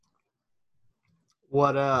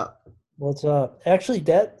What up? What's up? Actually,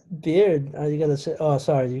 that beard, you gotta say, oh,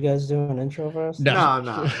 sorry, you guys doing an intro first? No,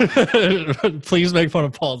 No. no, no. Please make fun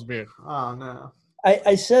of Paul's beard. Oh no.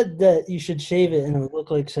 I said that you should shave it and it would look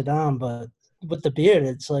like Saddam, but with the beard,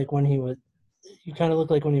 it's like when you kind of look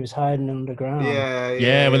like when he was hiding underground. Yeah,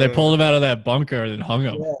 Yeah, when they yeah. pulled him out of that bunker and hung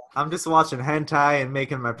him. Yeah, I'm just watching hentai and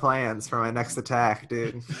making my plans for my next attack,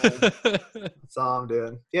 dude. That's all I'm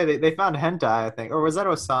doing. Yeah, they found hentai, I think. Or was that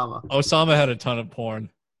Osama? Osama had a ton of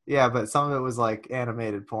porn. Yeah, but some of it was like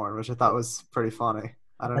animated porn, which I thought was pretty funny.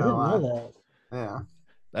 I don't I know didn't know why. that. Yeah.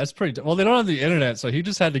 That's pretty. Well, they don't have the internet, so he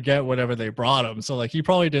just had to get whatever they brought him. So like, he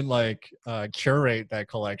probably didn't like curate that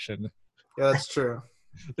collection. Yeah, that's true.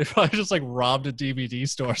 They probably just like robbed a DVD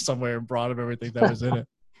store somewhere and brought him everything that was in it.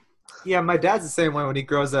 Yeah, my dad's the same way. When he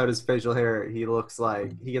grows out his facial hair, he looks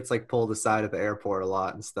like he gets like pulled aside at the airport a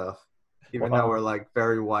lot and stuff. Even though Wow. we're like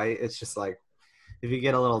very white, it's just like if you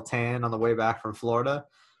get a little tan on the way back from Florida,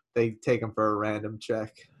 they take him for a random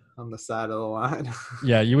check on the side of the line.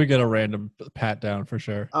 Yeah, you would get a random pat down for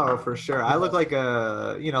sure. Oh, for sure. I look like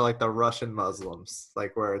like the Russian Muslims,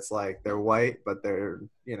 like where it's like they're white, but they're,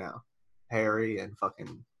 hairy and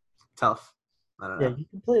fucking tough. I don't Yeah, know. you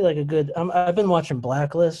can play like a good. I've been watching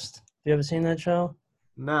Blacklist. Have you ever seen that show?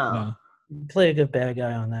 No. No. You play a good bad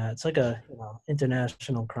guy on that. It's like a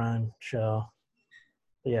international crime show.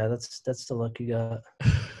 But yeah, that's the look you got.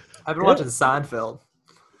 I've been Good. watching Seinfeld.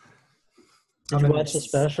 Did I'm you in watch the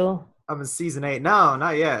special? I'm in season 8. No,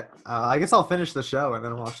 not yet. I guess I'll finish the show and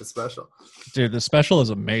then watch the special. Dude, the special is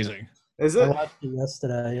amazing. Is I it? watched it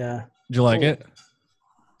yesterday. Yeah. Did you like it?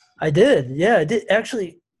 I did. Yeah, I did.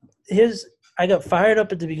 Actually, I got fired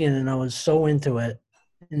up at the beginning. I was so into it.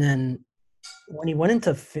 And then when he went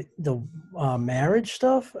into the marriage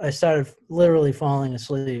stuff, I started literally falling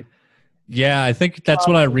asleep. Yeah, I think that's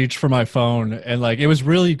when I reached for my phone, and like it was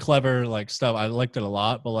really clever, like stuff. I liked it a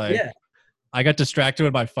lot, but like Yeah. I got distracted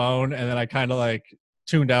with my phone, and then I kind of like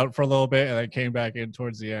tuned out for a little bit, and I came back in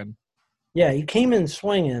towards the end. Yeah, he came in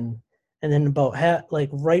swinging. And then about like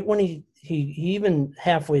right when he even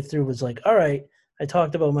halfway through was like, all right, I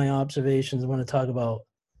talked about my observations. I want to talk about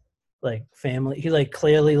like family. He like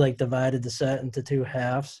clearly like divided the set into two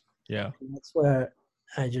halves. Yeah. And that's where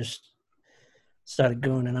I just started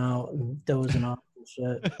gooning out and dozing off and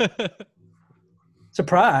shit.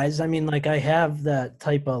 Surprised. I mean, like I have that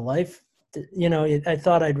type of life. I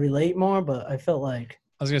thought I'd relate more, but I felt like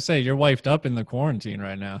I was gonna say you're wifed up in the quarantine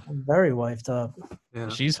right now. I'm very wifed up. Yeah.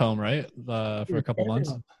 She's home, right? For a couple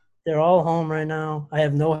months. They're all home right now. I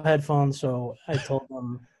have no headphones, so I told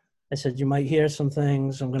them, I said, you might hear some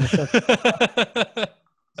things. I'm going to shut.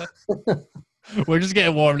 We're just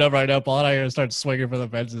getting warmed up right now. Paul and I are gonna start swinging for the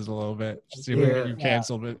fences a little bit. See if we can get you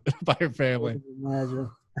canceled by your family. Imagine.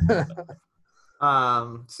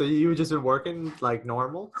 So you just been working like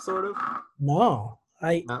normal, sort of? No,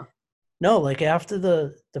 No? no, like after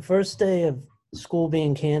the first day of school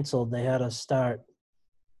being canceled, they had us start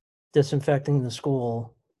disinfecting the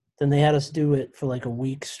school. Then they had us do it for like a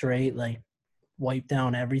week straight, like wipe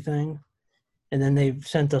down everything. And then they've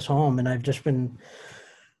sent us home, and I've just been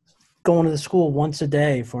going to the school once a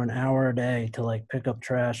day for an hour a day to like pick up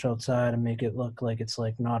trash outside and make it look like it's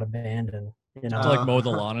like not abandoned, To like mow the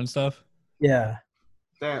lawn and stuff. Yeah.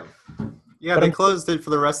 Damn. Yeah, But they I'm- closed it for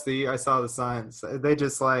the rest of the year. I saw the signs. They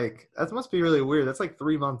just like that must be really weird. That's like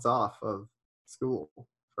 3 months off of school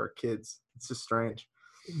for kids. It's just strange.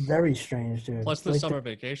 Very strange, dude. Plus the Like summer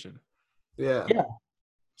vacation. Yeah. Yeah.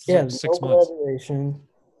 It's Yeah, like 6 no months. graduation.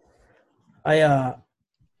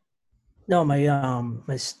 No, my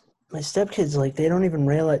stepkids, like, they don't even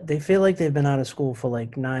realize, they feel like they've been out of school for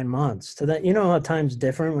like 9 months. So that, you know how time's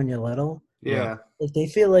different when you're little? Yeah. Like they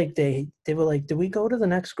feel like they were like, do we go to the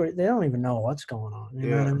next grade? They don't even know what's going on. You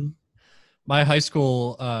know what I Yeah. mean? My high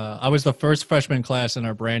school, I was the first freshman class in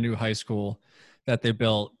our brand new high school that they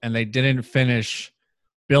built, and they didn't finish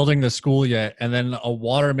building the school yet. And then a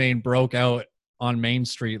water main broke out on Main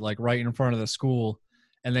Street, like right in front of the school,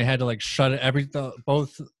 and they had to like shut it.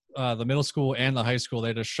 Both the middle school and the high school, they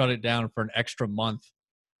had to shut it down for an extra month.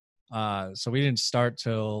 So we didn't start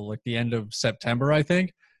till like the end of September, I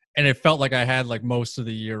think. And it felt like I had like most of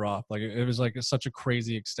the year off. Like it was like such a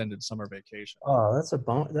crazy extended summer vacation. Oh,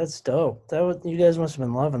 that's dope. You guys must have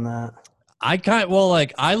been loving that.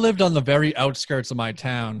 I lived on the very outskirts of my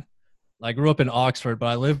town. I grew up in Oxford, but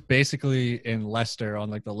I lived basically in Leicester on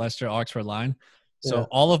like the Leicester Oxford line. So Yeah.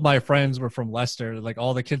 all of my friends were from Leicester. Like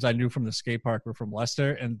all the kids I knew from the skate park were from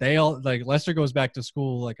Leicester, and they all like Leicester goes back to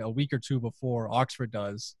school like a week or two before Oxford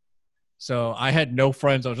does. So I had no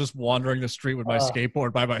friends. I was just wandering the street with my Uh,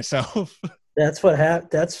 skateboard by myself. That's what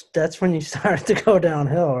happened. That's when you started to go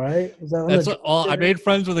downhill, right? Is that when That's the what, all, I made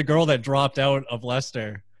friends with a girl that dropped out of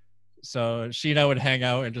Leicester. So she and I would hang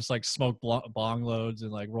out and just like smoke bong loads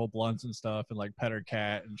and like roll blunts and stuff and like pet her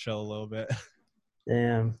cat and chill a little bit.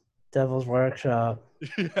 damn Devil's Workshop?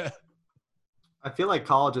 Yeah. I feel like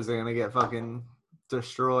colleges are gonna get fucking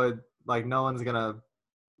destroyed. Like no one's gonna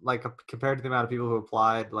like compared to the amount of people who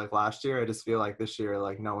applied like last year. I just feel like this year,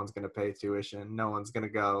 like no one's gonna pay tuition. No one's gonna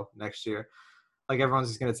go next year. Like everyone's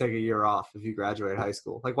just gonna take a year off if you graduate high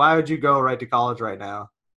school. Like why would you go right to college right now?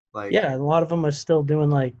 Like Yeah, a lot of them are still doing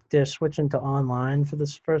like they're switching to online for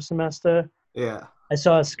this first semester. yeah. I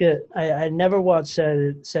saw a skit. I never watched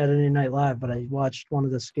Saturday Night Live, but I watched one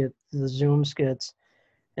of the Zoom skits,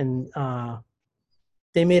 and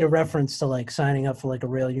they made a reference to like signing up for like a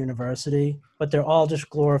real university, but they're all just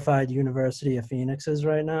glorified University of Phoenixes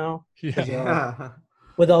right now Yeah. Yeah.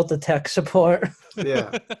 without the tech support.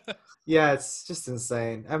 Yeah. Yeah, it's just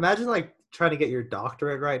insane. Imagine like trying to get your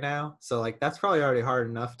doctorate right now. So like that's probably already hard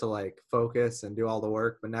enough to like focus and do all the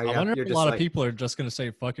work. But now I wonder you're if a just lot like, of people are just going to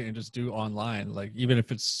say fuck it and just do online. Like, even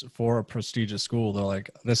if it's for a prestigious school, they're like,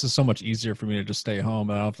 this is so much easier for me to just stay home.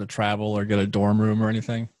 I don't have to travel or get a dorm room or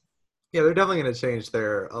anything. yeah, they're definitely going to change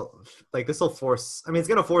their like this will force. I mean, it's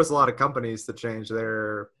going to force a lot of companies to change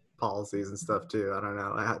their policies and stuff too. I don't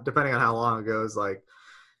know, depending on how long it goes. Like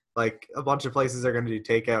a bunch of places are going to do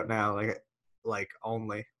takeout now. Like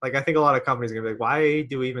only like I think a lot of companies are gonna be like, why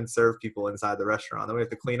do we even serve people inside the restaurant? Then we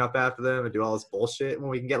have to clean up after them and do all this bullshit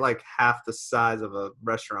when we can get like half the size of a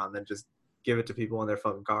restaurant, then just give it to people in their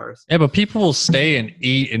fucking cars. Yeah, but people will stay and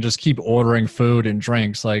eat and just keep ordering food and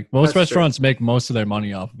drinks. Like, most That's true. restaurants make most of their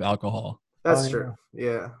money off of alcohol. That's Oh, true.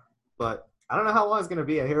 Yeah, but I don't know how long it's gonna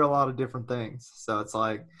be. I hear a lot of different things, so it's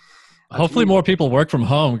like Hopefully more people work from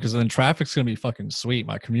home, because then traffic's going to be fucking sweet.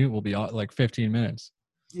 My commute will be like 15 minutes.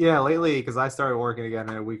 Yeah, lately because I started working again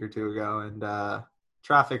a week or two ago, and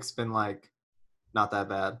traffic's been like not that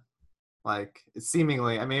bad. Like it's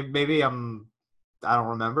seemingly, I mean, maybe I don't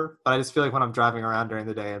remember, but I just feel like when I'm driving around during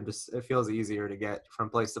the day, it feels easier to get from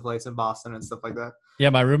place to place in Boston and stuff like that. Yeah,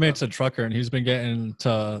 my roommate's a trucker, and he's been getting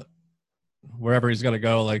to wherever he's got to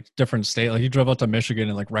go, like different state. Like, he drove out to Michigan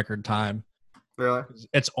in like record time. Really?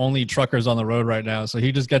 It's only truckers on the road right now, so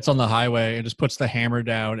he just gets on the highway and just puts the hammer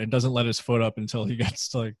down and doesn't let his foot up until he gets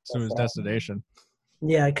to his destination.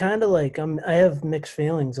 Yeah, I kind of like I have mixed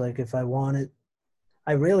feelings. Like if I want it,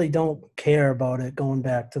 I really don't care about it going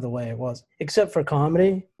back to the way it was, except for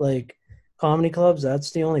comedy. Like comedy clubs, that's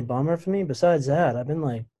the only bummer for me. Besides that,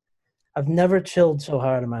 I've never chilled so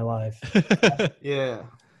hard in my life, Yeah.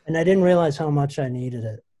 and I didn't realize how much I needed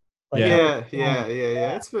it. Like,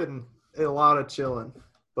 Yeah. It's been a lot of chilling,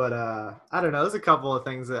 but I don't know. There's a couple of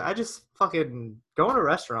things that I just fucking going to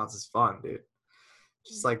restaurants is fun, dude.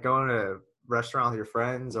 Just like going to a restaurant with your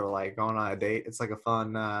friends or like going on a date. It's like a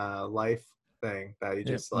fun life thing that you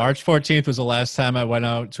just like. March 14th was the last time I went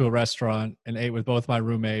out to a restaurant and ate with both my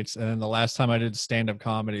roommates, and then the last time I did stand-up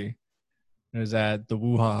comedy, it was at the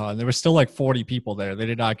Woo Ha Ha, and there were still like 40 people there. They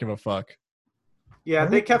did not give a fuck. Yeah,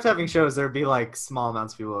 they kept having shows. There'd be like small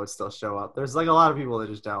amounts of people that would still show up. There's like a lot of people that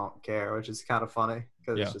just don't care, which is kind of funny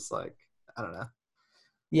because it's just like, I don't know.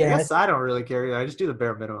 yeah, I guess I don't really care either. I just do the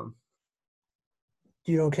bare minimum.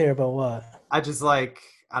 you don't care about what? I just like,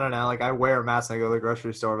 I don't know, like I wear a mask when I go to the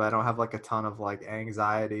grocery store, but I don't have like a ton of like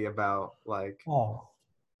anxiety about like, Oh,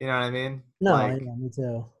 you know what I mean? no, Like, yeah, me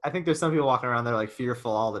too. I think there's some people walking around there like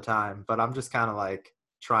fearful all the time, but I'm just kind of like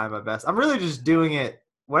trying my best. I'm really just doing it,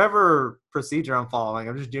 whatever procedure I'm following,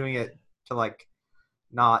 I'm just doing it to like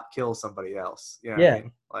not kill somebody else. You know what I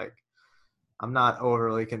mean? Like, I'm not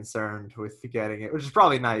overly concerned with getting it, which is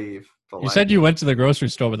probably naive. But You like, said you went to the grocery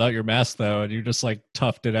store without your mask, though, and you just like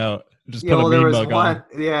toughed it out. Just yeah, put well, a there mean was mug one,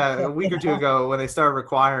 on. yeah, a week or two ago when they started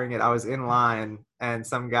requiring it, I was in line and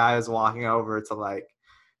some guy was walking over to like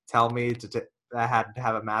tell me that I had to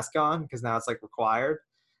have a mask on because now it's like required.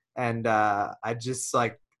 And I just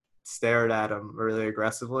like stared at him really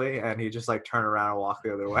aggressively and he just like turned around and walked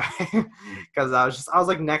the other way because I was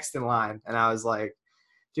like next in line and I was like,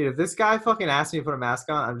 dude, if this guy fucking asks me to put a mask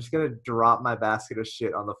on, I'm just gonna drop my basket of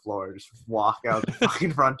shit on the floor and just walk out the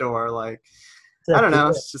fucking front door. Like, I don't know.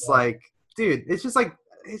 It's just like, dude, it's just like,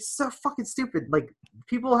 it's so fucking stupid. Like,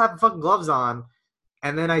 people have fucking gloves on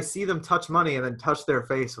and then I see them touch money and then touch their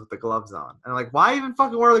face with the gloves on. And I'm like, why even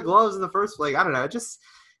fucking wear the gloves in the first place? Like, I don't know. It just,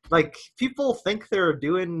 like, people think they're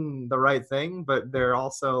doing the right thing, but they're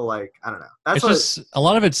also like, I don't know. That's It's just a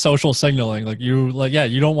lot of it's social signaling. Like, you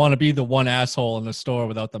don't want to be the one asshole in the store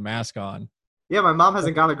without the mask on. Yeah, my mom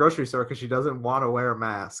hasn't gone to the grocery store because she doesn't want to wear a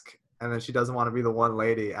mask. and then she doesn't want to be the one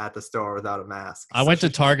lady at the store without a mask. I went to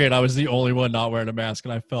Target. I was the only one not wearing a mask,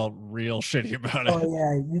 and I felt real shitty about it. Oh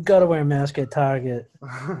yeah, you gotta wear a mask at Target.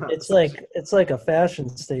 It's like a fashion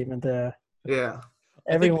statement there. Yeah.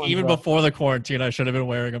 I think even before the quarantine, I should have been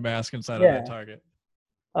wearing a mask inside of that Target.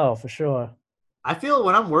 Oh, for sure. I feel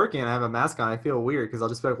when I'm working and I have a mask on, I feel weird because I'll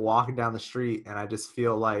just be like walking down the street and I just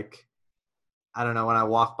feel like, I don't know, when I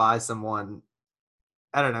walk by someone,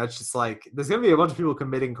 I don't know, it's just like there's going to be a bunch of people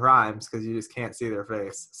committing crimes because you just can't see their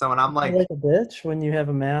face. So when I'm like a bitch when you have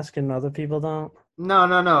a mask and other people don't?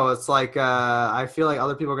 No. It's like I feel like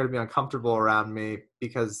other people are going to be uncomfortable around me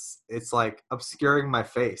because it's like obscuring my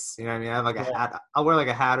face. You know what I mean? I have like a hat. I'll wear like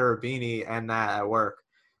a hat or a beanie and that at work.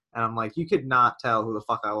 And I'm like, you could not tell who the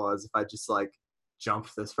fuck I was if I just like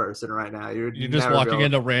jumped this person right now. You're just walking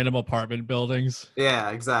into random apartment buildings.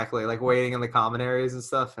 Yeah, exactly. Like waiting in the common areas and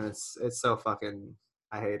stuff. And it's so fucking,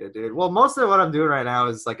 I hate it, dude. Well, most of what I'm doing right now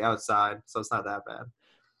is like outside. So it's not that bad.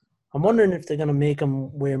 I'm wondering if they're going to make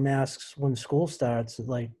them wear masks when school starts.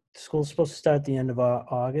 Like, school's supposed to start the end of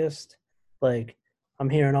August. Like, I'm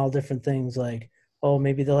hearing all different things like, oh,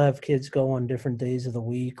 maybe they'll have kids go on different days of the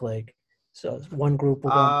week. Like, so one group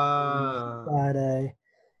will go on Friday.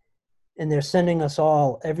 And they're sending us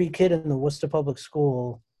all, every kid in the Worcester Public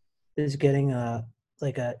School is getting a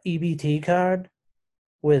EBT card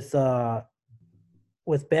with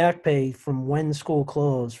back pay from when school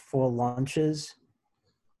closed for lunches.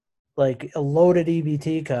 Like a loaded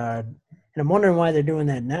EBT card. And I'm wondering why they're doing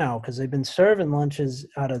that now, because they've been serving lunches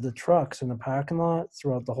out of the trucks in the parking lot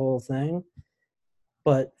throughout the whole thing.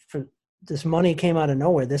 But for this money came out of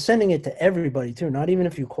nowhere. They're sending it to everybody too, not even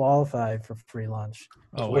if you qualify for free lunch.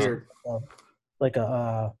 Oh, weird. Like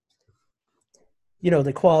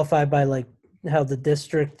they qualify by like how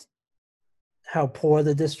poor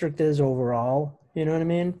the district is overall. You know what I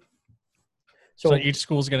mean? So each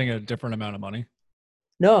school's getting a different amount of money?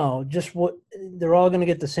 No, just what they're all going to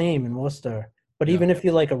get the same in Worcester. But even if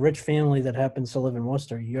you're like a rich family that happens to live in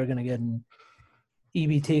Worcester, you're going to get an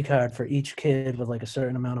EBT card for each kid with like a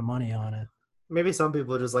certain amount of money on it. Maybe some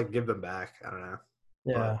people just like give them back. I don't know.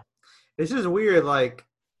 Yeah. But it's just weird. Like,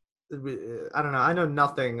 I don't know. I know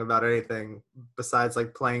nothing about anything besides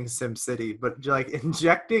like playing SimCity, but like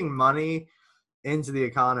injecting money into the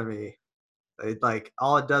economy, like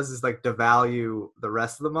all it does is like devalue the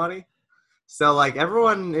rest of the money. So like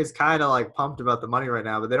everyone is kind of like pumped about the money right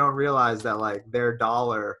now, but they don't realize that like their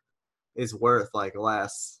dollar is worth like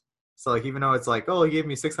less. So like even though it's like, oh, he gave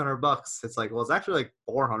me $600, it's like, well, it's actually like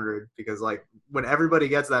 400 because like when everybody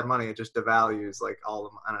gets that money, it just devalues like all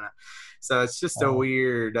of them. I don't know. So it's just a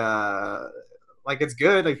weird, like it's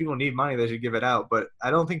good. Like people need money, they should give it out. But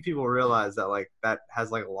I don't think people realize that like that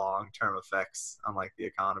has like long-term effects on like the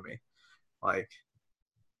economy. Like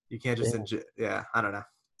you can't just, I don't know.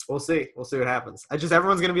 We'll see. We'll see what happens.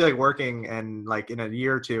 Everyone's going to be like working and like in a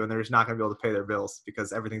year or two, and they're just not going to be able to pay their bills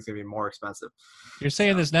because everything's going to be more expensive. You're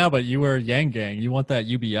saying this now, but you were Yang Gang. You want that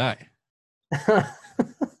UBI. I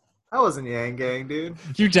wasn't Yang Gang, dude.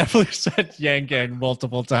 You definitely said Yang Gang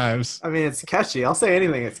multiple times. I mean, it's catchy. I'll say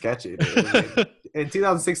anything. It's catchy, dude. I mean, in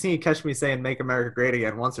 2016, you catch me saying "Make America Great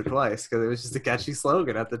Again" once or twice because it was just a catchy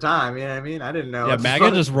slogan at the time. You know what I mean? I didn't know. Yeah,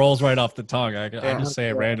 MAGA just rolls right off the tongue. I just say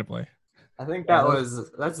it randomly. I think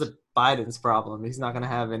that's the Biden's problem. He's not going to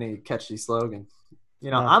have any catchy slogan. You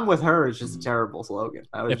know, I'm with her. It's just a terrible slogan.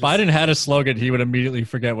 If Biden had a slogan, he would immediately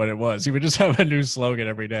forget what it was. He would just have a new slogan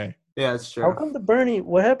every day. Yeah, it's true. How come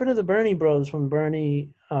what happened to the Bernie bros when Bernie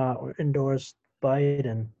endorsed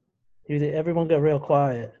Biden? Everyone got real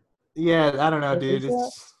quiet. Yeah, I don't know, dude.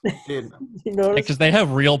 Dude. You notice? Because they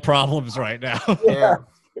have real problems right now. Yeah.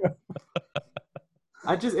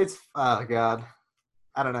 Oh, God.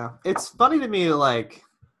 I don't know. It's funny to me, like,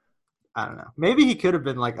 I don't know. Maybe he could have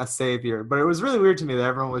been like a savior, but it was really weird to me that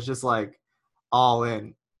everyone was just like all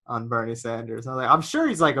in on Bernie Sanders. I was like, I'm sure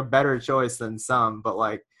he's like a better choice than some, but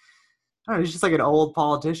like, I don't know, he's just like an old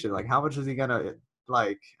politician. Like, how much is he gonna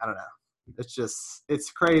like? I don't know.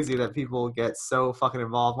 It's crazy that people get so fucking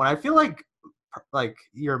involved when I feel like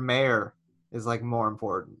your mayor is like more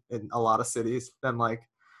important in a lot of cities than like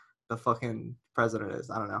the fucking president is.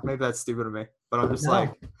 I don't know. Maybe that's stupid of me, but I'm just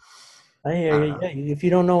like. I hear you. Yeah, if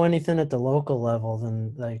you don't know anything at the local level,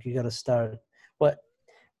 then like you got to start. But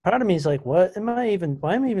part of me is like, why am I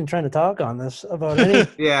even trying to talk on this about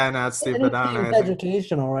anything? Yeah, I know it's stupid. I don't know.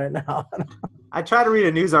 Educational right now. I try to read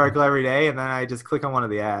a news article every day, and then I just click on one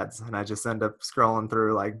of the ads, and I just end up scrolling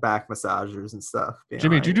through like back massagers and stuff.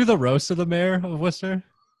 Jimmy, did you do the roast of the mayor of Worcester?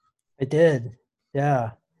 I did.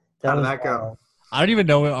 Yeah. How did that go? I don't even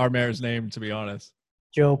know our mayor's name, to be honest.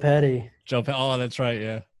 Joe Petty. Oh, that's right.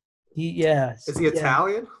 Yeah. Is he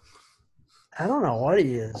Italian? I don't know what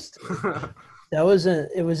he is. Dude.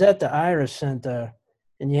 It was at the Irish Center,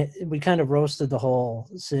 and we kind of roasted the whole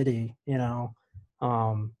city, you know.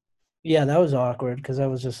 Yeah, that was awkward because I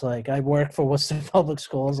was just like, I work for Worcester Public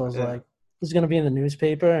Schools. I was Yeah. like, he's going to be in the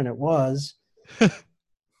newspaper, and it was.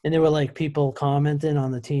 And there were like people commenting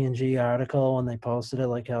on the TNG article when they posted it,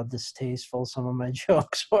 like how distasteful some of my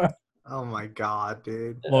jokes were. Oh my god,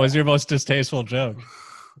 dude. What was your most distasteful joke?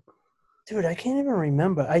 Dude, I can't even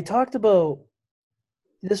remember. I talked about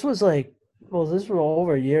this was like, well, this was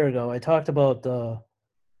over a year ago. I talked about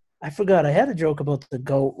I forgot. I had a joke about the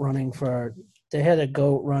goat running for. They had a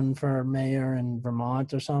goat run for mayor in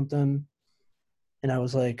Vermont or something, and I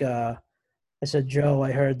was like, I said, Joe,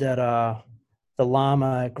 I heard that the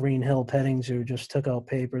llama at Green Hill Petting Zoo just took out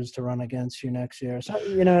papers to run against you next year. So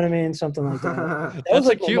you know what I mean? Something like that. That That's was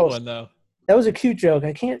like a cute one, though. That was a cute joke.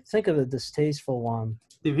 I can't think of the distasteful one.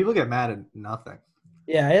 Dude, people get mad at nothing.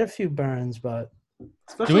 Yeah, I had a few burns, but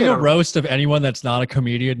Especially Doing at a roast of anyone that's not a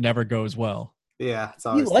comedian never goes well. Yeah, it's he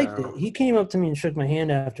always liked terrible. it. He came up to me and shook my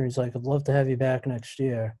hand after. He's like, "I'd love to have you back next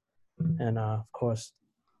year." And of course,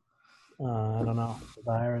 I don't know, the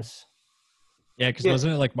virus. Yeah, because Yeah.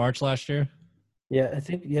 wasn't it like March last year? Yeah, I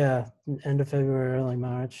think end of February, early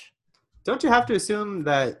March. Don't you have to assume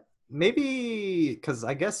that maybe because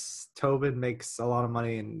I guess Tobin makes a lot of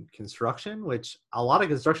money in construction, which a lot of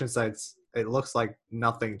construction sites, it looks like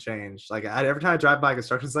nothing changed. Like every time I drive by a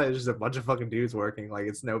construction site, it's just a bunch of fucking dudes working. Like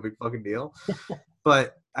it's no big fucking deal.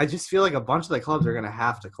 But I just feel like a bunch of the clubs are gonna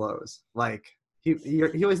have to close. Like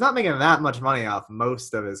he's not making that much money off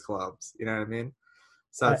most of his clubs. You know what I mean?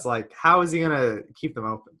 So it's like, how is he gonna keep them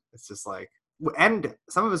open? It's just like, and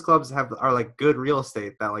some of his clubs are like good real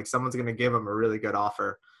estate that like someone's gonna give him a really good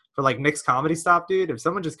offer for, like Nick's Comedy Stop, dude. If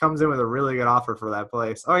someone just comes in with a really good offer for that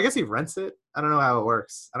place, I guess he rents it. I don't know how it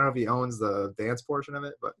works. I don't know if he owns the dance portion of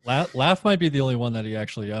it, but Laugh might be the only one that he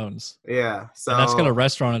actually owns. yeah. So And that's got a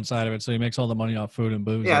restaurant inside of it, so he makes all the money off food and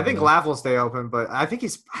booze. yeah, I think Laugh will stay open, but I think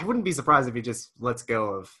I wouldn't be surprised if he just lets go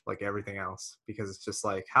of like everything else, because it's just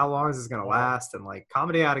like, how long is this gonna last? And like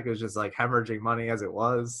Comedy Attic was just like hemorrhaging money as it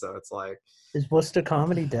was, so it's like, Is Worcester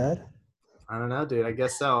Comedy dead? I don't know, dude. I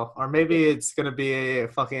guess so. Or maybe it's gonna be a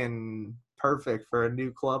fucking perfect for a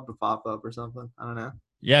new club to pop up or something. I don't know.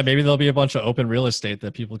 Yeah, maybe there'll be a bunch of open real estate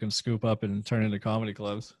that people can scoop up and turn into comedy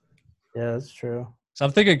clubs. Yeah, that's true. So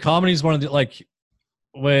I'm thinking comedy is one of the, like,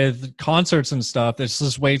 with concerts and stuff, there's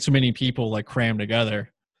just way too many people like crammed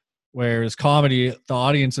together. Whereas comedy, the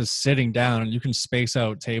audience is sitting down and you can space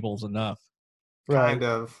out tables enough. Kind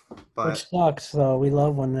of, but which sucks though. We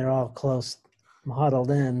love when they're all close,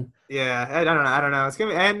 huddled in. yeah, I don't know. It's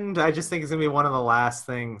gonna be, and I just think it's gonna be one of the last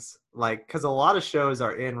things, like, because a lot of shows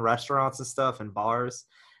are in restaurants and stuff and bars,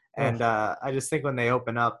 and I just think when they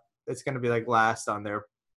open up, it's gonna be like last on their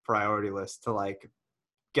priority list to like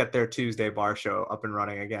get their Tuesday bar show up and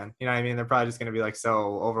running again. You know what I mean? They're probably just gonna be like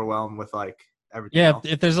so overwhelmed with like everything. Yeah, else.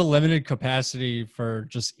 if there's a limited capacity for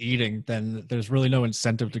just eating, then there's really no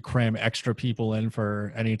incentive to cram extra people in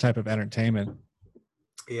for any type of entertainment.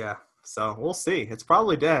 Yeah, so we'll see. It's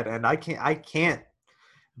probably dead, and I can't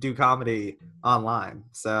do comedy online,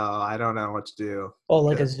 so I don't know what to do. Oh,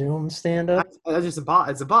 like a Zoom stand-up? That's just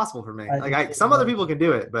it's impossible for me. Some other people can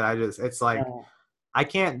do it, but it's like I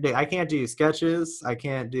can't do sketches. I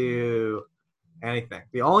can't do anything.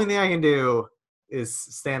 The only thing I can do is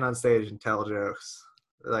stand on stage and tell jokes.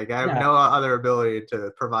 Like I have no other ability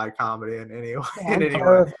to provide comedy in any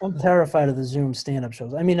way. I'm terrified of the Zoom stand-up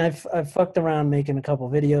shows. I mean, I've fucked around making a couple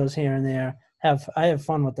videos here and there. I have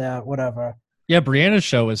fun with that. Whatever. Yeah, Brianna's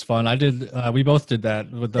show is fun. I did. We both did that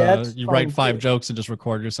with you write 5 jokes and just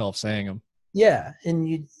record yourself saying them. Yeah,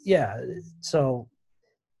 and so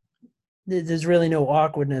there's really no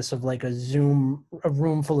awkwardness of like a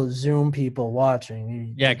room full of Zoom people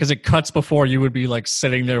watching. Yeah, because it cuts before you would be like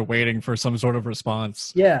sitting there waiting for some sort of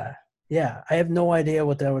response. Yeah. I have no idea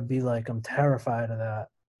what that would be like. I'm terrified of that.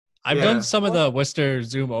 I've done some of the Worcester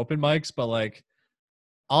Zoom open mics, but like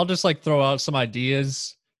I'll just like throw out some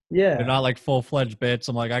ideas. Yeah. They're not like full-fledged bits.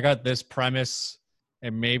 I'm like, I got this premise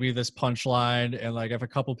and maybe this punchline, and like if a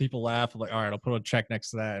couple people laugh, I'm like, all right, I'll put a check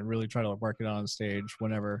next to that and really try to work it on stage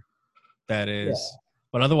whenever that is. Yeah.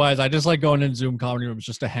 But otherwise, I just like going in Zoom comedy rooms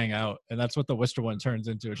just to hang out, and that's what the Worcester one turns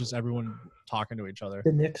into. It's just everyone talking to each other.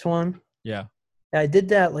 The Knicks one? Yeah. I did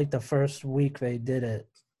that like the first week they did it.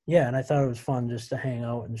 Yeah, and I thought it was fun just to hang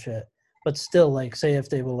out and shit. But still, like, say if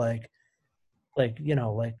they were like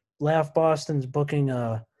Laugh Boston's booking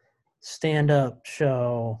a stand-up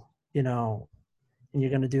show, and you're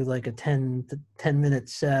going to do like a 10-minute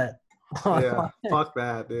set. Yeah, fuck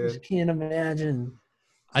that, dude. I just can't imagine.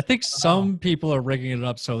 I think some people are rigging it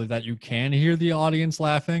up so that you can hear the audience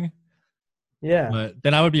laughing. Yeah. But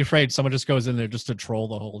then I would be afraid someone just goes in there just to troll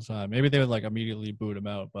the whole time. Maybe they would like immediately boot him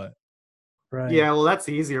out. But Right. Yeah, well, that's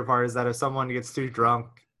the easier part is that if someone gets too drunk,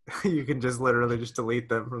 you can just literally just delete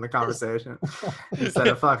them from the conversation instead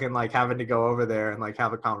of fucking like having to go over there and like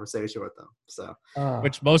have a conversation with them. So,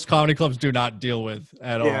 which most comedy clubs do not deal with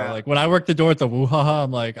at Yeah. all. Like when I worked the door at the Woo Ha Ha,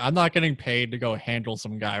 I'm like, I'm not getting paid to go handle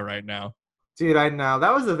some guy right now. dude, I know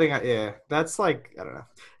that was the thing. Yeah, that's like I don't know,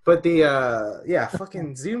 but yeah,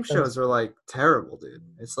 fucking Zoom shows are like terrible, dude.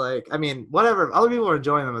 It's like I mean, whatever. Other people are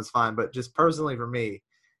enjoying them is fine, but just personally for me,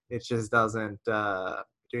 it just doesn't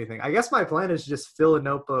do anything. I guess my plan is to just fill a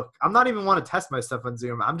notebook. I'm not even want to test my stuff on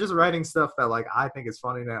Zoom. I'm just writing stuff that like I think is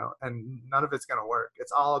funny now, and none of it's gonna work.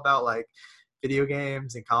 It's all about like video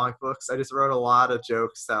games and comic books. I just wrote a lot of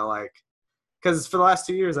jokes that like, because for the last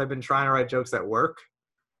 2 years I've been trying to write jokes that work.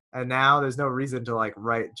 And now there's no reason to like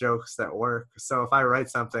write jokes that work. So if I write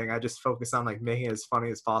something, I just focus on like making it as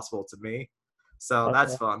funny as possible to me. So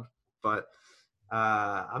that's fun. But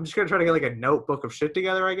I'm just gonna try to get like a notebook of shit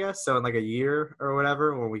together, I guess. So in like a year or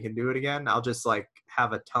whatever, when we can do it again, I'll just like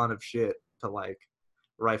have a ton of shit to like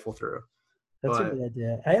rifle through. That's a good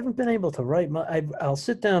idea. I haven't been able to write. I'll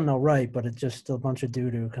sit down and I'll write, but it's just a bunch of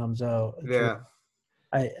doo-doo comes out. Yeah.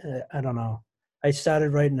 I don't know. I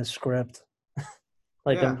started writing a script.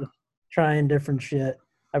 Like Yeah. I'm just trying different shit.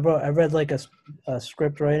 I read like a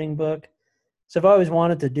script writing book. So I've always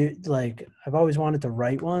wanted to do I've always wanted to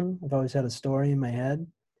write one. I've always had a story in my head.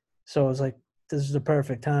 So I was like, this is the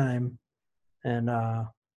perfect time. And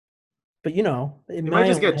but you know, You might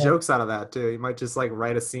just get jokes out of that too. You might just like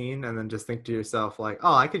write a scene and then just think to yourself like,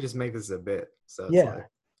 oh, I could just make this a bit. So it's like,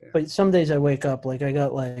 But some days I wake up like I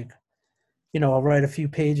got like, you know, I'll write a few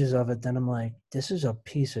pages of it, then I'm like, this is a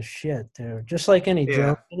piece of shit, dude. Just like any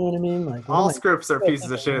joke, you know what I mean? Like all scripts are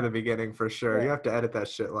pieces of shit in the beginning for sure. Yeah. You have to edit that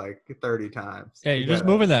shit like 30 times. Yeah, you're just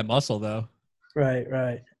moving that muscle though.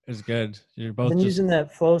 Right. It's good. You're both using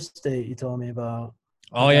that flow state you told me about.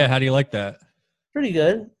 Oh yeah, how do you like that? Pretty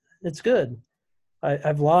good. It's good.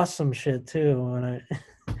 I've lost some shit too when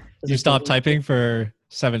I you stop typing for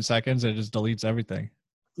 7 seconds and it just deletes everything.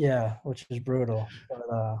 Yeah, which is brutal.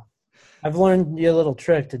 But I've learned your little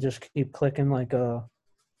trick to just keep clicking like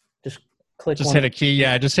just click. Just hit a key.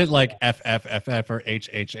 Yeah, just hit like F or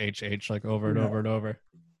H like over and over and over.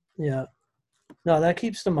 Yeah. No, that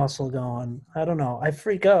keeps the muscle going. I don't know. I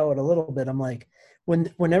freak out a little bit. I'm like,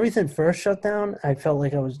 when everything first shut down, I felt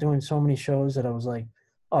like I was doing so many shows that I was like,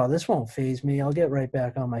 oh, this won't faze me. I'll get right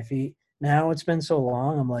back on my feet. Now it's been so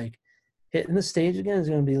long. I'm like, hitting the stage again is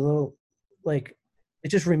going to be a little like,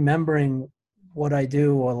 it's just remembering what I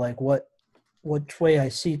do or like which way I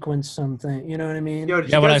sequence something. You know what I mean?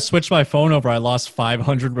 Yeah, when I switched my phone over, I lost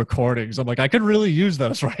 500 recordings. I'm like, I could really use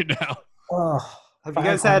those right now. Oh, have you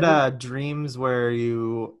guys had dreams where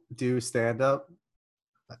you do stand up?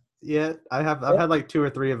 Yeah, I've had like 2 or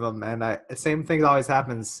 3 of them, and same thing always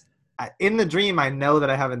happens. In the dream, I know that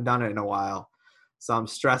I haven't done it in a while, so I'm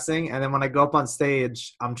stressing. And then when I go up on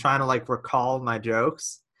stage, I'm trying to like recall my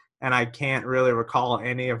jokes, and I can't really recall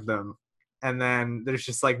any of them. And then there's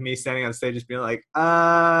just like me standing on stage just being like,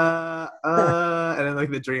 and then like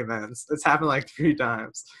the dream ends. It's happened like 3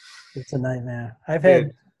 times. It's a nightmare. I've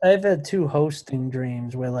had 2 hosting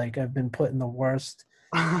dreams where like I've been put in the worst.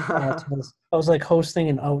 I was like hosting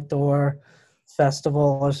an outdoor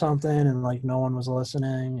festival or something, and like no one was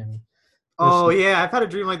listening. And yeah, I've had a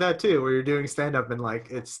dream like that too, where you're doing stand up and like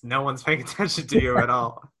it's no one's paying attention to you at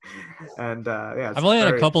all. And yeah, I've only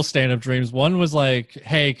had a couple stand up dreams. One was like,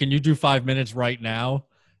 hey, can you do 5 minutes right now?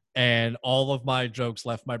 And all of my jokes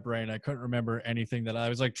left my brain. I couldn't remember anything that I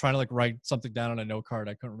was like trying to like write something down on a note card.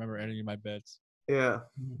 I couldn't remember any of my bits. Yeah.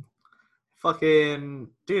 Fucking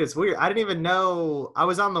dude, it's weird. I didn't even know I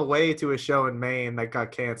was on the way to a show in Maine that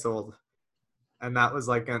got canceled. And that was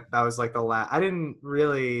like the last. I didn't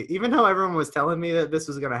really, even though everyone was telling me that this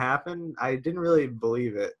was gonna happen, I didn't really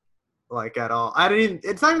believe it, like at all.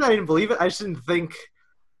 It's not even that I didn't believe it. I just didn't think.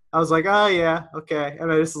 I was like, oh yeah, okay,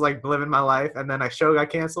 and I just was like living my life. And then a show got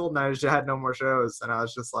canceled, and I just had no more shows. And I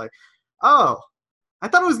was just like, oh, I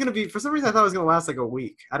thought it was gonna be. For some reason, I thought it was gonna last like a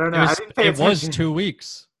week. I don't know. I didn't pay attention. It was 2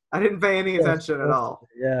 weeks. I didn't pay any attention at all.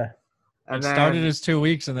 Yeah. And it started as 2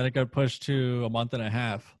 weeks, and then it got pushed to a month and a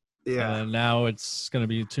half. Yeah. And now it's going to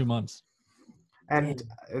be 2 months. And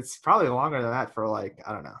it's probably longer than that for like,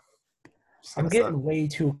 I don't know. I'm getting way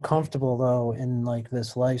too comfortable though in like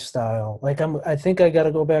this lifestyle. Like I think I got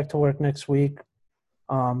to go back to work next week.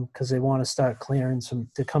 Cause they want to start clearing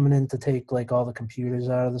they're coming in to take like all the computers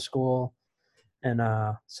out of the school. And,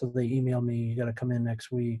 so they emailed me, you got to come in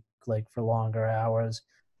next week, like for longer hours.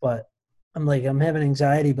 but I'm like, I'm having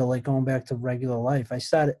anxiety, but like going back to regular life.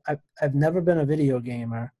 I've never been a video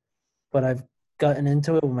gamer, but I've gotten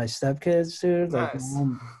into it with my stepkids, dude. Like, Nice.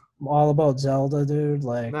 I'm all about Zelda, dude.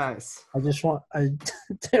 Like, Nice.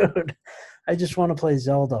 dude, I just want to play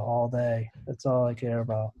Zelda all day. That's all I care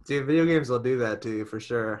about. Dude, video games will do that to you for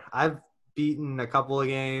sure. I've beaten a couple of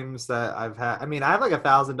games that I've had. I mean, I have like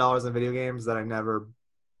 $1,000 in video games that I never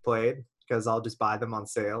played because I'll just buy them on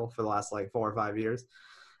sale for the last like 4 or 5 years.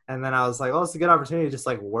 And then I was like, oh, it's a good opportunity to just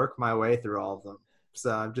like work my way through all of them.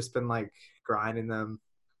 So I've just been like grinding them.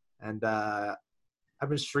 And I've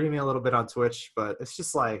been streaming a little bit on Twitch, but it's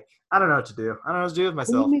just like, I don't know what to do. I don't know what to do with Can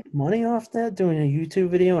myself. you make money off that doing a YouTube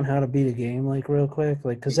video on how to beat a game, like real quick?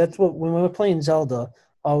 Like, because that's what when we're playing Zelda,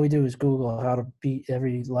 all we do is Google how to beat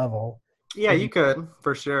every level. Yeah, you could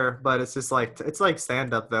for sure, but it's just like it's like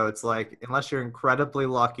stand up though. It's like unless you're incredibly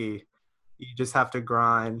lucky, you just have to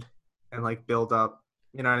grind and like build up.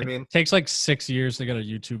 You know what I mean? It takes like 6 years to get a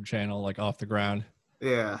YouTube channel like off the ground.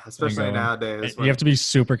 Yeah, especially going. nowadays. You have to be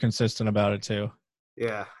super consistent about it too.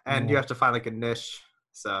 Yeah, and you have to find like a niche.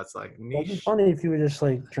 So it's like It'd be niche. funny if you were just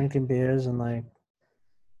like drinking beers and like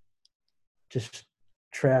just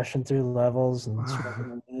trashing through levels and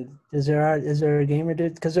smoking. Is there a gamer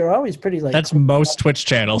dude? Because they're always pretty like. That's most Twitch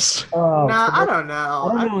channels. Oh, Nah, so I don't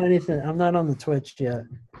know. I don't know anything. I'm not on the Twitch yet.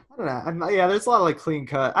 I don't know. Yeah, there's a lot of like clean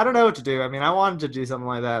cut. I don't know what to do. I mean, I wanted to do something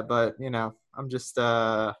like that, but you know, I'm just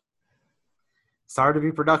it's hard to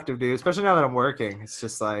be productive, dude. Especially now that I'm working. It's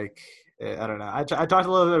just like I don't know. I talked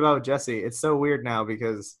a little bit about Jesse. It's so weird now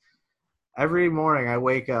because every morning I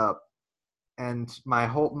wake up and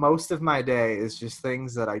most of my day is just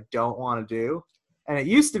things that I don't want to do. And it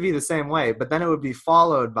used to be the same way, but then it would be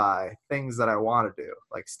followed by things that I want to do,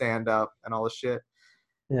 like stand up and all this shit.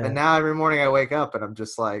 Yeah. And now every morning I wake up and I'm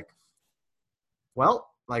just like, well,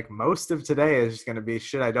 like most of today is just going to be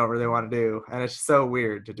shit I don't really want to do. And it's so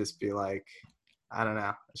weird to just be like, I don't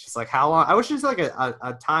know. It's just like how long? I wish there's like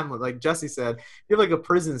a time, like Jesse said, you have like a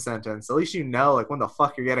prison sentence. At least you know like when the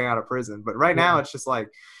fuck you're getting out of prison. But right now it's just like,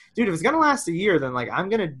 dude, if it's going to last a year, then like I'm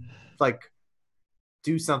going to like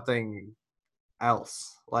do something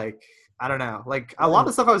else. Like, I don't know. Like a lot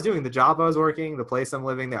of stuff I was doing, the job I was working, the place I'm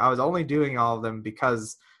living there, I was only doing all of them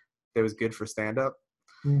because it was good for stand up.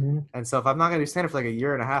 Mm-hmm. And so if I'm not going to do stand up for like a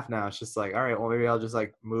year and a half now, it's just like, all right, well, maybe I'll just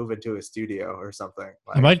like move into a studio or something.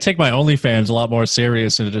 Like, I might take my OnlyFans a lot more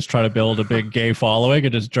serious and just try to build a big gay following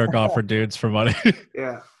and just jerk off for dudes for money.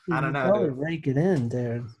 yeah, I don't You know. probably Dude. rake it in,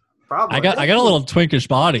 dude. Probably. I got a little twinkish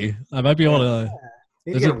body. I might be able to.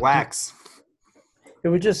 You need to Is get it- wax.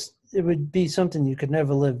 It would be something you could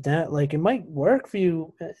never live down. Like it might work for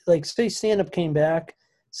you. Like say stand up came back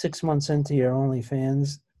 6 months into your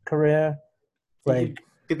OnlyFans career. Like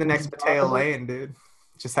Be the next Mateo Lane, dude.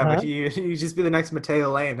 Just have you just be the next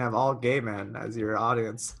Mateo Lane. Have all gay men as your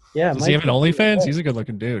audience. yeah. Does he have an OnlyFans? He's a good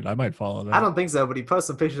looking dude. I might follow that. I don't think so, but he posts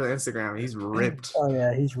some pictures on Instagram. He's ripped. Oh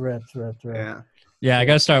yeah, he's ripped. Yeah. Yeah, I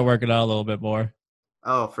got to start working out a little bit more.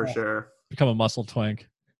 Oh, for sure. Become a muscle twink.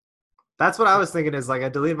 That's what I was thinking is like I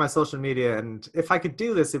deleted my social media, and if I could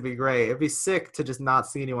do this, it'd be great. It'd be sick to just not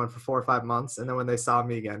see anyone for 4 or 5 months, and then when they saw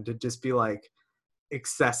me again, to just be like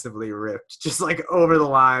excessively ripped, just like over the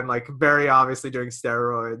line, like very obviously doing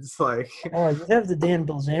steroids. Like, Oh, you have the Dan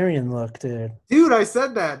Bilzerian look, dude. dude, I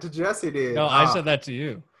said that to Jesse, dude. No, I said that to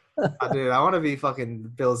you. Dude, I want to be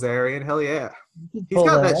fucking Bilzerian. Hell yeah. You could He's pull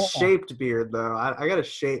got that off. shaped beard though. I gotta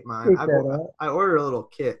shape mine. Shape that up. I ordered a little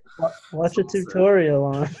kit. Watch a tutorial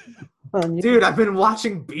on YouTube. Dude, I've been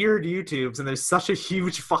watching beard YouTubes, and there's such a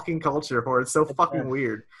huge fucking culture for it. It's so fucking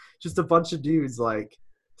weird. Just a bunch of dudes like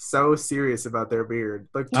so serious about their beard.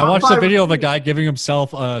 Like I watched a video of a guy giving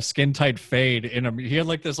himself a skin tight fade in a. He had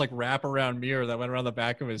like this like wrap around mirror that went around the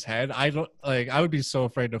back of his head. I don't like. I would be so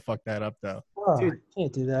afraid to fuck that up though. Oh, Dude. I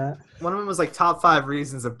can't do that. One of them was like top 5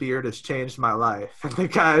 reasons a beard has changed my life, and the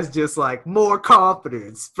guy's just like more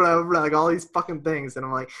confidence, blah, blah, like all these fucking things, and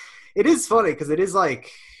I'm like, it is funny because it is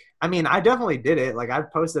like, I mean, I definitely did it. Like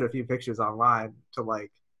I've posted a few pictures online to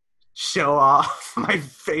like show off my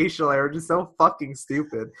facial hair, just so fucking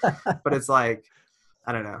stupid. But it's like,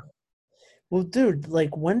 I don't know. Well, dude,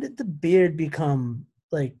 like when did the beard become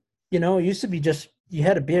like, it used to be just you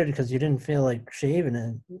had a beard because you didn't feel like shaving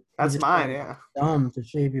it. You That's just mine, felt yeah. dumb to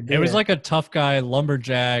shave your beard. It was like a tough guy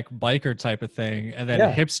lumberjack biker type of thing, and then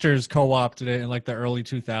Yeah. hipsters co-opted it in like the early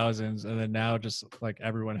 2000s, and then now just like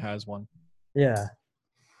everyone has one. yeah.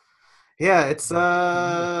 Yeah, it's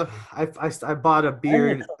I bought a I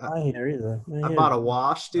beard. didn't cut my hair either. My I hair- bought a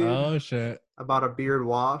wash, dude. Oh shit! I bought a beard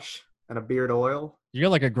wash and a beard oil. You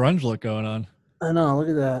got like a grunge look going on. I know. Look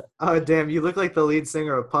at that. Oh damn, you look like the lead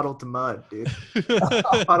singer of Puddle to Mud, dude.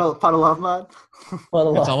 Puddle of Mud. What a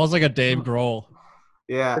It's lot. almost like a Dave Grohl.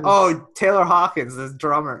 Yeah. Oh, Taylor Hawkins, the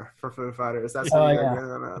drummer for Foo Fighters. That's what Oh, you got yeah.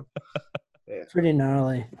 going on. Yeah. Pretty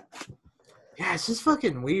gnarly. Yeah, it's just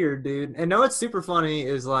fucking weird, dude. And know what's super funny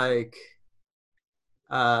is like,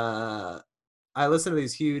 I listen to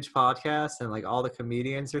these huge podcasts and like all the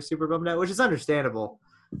comedians are super bummed out, which is understandable.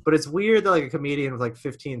 But it's weird that like a comedian with like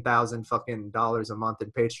 15,000 fucking dollars a month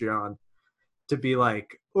in Patreon to be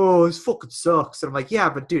like, oh, this fucking sucks. And I'm like, yeah,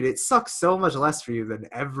 but dude, it sucks so much less for you than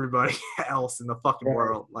everybody else in the fucking Right.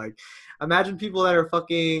 world. Like, imagine people that are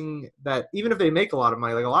fucking, that even if they make a lot of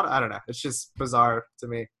money, like a lot of, I don't know, it's just bizarre to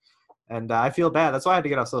me. And I feel bad. That's why I had to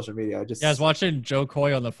get off social media. Yeah, I was watching Joe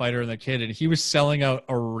Coy on The Fighter and the Kid, and he was selling out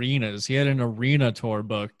arenas. He had an arena tour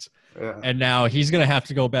booked, yeah. and now he's going to have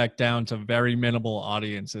to go back down to very minimal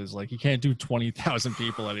audiences. Like, he can't do 20,000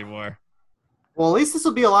 people anymore. Well, at least this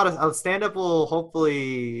will be a lot of stand-up. Will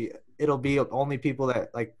hopefully it'll be only people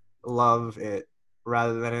that like love it,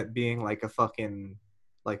 rather than it being like a fucking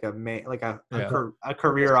like a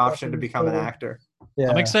career option to become an actor. Yeah.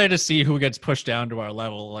 I'm excited to see who gets pushed down to our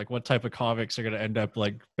level. Like, what type of comics are going to end up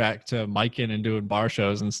like back to miking and doing bar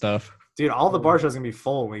shows and stuff. Dude, all the bar shows are gonna be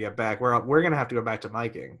full when we get back. We're gonna have to go back to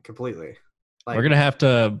miking completely. Like, We're going to have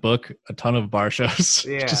to book a ton of bar shows.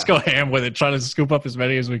 Yeah. Just go ham with it, trying to scoop up as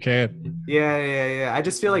many as we can. yeah. I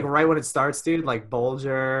just feel like right when it starts, dude, like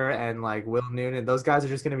Bolger and like Will Noonan, those guys are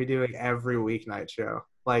just gonna be doing every weeknight show.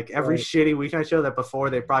 Like every Right. shitty weeknight show that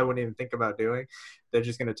before they probably wouldn't even think about doing. They're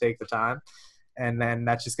just gonna take the time. And then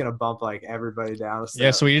that's just gonna bump like everybody down.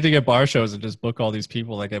 Yeah, so we need to get bar shows and just book all these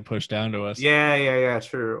people that get pushed down to us. Yeah,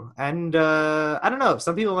 true. And I don't know.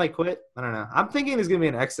 Some people might quit. I don't know. I'm thinking there's gonna be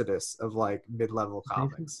an exodus of like mid-level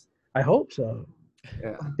comics. I hope so.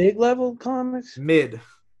 Yeah, Big level comics. mid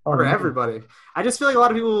Oh, for man. everybody. I just feel like a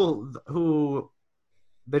lot of people who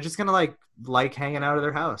they're just gonna like hanging out of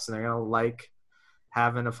their house and they're gonna like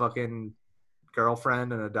having a fucking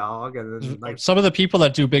girlfriend and a dog and then like Some of the people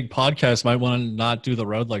that do big podcasts might want to not do the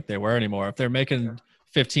road like they were anymore. If they're making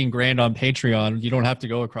 15 grand on Patreon, you don't have to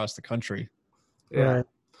go across the country. yeah. Right.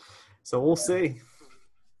 So we'll see.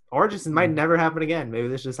 Or just it might never happen again. Maybe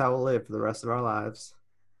this is just how we'll live for the rest of our lives.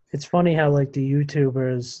 It's funny how like the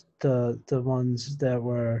YouTubers, the ones that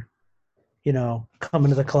were, you know, coming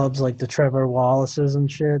to the clubs like the Trevor Wallaces and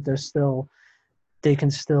shit, they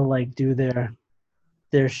can still like do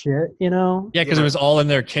their shit, you know? Yeah, because it was all in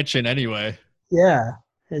their kitchen anyway. Yeah.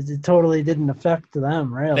 It totally didn't affect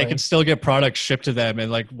them, really. They can still get products shipped to them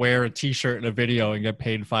and like wear a t-shirt in a video and get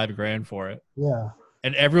paid $5,000 for it. Yeah.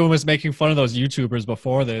 And everyone was making fun of those YouTubers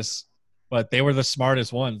before this, but they were the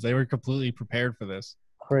smartest ones. They were completely prepared for this.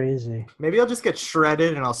 Crazy. Maybe I'll just get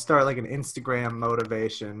shredded and I'll start like an Instagram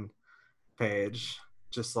motivation page.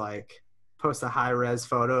 Just like post a high res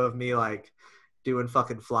photo of me like doing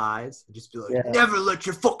fucking flies. And just be like, Yeah. never let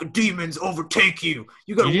your fucking demons overtake you.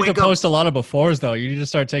 You gotta You need wake to up. post a lot of befores though. You need to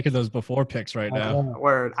start taking those before pics right now.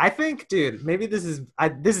 Word. I think, dude, maybe this is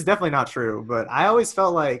definitely not true, but I always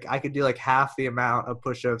felt like I could do like half the amount of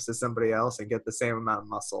push-ups as somebody else and get the same amount of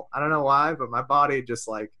muscle. I don't know why, but my body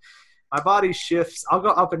shifts. I'll go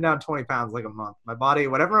up and down 20 pounds like a month. My body,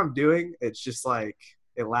 whatever I'm doing, it's just like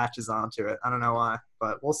it latches onto it. I don't know why,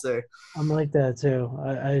 but we'll see. I'm like that too.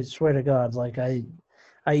 I swear to God, like I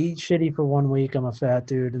eat shitty for 1 week, I'm a fat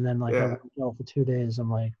dude, and then like Yeah. I won't go for 2 days,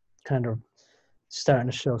 I'm like kind of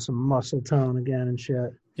starting to show some muscle tone again and shit.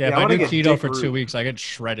 Yeah, Yeah, if I I wanna do get keto dick for root. 2 weeks, I get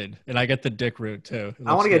shredded. And I get the dick root too. It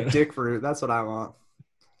I want to looks get good. dick root. That's what I want.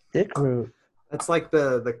 Dick root. That's like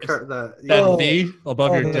the That Oh. V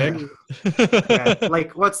above Oh, your yeah. dick. yeah,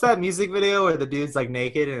 like what's that music video where the dude's like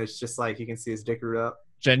naked and it's just like you can see his dick root up?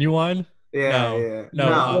 Genuine? Yeah, No. yeah.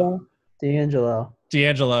 No, D'Angelo.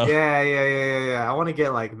 D'Angelo. Yeah. I want to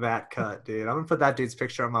get like that cut, dude. I'm gonna put that dude's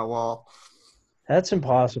picture on my wall. That's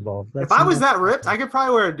impossible. That's If I was not- that ripped, I could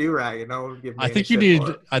probably wear a do rag and no one would give me. I any think you shit need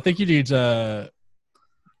for it. I think you need to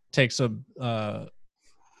take some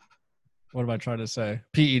what am I trying to say?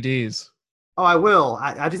 PEDs. Oh, I will.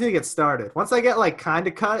 I just need to get started. Once I get like kind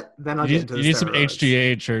of cut, then I'll You get into need, the you need some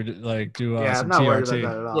steroids. HGH or like do Yeah, I'm some not worried TRT.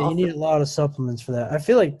 about that at all. Yeah, you need a lot of supplements for that. I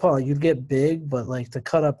feel like Paul, you'd get big, but like to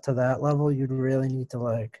cut up to that level, you'd really need to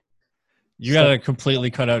like. You gotta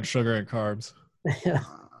completely cut out sugar and carbs.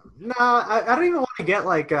 No, I don't even want to get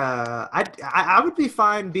like I would be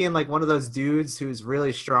fine being like one of those dudes who's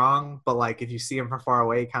really strong, but like if you see him from far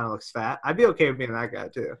away, he kind of looks fat. I'd be okay with being that guy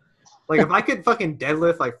too. Like if I could fucking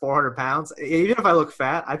deadlift like 400 pounds, even if I look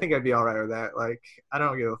fat, I think I'd be all right with that. Like I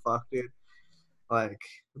don't give a fuck, dude. Like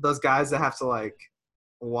those guys that have to like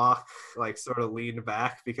walk like sort of leaned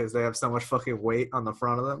back because they have so much fucking weight on the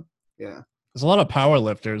front of them. Yeah. There's a lot of power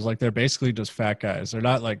lifters. Like they're basically just fat guys. They're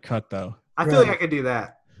not like cut though. I feel like I could do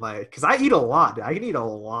that. Like, because I eat a lot. I can eat a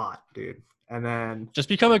lot, dude. And then Just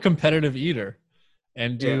become a competitive eater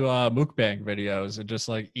and do mukbang videos and just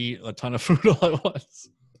like eat a ton of food all at once.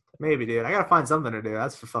 maybe, dude. I gotta find something to do.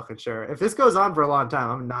 That's for fucking sure. If this goes on for a long time,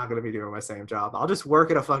 I'm not gonna be doing my same job. I'll just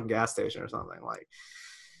work at a fucking gas station or something. Like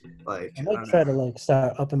I might try to like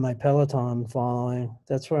start upping my Peloton following.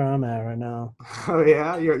 That's where I'm at right now. Oh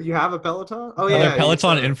yeah, you have a Peloton? Oh Are yeah, there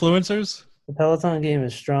Peloton influencers? The Peloton game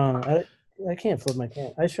is strong. I can't flip my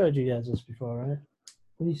camera. I showed you guys this before, right?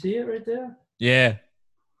 Can you see it right there? Yeah.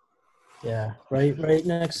 Yeah, right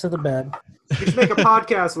next to the bed. You should make a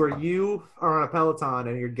podcast where you are on a Peloton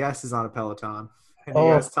and your guest is on a Peloton, and you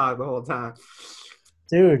guys talk the whole time.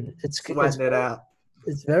 Dude, it's Sweating it out.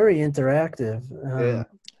 It's very interactive. Yeah.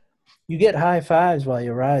 You get high fives while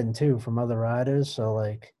you're riding too from other riders. So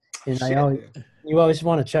like, and you always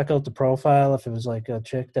want to check out the profile if it was like a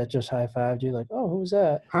chick that just high fived you. Like, oh, who's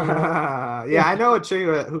that? Yeah, I know a chick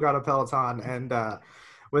who got a Peloton, and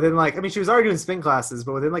within like, I mean, she was already doing spin classes,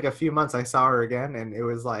 but within like a few months, I saw her again, and it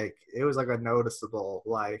was like a noticeable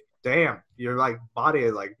like, damn, your like body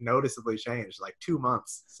is like noticeably changed, like 2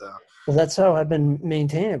 months. So. Well, that's how I've been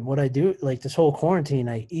maintaining what I do. Like this whole quarantine,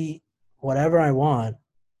 I eat whatever I want,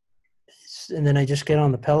 and then I just get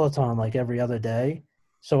on the Peloton like every other day.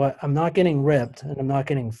 So I'm not getting ripped and I'm not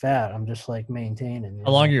getting fat. I'm just like maintaining.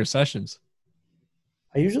 How long are your sessions?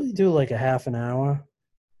 I usually do like a half an hour.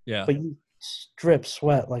 Yeah. But you drip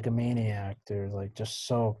sweat like a maniac. They're like just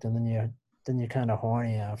soaked, and then you're kind of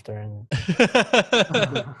horny after and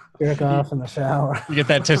jerk off in the shower. You get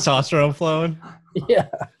that testosterone flowing? Yeah.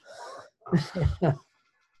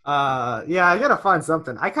 Yeah, I gotta find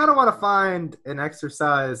something. I kind of want to find an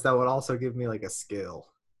exercise that would also give me like a skill,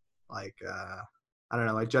 like I don't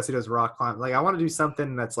know, like Jesse does rock climb. Like I want to do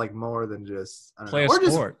something that's like more than just play a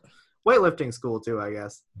sport. Just weightlifting school too, I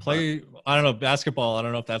guess. I don't know, basketball. I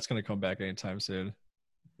don't know if that's gonna come back anytime soon.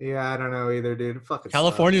 Yeah, I don't know either, dude. Fucking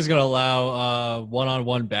California's gonna allow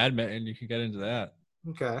one-on-one badminton. You can get into that.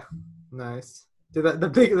 Okay, nice. Dude,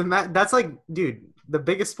 that's like, dude, the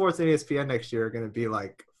biggest sports in ESPN next year are gonna be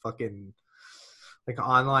like fucking like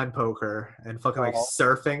online poker and fucking like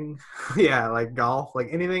surfing. Yeah, like golf, like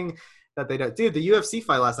anything that they do. Dude, the UFC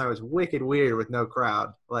fight last night was wicked weird with no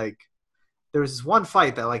crowd. Like there was this one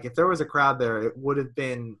fight that like if there was a crowd there, it would have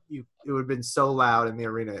been so loud in the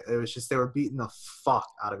arena. It was just they were beating the fuck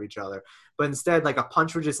out of each other. But instead, like a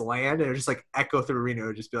punch would just land and it would just like echo through the arena. It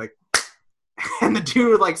would just be like, and the dude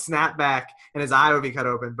would like snap back and his eye would be cut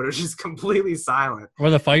open, but it was just completely silent. Were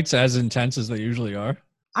the fights as intense as they usually are?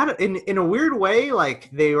 In a weird way, like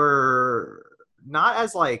they were not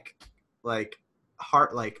as like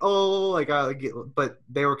heart like but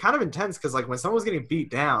they were kind of intense because like when someone was getting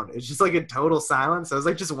beat down, it's just like a total silence. So it was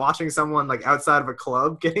like just watching someone like outside of a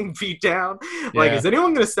club getting beat down. Like, is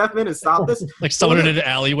anyone gonna step in and stop this? Like someone in an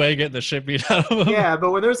alleyway getting the shit beat out of them. Yeah,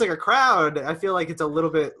 but when there's like a crowd, I feel like it's a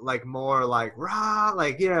little bit like more like rah,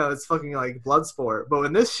 like it's fucking like blood sport. But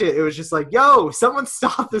when this shit, it was just like, yo, someone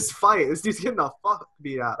stop this fight. This dude's getting the fuck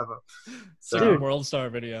beat out of him. So World Star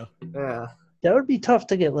video. Yeah. That would be tough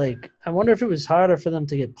to get, like, I wonder if it was harder for them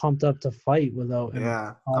to get pumped up to fight without.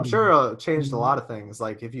 Yeah, I'm sure it changed a lot of things.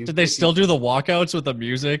 Like, if you did they still do the walkouts with the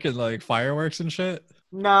music and like fireworks and shit?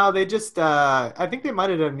 No, they just. I think they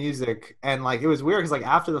might have done music, and like it was weird because like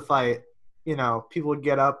after the fight, people would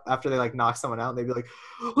get up after they like knock someone out, and they'd be like,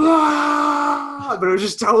 ah! But it was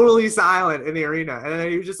just totally silent in the arena, and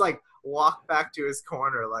then he would just like walk back to his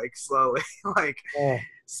corner like slowly, like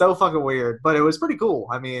so fucking weird. But it was pretty cool.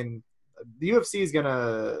 I mean. The UFC is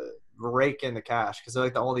gonna rake in the cash because they're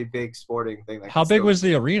like the only big sporting thing. How big was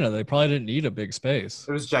the arena? They probably didn't need a big space.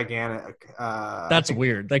 It was gigantic. That's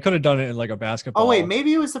weird. They could have done it in like a basketball. Oh wait,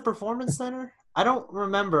 maybe it was the Performance Center. I don't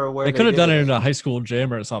remember where they could have done it in a high school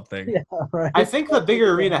gym or something. Yeah, right. I think the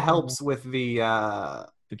bigger arena helps with the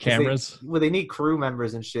cameras. They need crew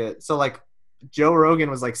members and shit. So like Joe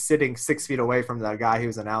Rogan was like sitting 6 feet away from the guy he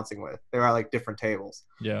was announcing with. They were at like different tables.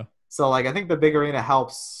 Yeah. So, like, I think the big arena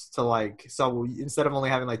helps to, like, so instead of only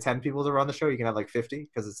having, like, 10 people to run the show, you can have, like, 50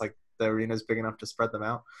 because it's, like, the arena's big enough to spread them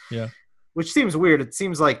out. Yeah. Which seems weird. It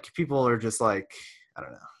seems like people are just, like, I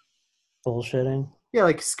don't know. Bullshitting. Yeah,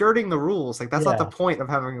 like, skirting the rules. Like, that's not the point of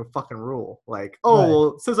having a fucking rule. Like,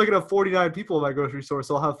 well, it says I can have 49 people in my grocery store,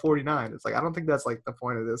 so I'll have 49. It's like, I don't think that's, like, the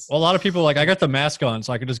point of this. Well, a lot of people, like, I got the mask on,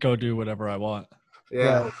 so I can just go do whatever I want.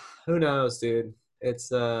 Yeah. Right. Who knows, dude?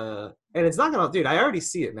 It's and it's not gonna, dude. I already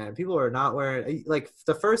see it, man. People are not wearing like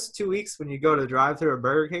the first 2 weeks when you go to drive through a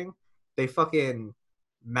Burger King, they fucking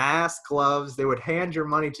mask, gloves. They would hand your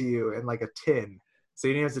money to you in like a tin, so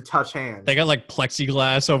you didn't have to touch hands. They got like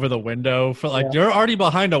plexiglass over the window for like Yeah. you're already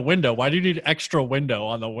behind a window. Why do you need extra window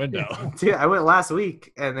on the window? Dude, I went last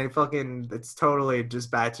week and it's totally just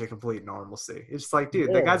back to complete normalcy. It's just like, dude,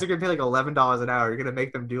 the Yeah. guys are gonna pay like $11 an hour. You're gonna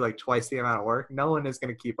make them do like twice the amount of work. No one is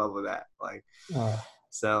gonna keep up with that. Like,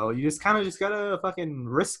 so you just kind of just gotta fucking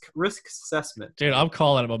risk assessment. Dude, I'm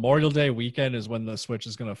calling it. Memorial Day weekend is when the switch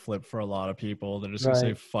is gonna flip for a lot of people. They're just gonna say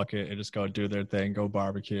Right. fuck it and just go do their thing, go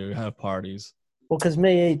barbecue, have parties. Well, because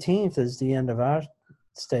May 18th is the end of our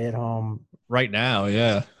stay at home. Right now,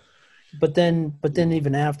 yeah. But then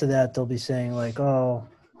even after that, they'll be saying like, oh,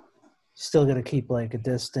 still got to keep like a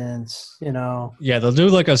distance, you know? Yeah, they'll do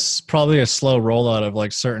like probably a slow rollout of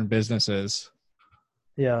like certain businesses.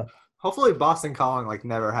 Yeah. Hopefully, Boston Calling like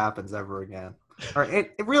never happens ever again, or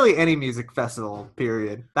really any music festival.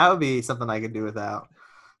 Period. That would be something I could do without.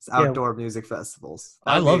 It's outdoor music festivals.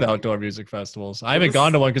 I love outdoor music festivals. I haven't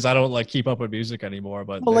gone to one because I don't like keep up with music anymore.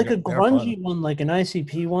 But well, like a grungy one, like an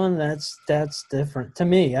ICP one, that's different to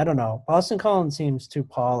me. I don't know. Boston Calling seems too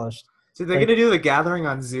polished. So they're gonna do the gathering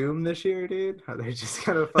on Zoom this year, dude? Are they just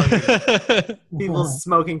gonna fucking people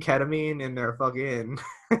smoking ketamine in their fucking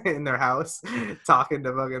in their house, talking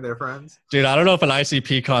to fucking their friends? Dude, I don't know if an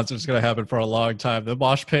ICP concert is gonna happen for a long time. The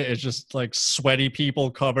mosh pit is just like sweaty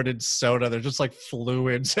people covered in soda. They're just like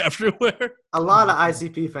fluids everywhere. A lot of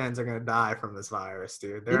ICP fans are gonna die from this virus,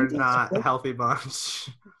 dude. They're not a healthy bunch.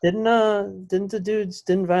 Didn't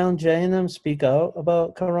Violent J and them speak out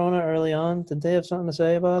about Corona early on? Did they have something to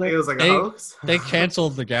say about it? It was like a hoax. They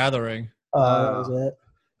canceled the gathering. Oh, that was it.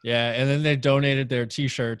 Yeah, and then they donated their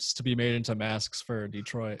T-shirts to be made into masks for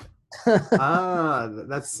Detroit.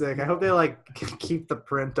 That's sick. I hope they like keep the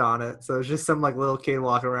print on it, so it's just some like little kid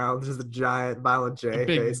walking around with just a giant Violent J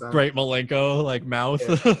big, face on great Malenko like mouth.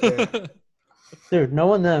 Yeah. Dude,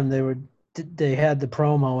 knowing them, they had the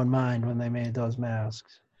promo in mind when they made those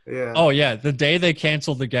masks. Yeah. Oh yeah, the day they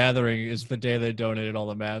canceled the gathering is the day they donated all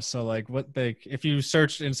the masks. So like if you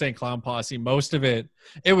searched Insane Clown Posse, most of it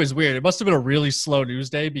was weird. It must have been a really slow news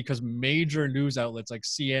day because major news outlets like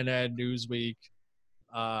CNN, Newsweek,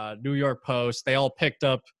 New York Post, they all picked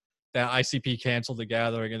up that ICP canceled the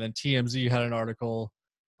gathering, and then TMZ had an article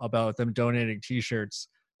about them donating T-shirts.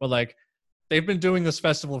 But like, they've been doing this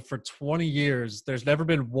festival for 20 years. There's never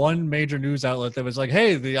been one major news outlet that was like,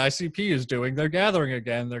 hey, the ICP is doing their gathering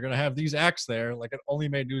again. They're going to have these acts there. Like, it only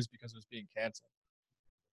made news because it was being canceled.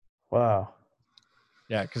 Wow.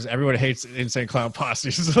 Yeah, because everyone hates Insane Clown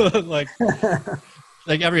Posse. like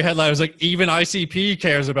every headline was like, even ICP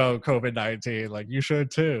cares about COVID-19. Like, you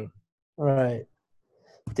should too. Right.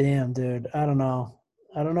 Damn, dude. I don't know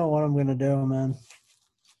what I'm going to do, man.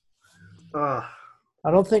 I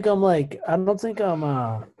don't think I'm like I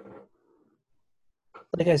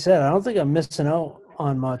said, I don't think I'm missing out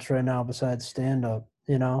on much right now besides stand-up,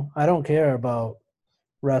 you know? I don't care about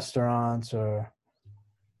restaurants or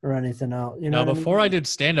anything else, you know? Now, before I did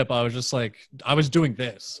stand-up, I was just like, I was doing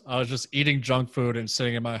this. I was just eating junk food and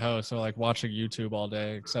sitting in my house or like watching YouTube all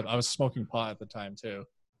day, except I was smoking pot at the time too.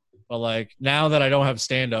 But like, now that I don't have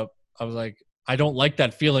stand-up, I was like, I don't like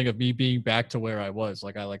that feeling of me being back to where I was.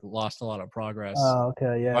 Like I like lost a lot of progress. Oh,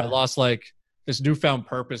 okay, yeah. I lost like this newfound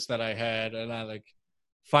purpose that I had, and I like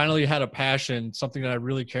finally had a passion, something that I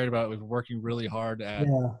really cared about, was working really hard at.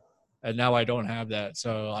 Yeah. And now I don't have that,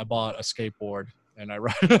 so I bought a skateboard and I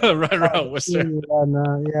ride around Worcester.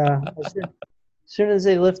 Yeah. As soon as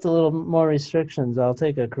they lift a little more restrictions, I'll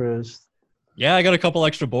take a cruise. Yeah, I got a couple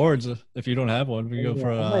extra boards. If you don't have one, we can go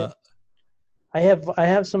for. I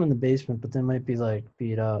have some in the basement, but they might be like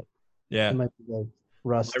beat up. Yeah, they might be like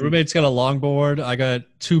rusty. My roommate's got a longboard. I got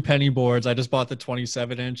 2 penny boards. I just bought the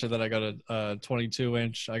 27-inch, and then I got a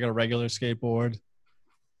 22-inch. I got a regular skateboard.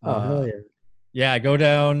 Oh hell yeah! Yeah, I go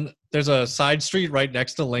down. There's a side street right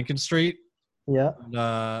next to Lincoln Street. Yeah.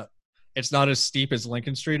 And, it's not as steep as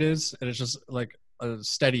Lincoln Street is, and it's just like a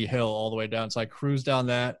steady hill all the way down. So I cruise down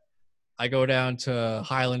that. I go down to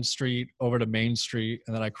Highland Street over to Main Street,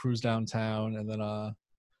 and then I cruise downtown, and then I'll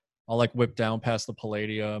like whip down past the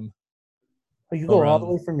Palladium. Oh, you go all the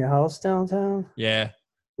way from your house downtown? Yeah.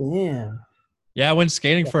 Damn. Yeah, I went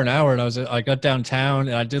skating for an hour, and I got downtown,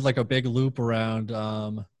 and I did like a big loop around.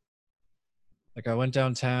 Like I went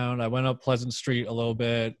downtown, I went up Pleasant Street a little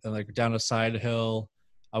bit, and like down a side hill.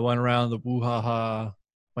 I went around the Woo-Ha-Ha,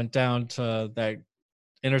 went down to that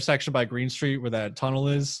intersection by Green Street where that tunnel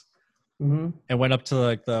is. Mm-hmm. And went up to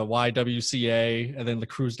like the YWCA, and then the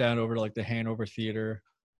cruise down over to like the Hanover Theater.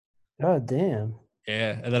 God damn.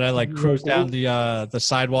 Yeah, and then I like cruised down the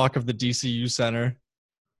sidewalk of the DCU Center,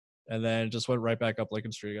 and then just went right back up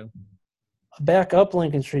Lincoln Street again. back up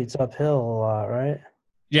Lincoln Street's uphill a lot, right?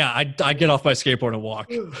 Yeah, I get off my skateboard and walk.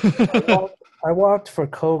 I walked for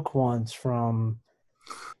Coke once from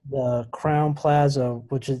the Crown Plaza,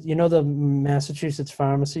 which is, the Massachusetts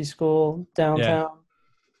Pharmacy School Yeah. downtown.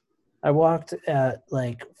 I walked at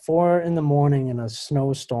like 4 in the morning in a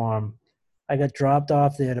snowstorm. I got dropped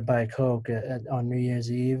off there to buy Coke on New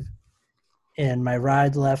Year's Eve, and my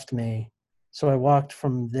ride left me. So I walked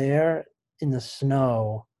from there in the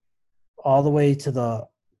snow all the way to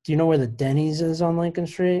do you know where the Denny's is on Lincoln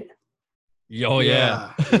Street? Oh,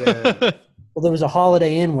 yeah. Yeah. Well, there was a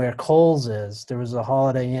Holiday Inn where Kohl's is. There was a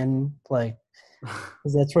Holiday Inn, like,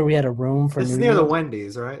 'cause that's where we had a room for It's New near the Year's.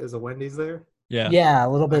 Wendy's, right? Is the Wendy's there? Yeah. Yeah, a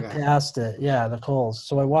little bit Okay. past it. Yeah, the Kohl's.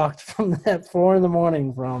 So I walked from that 4 in the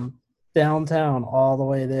morning from downtown all the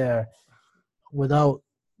way there without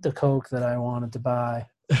the Coke that I wanted to buy.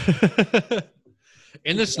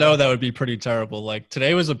 In the snow, that would be pretty terrible. Like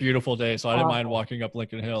today was a beautiful day, so I didn't mind walking up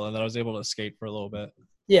Lincoln Hill, and then I was able to skate for a little bit.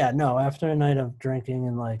 Yeah, no, after a night of drinking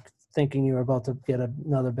and like thinking you were about to get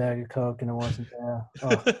another bag of Coke and it wasn't there.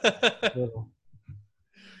 Oh, brutal.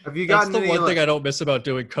 Have you That's gotten the any, one like- thing I don't miss about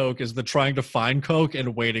doing Coke is the trying to find Coke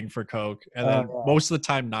and waiting for Coke, and then yeah. most of the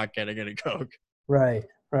time not getting any Coke. Right.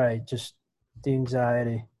 Just the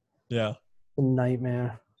anxiety, Yeah. the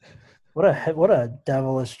nightmare. What a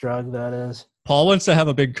devilish drug that is. Paul wants to have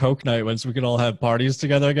a big Coke night once we can all have parties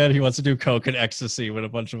together again. He wants to do Coke and ecstasy with a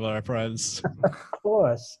bunch of our friends. Of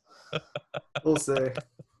course. We'll see.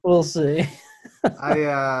 We'll see.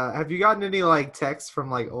 Have you gotten any like texts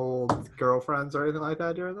from like old girlfriends or anything like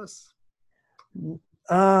that during this?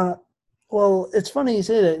 Well, it's funny you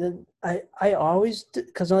say that. I always,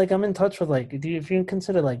 because like I'm in touch with like, if you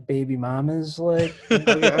consider like baby mamas, like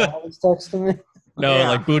always texting me. No, Yeah.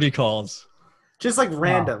 like booty calls. Just like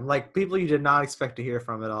random, like people you did not expect to hear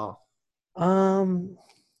from at all.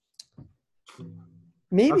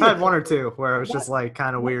 Maybe I've had one or two where it was just like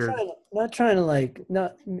kind of weird. Not trying to like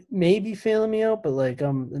not maybe feeling me out, but like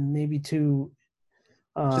maybe too.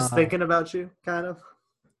 Just thinking about you, kind of.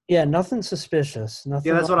 Yeah, nothing suspicious. Nothing.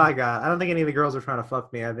 Yeah, that's what I got. I don't think any of the girls were trying to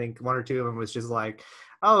fuck me. I think one or two of them was just like,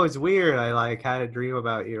 "Oh, it's weird. I like had a dream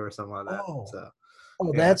about you or something like that." Oh. So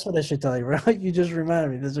Oh, yeah. that's what I should tell you, right? You just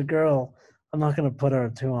reminded me. There's a girl. I'm not gonna put her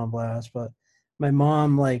too on blast, but my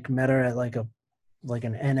mom like met her at like an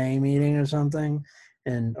NA meeting or something,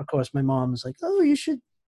 and of course my mom's like, "Oh,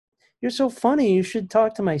 you're so funny. You should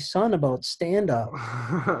talk to my son about stand up."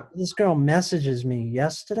 This girl messages me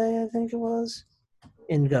yesterday, I think it was,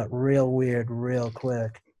 and got real weird real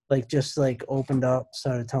quick. Like just like opened up,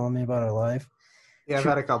 started telling me about her life. Yeah, I've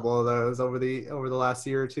had a couple of those over the last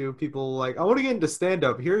year or two. People like, I want to get into stand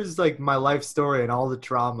up. Here's like my life story and all the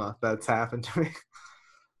trauma that's happened to me.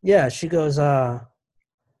 Yeah, she goes,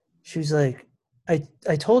 she's like,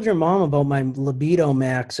 I told your mom about my Libido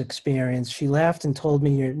Max experience. She laughed and told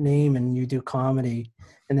me your name and you do comedy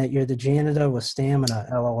and that you're the janitor with stamina,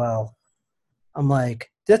 LOL. I'm like,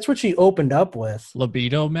 that's what she opened up with.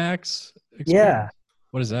 Libido Max? Yeah.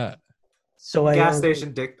 What is that? So I Gas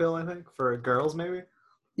station dick pill, I think, for girls maybe.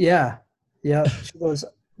 Yeah. Yeah. She goes,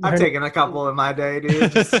 I've her- taken a couple in my day,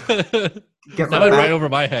 dude. Just get That my went right back, over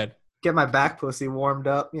my head. get my back pussy warmed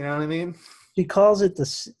up. You know what I mean? she calls it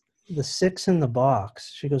the 6 in the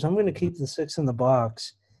box. She goes, I'm going to keep the 6 in the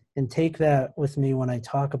box and take that with me when I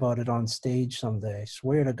talk about it on stage someday.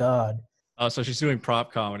 Swear to God. Oh, so she's doing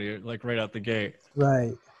prop comedy, like right out the gate.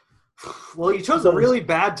 Right. Well, you chose a really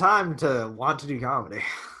bad time to want to do comedy.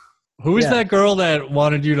 Who is Yeah. that girl that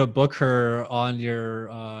wanted you to book her on your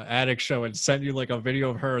attic show and sent you like a video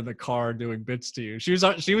of her in the car doing bits to you? She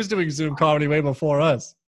was doing Zoom comedy way before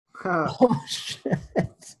us. Oh, shit.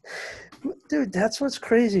 Dude, that's what's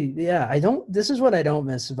crazy. Yeah, this is what I don't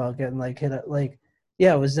miss about getting like hit up. Like,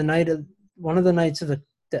 yeah, it was one of the nights of the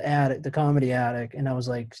attic, the comedy attic, and I was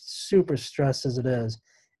like super stressed as it is.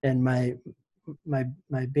 And my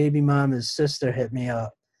baby mama's sister hit me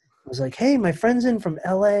up. I was like, hey, my friend's in from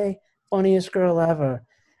LA, funniest girl ever.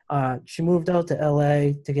 She moved out to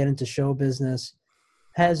LA to get into show business.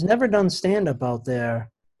 Has never done stand-up out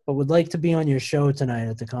there, but would like to be on your show tonight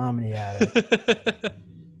at the comedy attic.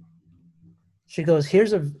 She goes,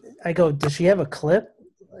 I go, does she have a clip?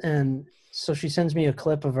 And so she sends me a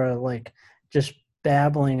clip of her like just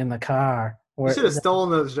babbling in the car. You should have stolen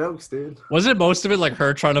those jokes, dude. Wasn't most of it like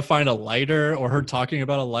her trying to find a lighter or her talking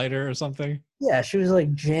about a lighter or something? Yeah, she was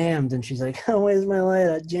like jammed and she's like, oh, where's my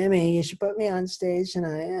lighter? Jimmy, you should put me on stage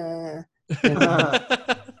tonight.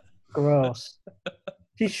 Gross.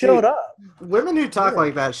 She showed up. Women who talk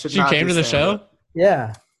like that should She not came do to the stand-up. show?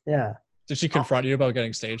 Yeah, yeah. Did she confront you about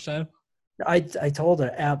getting stage time? I told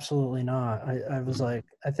her absolutely not. I was like,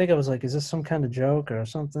 I think I was like, is this some kind of joke or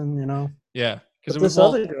something, you know? Yeah, because But it was this well.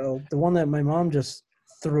 other girl, the one that my mom just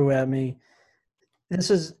threw at me, this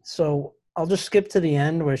is so I'll just skip to the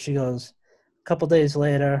end where she goes, a couple days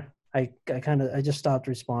later, I just stopped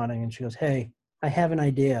responding and she goes, "Hey, I have an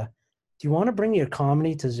idea. Do you want to bring your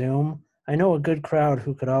comedy to Zoom? I know a good crowd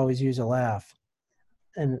who could always use a laugh."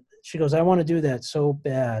 And she goes, "I want to do that so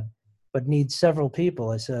bad, but need several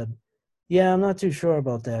people." I said, "Yeah, I'm not too sure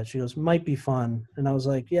about that." She goes, "Might be fun." And I was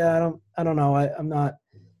like, "Yeah, I don't know. I'm not,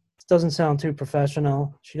 it doesn't sound too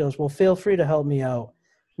professional." She goes, "Well, feel free to help me out.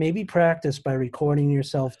 Maybe practice by recording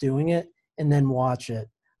yourself doing it and then watch it.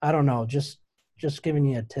 I don't know, just giving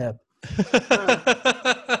you a tip."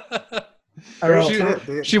 I Real wrote, shit,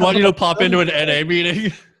 dude. She wanted you to pop into an NA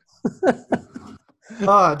meeting.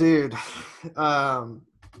 Oh, dude.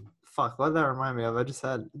 Fuck, what did that remind me of? I just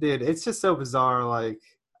had, dude, it's just so bizarre. Like,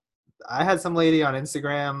 I had some lady on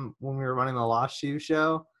Instagram when we were running the Lost Shoe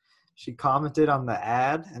show. She commented on the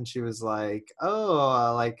ad and she was like,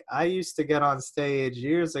 "Oh, like I used to get on stage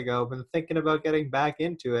years ago, been thinking about getting back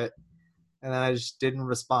into it." And then I just didn't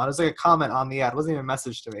respond. It was like a comment on the ad. It wasn't even a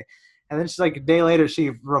message to me. And then she's like, a day later,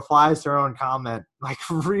 she replies to her own comment, like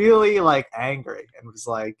really like angry, and was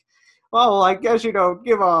like, "Well, I guess you don't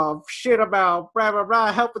give a shit about blah blah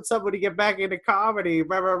blah helping somebody get back into comedy,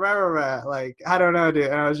 blah blah blah blah." Blah. Like, I don't know, dude.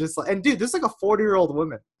 And I was just like, and dude, this is like a 40-year-old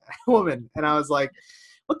woman, and I was like,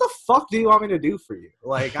 "What the fuck do you want me to do for you?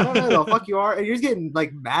 Like, I don't know who the fuck you are, and you're just getting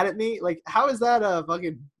like mad at me. Like, how is that a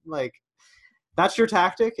fucking like?" That's your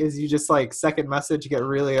tactic, is you just like second message, get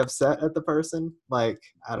really upset at the person? Like,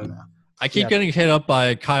 I don't know. I keep getting hit up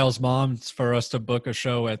by Kyle's mom for us to book a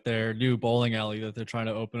show at their new bowling alley that they're trying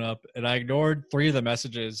to open up. And I ignored 3 of the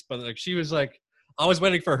messages, but like she was like, I was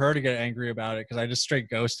waiting for her to get angry about it because I just straight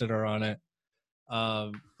ghosted her on it.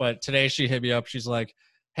 But today she hit me up. She's like,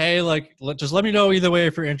 "Hey, like, just let me know either way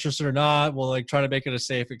if you're interested or not. We'll like try to make it a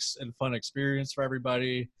safe and fun experience for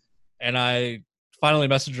everybody." And I finally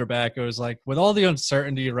messaged her back. It was like, with all the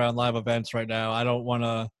uncertainty around live events right now, I don't want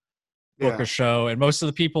to book a show. And most of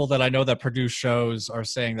the people that I know that produce shows are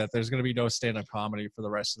saying that there's going to be no stand-up comedy for the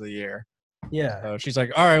rest of the year. Yeah. So she's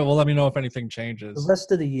like, "All right, well, let me know if anything The changes."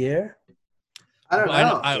 rest of the year? I don't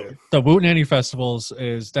know. The Wootenanny Festivals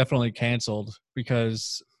is definitely canceled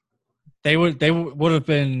because it would have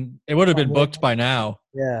been booked by now.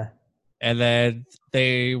 Yeah. And then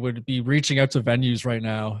they would be reaching out to venues right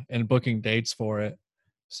now and booking dates for it.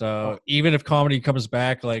 So even if comedy comes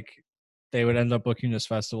back, like they would end up booking this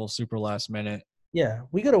festival super last minute. Yeah.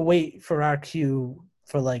 We got to wait for our queue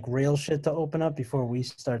for like real shit to open up before we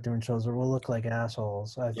start doing shows, or we'll look like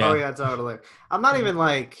assholes. Yeah. Oh, yeah, totally. I'm not even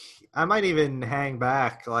like, I might even hang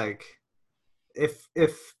back. Like, if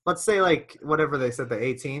let's say like whatever they said, the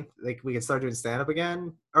 18th, like we can start doing stand up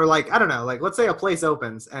again, or like I don't know, like let's say a place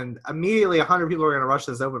opens and immediately 100 people are gonna rush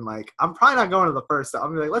this open mic. I'm probably not going to the first.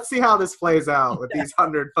 I'm like, let's see how this plays out with these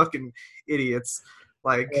 100 fucking idiots.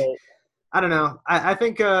 Like, Right. I don't know. I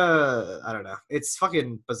think I don't know. It's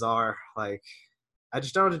fucking bizarre. Like, I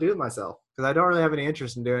just don't know what to do with myself because I don't really have any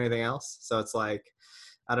interest in doing anything else. So it's like,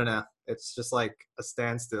 I don't know. It's just like a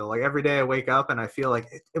standstill. Like every day I wake up and I feel like,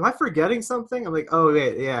 am I forgetting something? I'm like, oh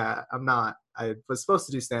wait, yeah, I'm not. I was supposed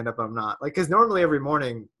to do stand up, but I'm not. Like, because normally every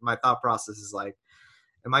morning my thought process is like,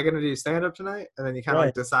 am I going to do stand up tonight? And then you kind of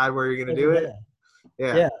like decide where you're going to do it.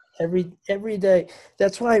 Yeah. Every day.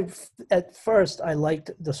 That's why at first I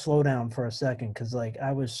liked the slowdown for a second, because like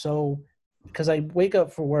because I wake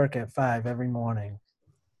up for work at 5 every morning.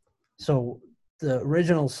 So the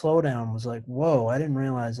original slowdown was like, whoa, I didn't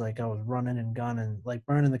realize like I was running and gunning, like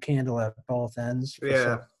burning the candle at both ends for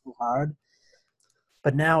so hard.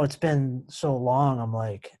 But now it's been so long, I'm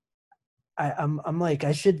like, I'm like,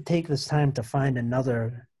 I should take this time to find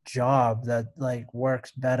another job that like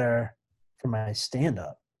works better for my stand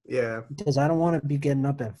up. Yeah. Because I don't want to be getting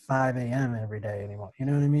up at 5 a.m. every day anymore. You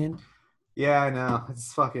know what I mean? Yeah, I know.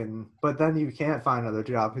 It's fucking, but then you can't find another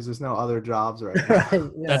job because there's no other jobs right now. Right,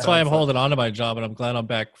 yeah. That's why I'm holding on to my job, and I'm glad I'm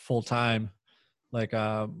back full time. Like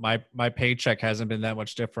my paycheck hasn't been that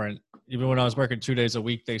much different. Even when I was working 2 days a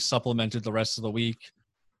week, they supplemented the rest of the week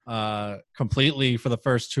completely for the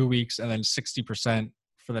first 2 weeks and then 60%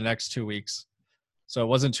 for the next 2 weeks. So it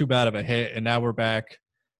wasn't too bad of a hit. And now we're back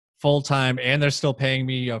full time, and they're still paying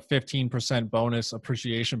me a 15% bonus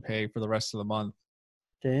appreciation pay for the rest of the month.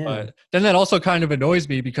 Damn. But then that also kind of annoys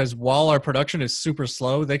me because while our production is super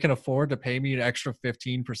slow, they can afford to pay me an extra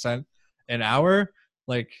 15% an hour.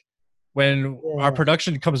 Like when our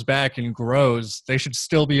production comes back and grows, they should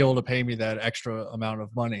still be able to pay me that extra amount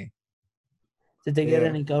of money. Did they get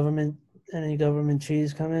any government any government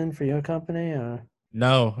cheese come in for your company? Or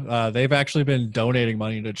No, they've actually been donating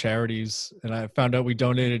money to charities, and I found out we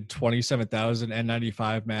donated 27,000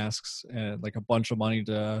 N95 masks and like a bunch of money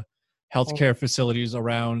to healthcare facilities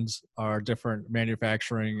around our different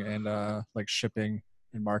manufacturing and like shipping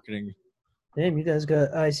and marketing. damn, you guys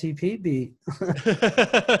got ICP beat.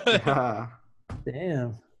 Yeah.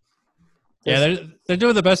 Damn. Yeah, they're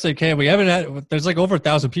doing the best they can. We haven't had. There's like over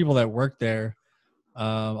 1,000 people that work there.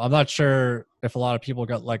 I'm not sure if a lot of people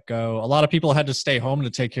got let go. A lot of people had to stay home to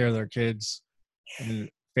take care of their kids and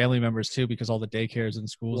family members too, because all the daycares and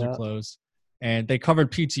schools are closed. And they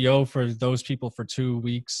covered PTO for those people for 2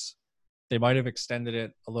 weeks. They might have extended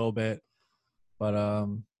it a little bit, but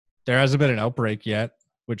there hasn't been an outbreak yet,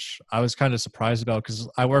 which I was kind of surprised about because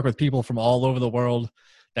I work with people from all over the world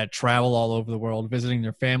that travel all over the world, visiting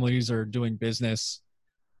their families or doing business.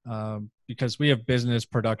 Because we have business,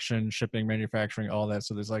 production, shipping, manufacturing, all that.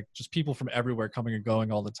 So there's like just people from everywhere coming and going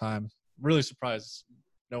all the time. Really surprised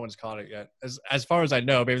no one's caught it yet. As far as I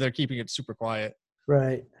know, maybe they're keeping it super quiet.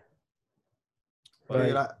 Right. But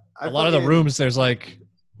Dude, a lot of the rooms, there's like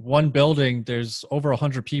one building, there's over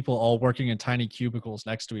 100 people all working in tiny cubicles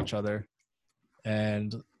next to each other.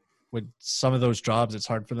 And with some of those jobs, it's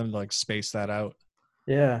hard for them to like space that out.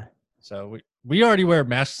 Yeah. So we already wear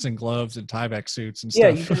masks and gloves and Tyvek suits and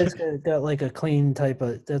Yeah, stuff. you guys got like a clean type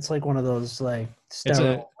of. That's like one of those like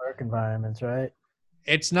sterile work environments, right?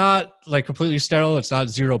 It's not like completely sterile. It's not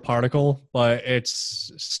zero particle, but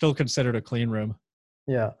it's still considered a clean room.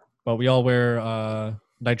 Yeah. But we all wear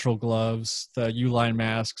nitrile gloves, the U-line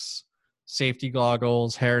masks, safety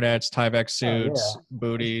goggles, hairnets, Tyvek suits,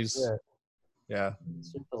 booties. Yeah.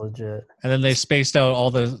 Super legit. And then they spaced out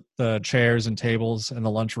all the chairs and tables in the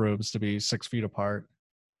lunchrooms to be 6 feet apart.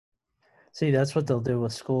 See, that's what they'll do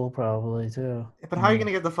with school probably too. But how are you going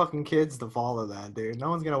to get the fucking kids to follow that, dude?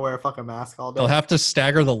 No one's going to wear a fucking mask all day. They'll have to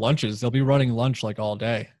stagger the lunches. They'll be running lunch like all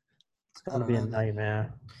day. It's going to be a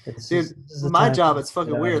nightmare. Dude, my job, it's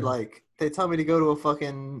fucking weird. Like, they tell me to go to a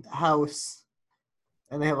fucking house,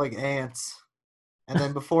 and they have, like, ants. And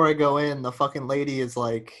then before I go in, the fucking lady is,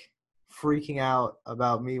 like, freaking out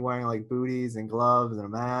about me wearing, like, booties and gloves and a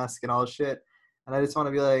mask and all this shit. And I just want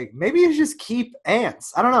to be like, maybe you just keep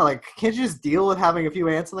ants. I don't know. Like, can't you just deal with having a few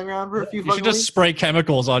ants on the ground for a few fucking weeks? You should just spray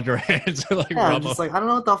chemicals on your hands. Like, yeah, I'm just like, I don't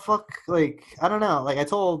know what the fuck. Like, I don't know. Like, I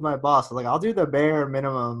told my boss, like, I'll do the bare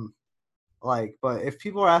minimum. Like, but if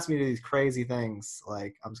people are asking me to do these crazy things,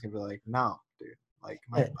 like, I'm just gonna be like, no, dude. Like,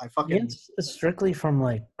 I fucking. It's strictly from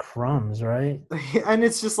like crumbs, right? And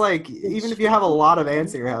it's just like, even if you have a lot of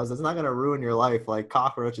ants in your house, it's not gonna ruin your life like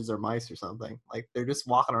cockroaches or mice or something. Like, they're just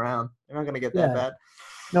walking around. They're not gonna get that bad.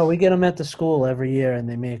 No, we get them at the school every year, and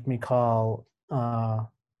they make me call,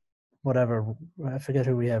 whatever. I forget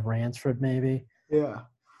who we have, Ransford maybe. Yeah.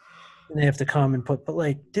 And they have to come and but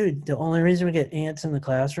like, dude, the only reason we get ants in the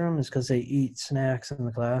classroom is because they eat snacks in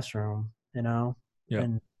the classroom, you know? Yeah.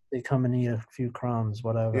 And they come and eat a few crumbs,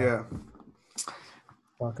 whatever. Yeah.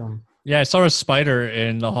 Fuck them. Yeah, I saw a spider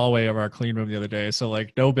in the hallway of our clean room the other day. So,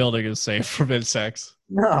 like, no building is safe from insects.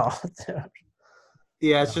 No.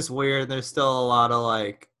 Yeah, it's just weird. There's still a lot of,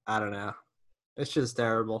 like, I don't know. It's just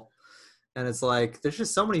terrible. And it's like, there's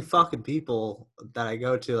just so many fucking people that I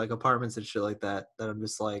go to, like apartments and shit like that, that I'm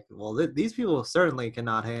just like, well, these people certainly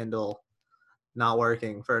cannot handle not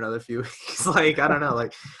working for another few weeks. Like, I don't know.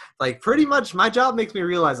 Like pretty much my job makes me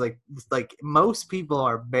realize, like most people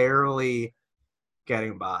are barely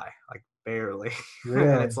getting by. Like, barely. Yeah.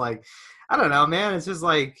 And it's like, I don't know, man. It's just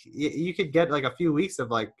like, you could get like a few weeks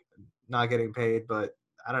of like not getting paid, but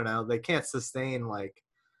I don't know. They can't sustain like,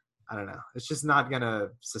 I don't know. It's just not going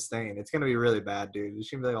to sustain. It's going to be really bad, dude. There's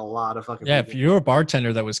going to be like a lot of fucking Yeah, people. if you're a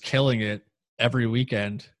bartender that was killing it every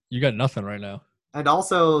weekend, you got nothing right now. And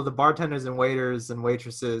also the bartenders and waiters and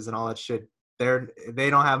waitresses and all that shit, they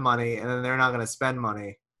don't have money, and then they're not going to spend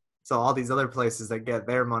money. So all these other places that get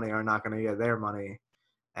their money are not going to get their money.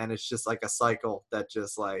 And it's just like a cycle that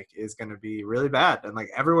just like is going to be really bad. And like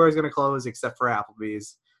everywhere is going to close except for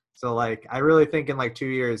Applebee's. So, like, I really think in, like, 2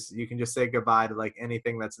 years, you can just say goodbye to, like,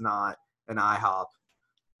 anything that's not an IHOP.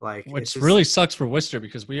 Like, which really sucks for Worcester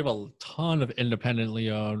because we have a ton of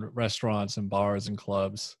independently owned restaurants and bars and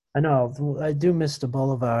clubs. I know. I do miss the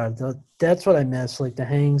Boulevard. That's what I miss, like the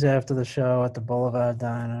hangs after the show at the Boulevard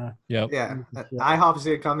Diner. Yep. Yeah. IHOP's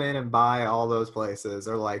going to come in and buy all those places,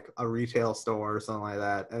 or, like, a retail store or something like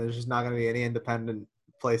that. And there's just not going to be any independent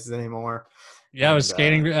places anymore. Yeah, I was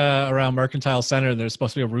skating around Mercantile Center, and there's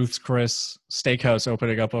supposed to be a Ruth's Chris steakhouse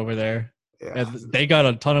opening up over there. Yeah. And they got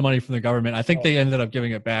a ton of money from the government. I think they ended up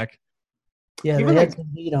giving it back. Yeah, Even they had some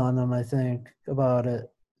heat on them, I think, about it.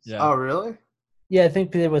 Yeah. Oh, really? Yeah, I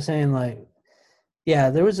think they were saying like,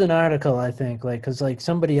 yeah, there was an article I think like because like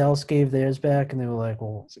somebody else gave theirs back and they were like,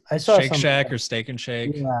 well, I saw Shake something. Shack Like, or Steak and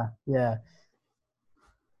Shake. yeah.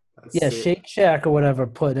 Let's Yeah, see. Shake Shack or whatever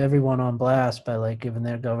put everyone on blast by like giving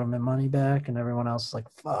their government money back, and everyone else is like,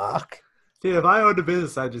 "Fuck." Dude, if I owned a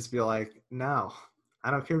business, I'd just be like, no, I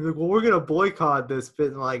don't care. Like, well, we're gonna boycott this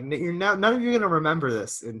bit. Like, you're not, none of you are gonna remember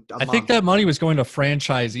this in a I think month. that money was going to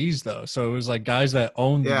franchisees though, so it was like guys that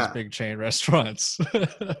own these Yeah. big chain restaurants.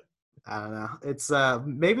 I don't know. It's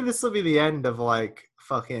maybe this will be the end of like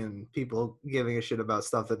fucking people giving a shit about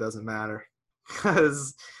stuff that doesn't matter,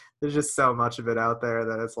 because there's just so much of it out there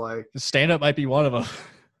that it's like, Stand up might be one of them.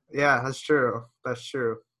 yeah, that's true. That's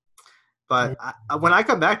true. But when I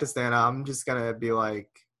come back to stand up, I'm just gonna be like,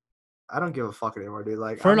 I don't give a fuck anymore, dude.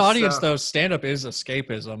 Like, For an I'm audience so, though, stand up is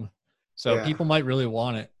escapism. So yeah. people might really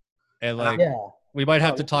want it. And like Yeah. we might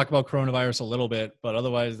have Oh, to talk about coronavirus a little bit, but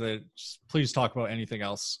otherwise just please talk about anything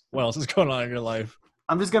else. What else is going on in your life?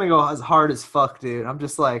 I'm just gonna go as hard as fuck, dude. I'm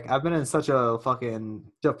just like, I've been in such a fucking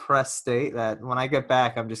depressed state that when I get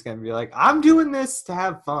back, I'm just gonna be like, I'm doing this to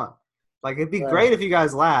have fun. Like, it'd be Right. great if you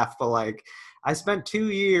guys laugh, but like, I spent 2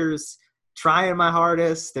 years trying my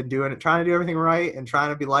hardest and trying to do everything right and trying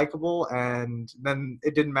to be likable, and then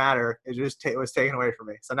it didn't matter. It just it was taken away from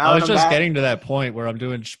me. So now I that was I'm just back, getting to that point where I'm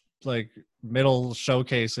doing like middle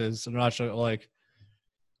showcases. I'm not sure, like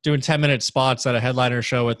doing 10-minute spots at a headliner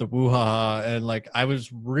show at the Woo Ha Ha. And like, I was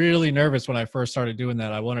really nervous when I first started doing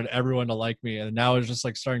that. I wanted everyone to like me. And now it's just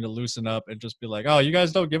like starting to loosen up and just be like, oh, you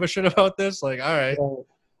guys don't give a shit about this? Like, all right, right.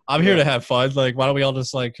 I'm here to have fun. Like, why don't we all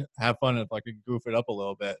just like have fun and fucking goof it up a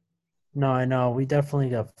little bit? No, I know. We definitely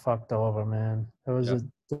got fucked over, man. Yep.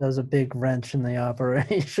 That was a big wrench in the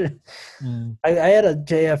operation. Mm. I had a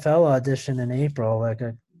JFL audition in April, like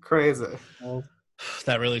crazy.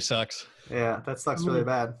 That really sucks. Yeah, that sucks really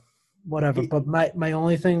bad. whatever. But my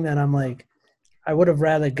only thing that I'm like, I would have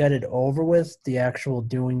rather got it over with, the actual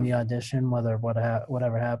doing the audition,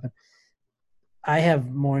 whatever happened. I have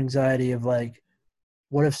more anxiety of like,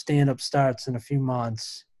 what if stand up starts in a few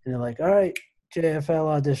months and they're like, all right,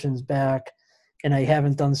 JFL auditions back, and I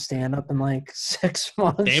haven't done stand up in like 6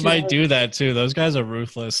 months. They you might know? do that too. Those guys are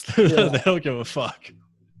ruthless. Yeah. They don't give a fuck.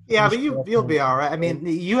 Yeah, but you'll be all right. I mean,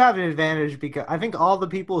 you have an advantage because I think all the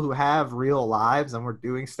people who have real lives and were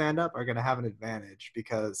doing stand up are going to have an advantage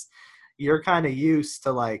because you're kind of used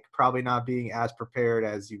to like probably not being as prepared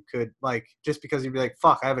as you could, like just because you'd be like,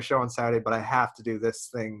 fuck, I have a show on Saturday, but I have to do this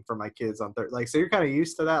thing for my kids on Thursday. Like, so you're kind of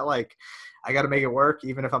used to that. Like, I got to make it work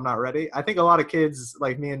even if I'm not ready. I think a lot of kids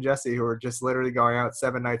like me and Jesse who are just literally going out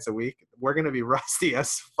 7 nights a week, we're going to be rusty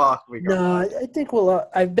as fuck. No, I think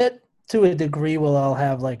I bet to a degree we'll all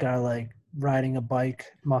have like our like riding a bike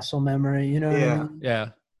muscle memory, you know what I mean? Yeah.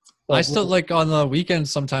 Like, I still like on the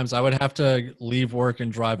weekends sometimes I would have to leave work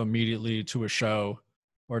and drive immediately to a show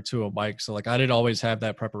or to a bike. So like I didn't always have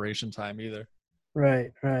that preparation time either.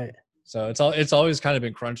 Right. So it's always kind of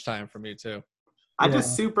been crunch time for me too. I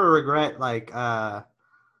just super regret like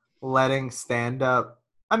letting stand up.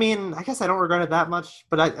 I mean, I guess I don't regret it that much,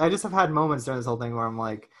 but I just have had moments during this whole thing where I'm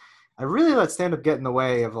like, I really let stand up get in the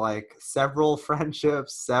way of like several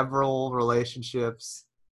friendships, several relationships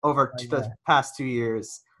over the past 2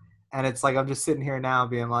 years. And it's like I'm just sitting here now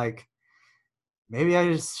being like, maybe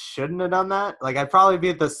I just shouldn't have done that. Like I'd probably be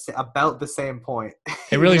at about the same point.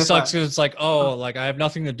 It really sucks because it's like, oh, like I have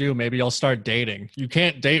nothing to do. Maybe I'll start dating. You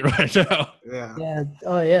can't date right now. Yeah.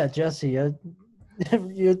 Oh yeah, Jesse,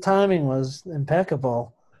 your timing was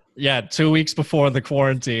impeccable. Yeah, 2 weeks before the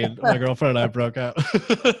quarantine, my girlfriend and I broke up.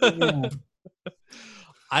 Yeah.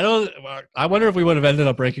 I wonder if we would have ended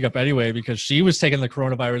up breaking up anyway because she was taking the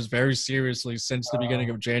coronavirus very seriously since the beginning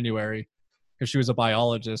of January because she was a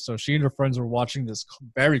biologist. So she and her friends were watching this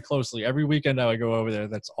very closely. Every weekend I would go over there.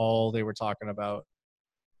 That's all they were talking about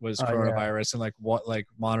was coronavirus and like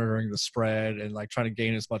monitoring the spread and like trying to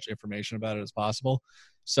gain as much information about it as possible.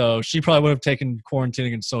 So she probably would have taken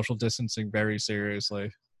quarantining and social distancing very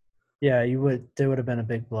seriously. Yeah, there would have been a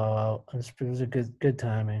big blowout. It was a good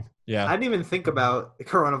timing. Yeah. I didn't even think about the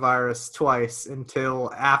coronavirus twice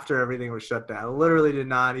until after everything was shut down. I literally did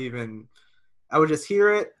not even – I would just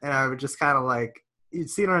hear it, and I would just kind of like – you'd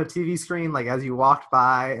see it on a TV screen like as you walked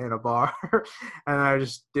by in a bar, and I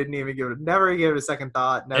just didn't even never give it a second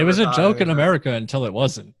thought. It was a joke in America until it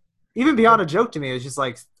wasn't. Even beyond a joke to me, it's just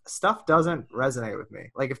like stuff doesn't resonate with me.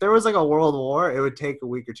 Like if there was like a world war, it would take a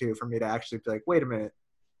week or two for me to actually be like, wait a minute.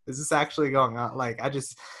 Is this actually going on? Like, I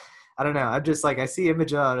don't know. I'm just like, I see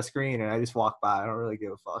image on a screen and I just walk by. I don't really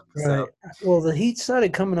give a fuck. Right. So. Well, the heat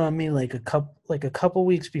started coming on me like a couple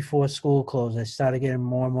weeks before school closed. I started getting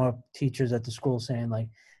more and more teachers at the school saying like,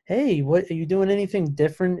 hey, what are you doing anything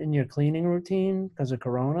different in your cleaning routine because of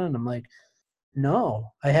Corona? And I'm like,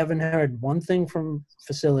 no, I haven't heard one thing from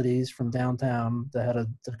facilities from downtown, the head of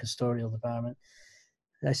the custodial department.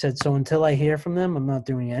 I said, so until I hear from them, I'm not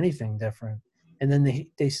doing anything different. And then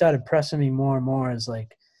they started pressing me more and more as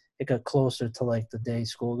like it got closer to like the day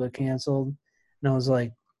school got canceled. And I was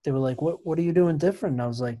like, they were like, what are you doing different? And I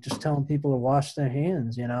was like, just telling people to wash their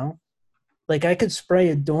hands, you know? Like I could spray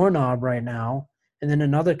a doorknob right now and then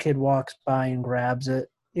another kid walks by and grabs it.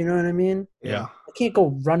 You know what I mean? Yeah. I can't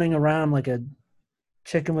go running around like a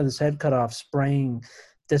chicken with his head cut off, spraying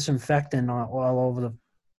disinfectant all over the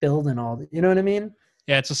building. You know what I mean?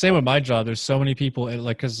 Yeah, it's the same with my job. There's so many people,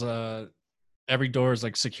 like, because every door is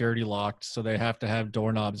like security locked, so they have to have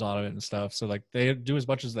doorknobs on it and stuff. So like they do as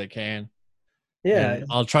much as they can. Yeah, And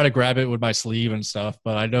I'll try to grab it with my sleeve and stuff,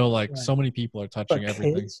 but I know like so many people are touching but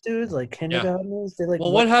everything. kids, dude, like kindergartners, they like.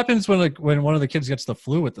 Well, what happens when one of the kids gets the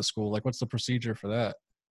flu at the school? Like, what's the procedure for that?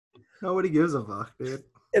 Nobody gives a fuck, dude.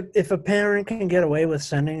 If a parent can get away with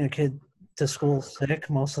sending a kid to school sick,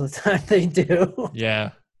 most of the time they do.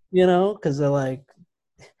 Yeah. You know, because they're like,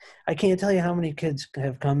 I can't tell you how many kids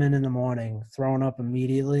have come in the morning, thrown up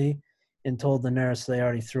immediately, and told the nurse they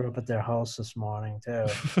already threw up at their house this morning too.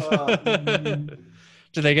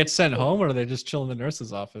 Do they get sent home, or do they just chill in the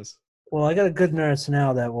nurse's office? Well, I got a good nurse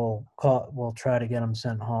now that will try to get them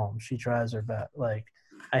sent home. She tries her best. Like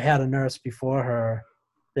I had a nurse before her.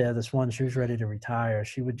 Yeah, this one, she was ready to retire.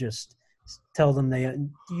 She would just tell them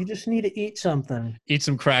you just need to eat something. Eat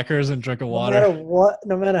some crackers and drink a water. No matter what,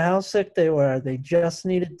 no matter how sick they were, they just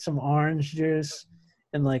needed some orange juice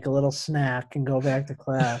and like a little snack and go back to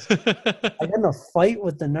class. I got in a fight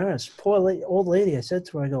with the nurse. Poor old lady. I said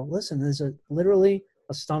to her, I go, listen, there's literally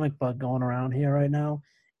a stomach bug going around here right now.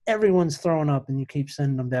 Everyone's throwing up and you keep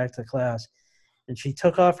sending them back to class. And she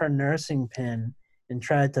took off her nursing pin and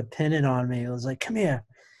tried to pin it on me. It was like, come here.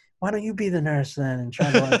 Why don't you be the nurse then? And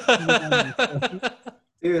try to like,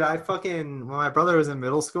 dude, when my brother was in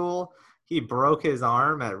middle school, he broke his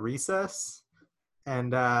arm at recess,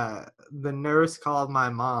 and the nurse called my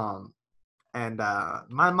mom, and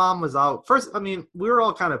my mom was out first. I mean, we were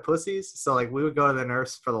all kind of pussies, so like we would go to the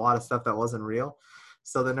nurse for a lot of stuff that wasn't real.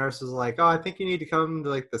 So the nurse was like, "Oh, I think you need to come to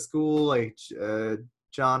like the school. Like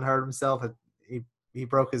John hurt himself. He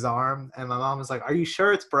broke his arm." And my mom was like, "Are you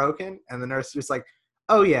sure it's broken?" And the nurse was like,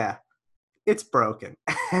 "Oh yeah, it's broken."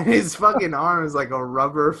 And his fucking arm is like a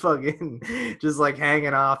rubber fucking just like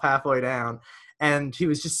hanging off halfway down. And he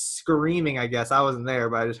was just screaming, I guess. I wasn't there,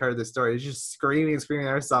 but I just heard this story. He was just screaming in the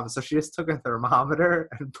nurse's office. So she just took a thermometer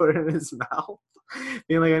and put it in his mouth,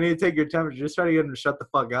 being like, I need to take your temperature. Just try to get him to shut the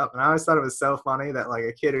fuck up. And I always thought it was so funny that like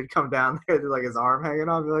a kid would come down there with like his arm hanging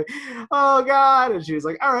on and be like, oh God. And she was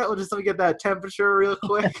like, all right, well, just let me get that temperature real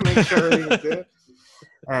quick, make sure everything's good.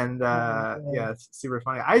 And yeah, it's super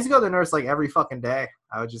funny. I used to go to the nurse like every fucking day.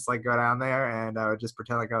 I would just like go down there and I would just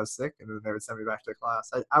pretend like I was sick, and then they would send me back to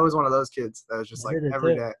class. I was one of those kids that was just like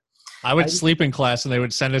every day. I would sleep in class and they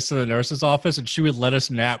would send us to the nurse's office and she would let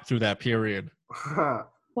us nap through that period.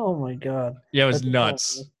 Oh my God. Yeah, it was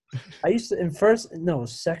nuts. I used to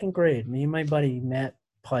second grade, me and my buddy Matt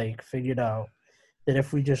Pike figured out that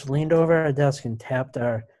if we just leaned over our desk and tapped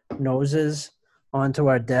our noses onto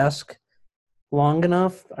our desk long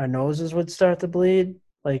enough, our noses would start to bleed.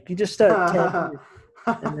 Like you just start tapping,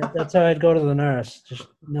 and that's how I'd go to the nurse. Just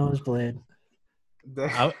nosebleed.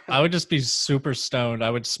 I would just be super stoned. I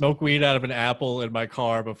would smoke weed out of an apple in my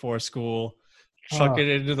car before school, chuck it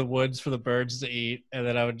into the woods for the birds to eat, and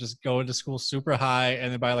then I would just go into school super high,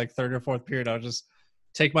 and then by like third or fourth period, I would just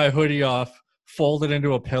take my hoodie off, fold it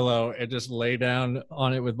into a pillow, and just lay down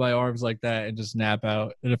on it with my arms like that and just nap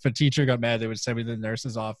out. And if a teacher got mad, they would send me to the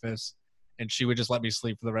nurse's office, and she would just let me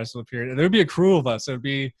sleep for the rest of the period. And there would be a crew of us. It would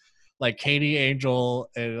be like Katie Angel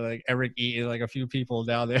and like Eric Eaton, like a few people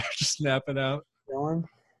down there just napping out. Dylan,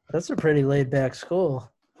 that's a pretty laid back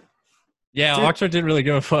school. Yeah, dude, Oxford didn't really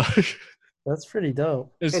give a fuck. That's pretty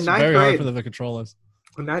dope. It's very hard for them to control us.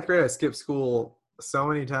 In ninth grade, I skipped school so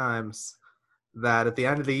many times that at the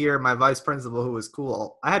end of the year, my vice principal, who was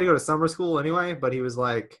cool, I had to go to summer school anyway, but he was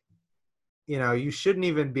like, you know, you shouldn't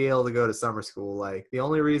even be able to go to summer school. Like, the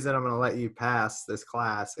only reason I'm going to let you pass this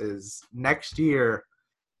class is next year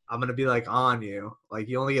I'm going to be, like, on you. Like,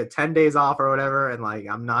 you only get 10 days off or whatever, and, like,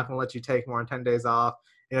 I'm not going to let you take more than 10 days off.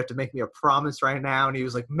 You have to make me a promise right now. And he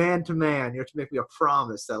was like, man to man, you have to make me a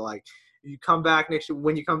promise that, like, you come back next year.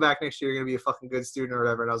 When you come back next year, you're going to be a fucking good student or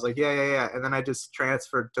whatever. And I was like, yeah. And then I just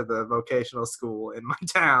transferred to the vocational school in my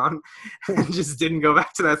town and just didn't go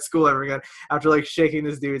back to that school ever again after like shaking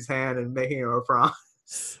this dude's hand and making him a promise.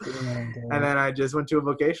 dude. And then I just went to a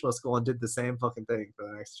vocational school and did the same fucking thing for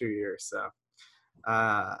the next 2 years. So,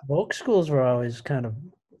 Voc schools were always kind of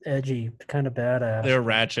edgy, kind of badass. They're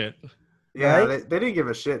ratchet. yeah, Right? they didn't give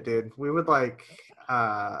a shit, dude. We would like,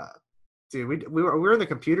 dude, we were in the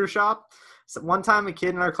computer shop. So one time, a kid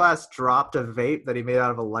in our class dropped a vape that he made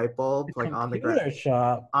out of a light bulb, like on the Computer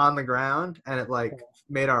shop. ground, and it like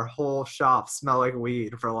made our whole shop smell like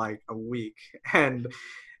weed for like a week. And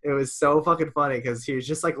it was so fucking funny because he was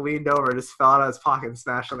just like leaned over, just fell out of his pocket and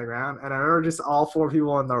smashed on the ground. And I remember just all 4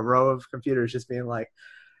 people in the row of computers just being like,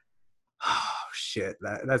 "Oh shit,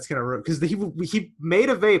 that's gonna ruin." Because he made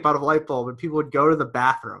a vape out of a light bulb, and people would go to the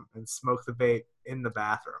bathroom and smoke the vape in the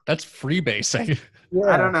bathroom. That's freebasing. Yeah.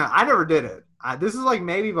 I don't know. I never did it. This is like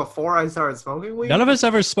maybe before I started smoking weed. None of us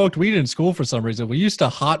ever smoked weed in school for some reason. We used to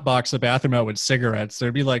hotbox the bathroom out with cigarettes.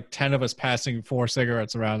 There'd be like 10 of us passing 4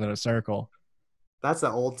 cigarettes around in a circle. That's the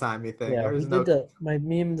old timey thing. Yeah, There's we no. did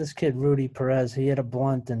me and this kid, Rudy Perez, he had a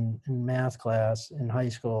blunt in math class in high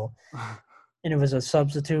school. And it was a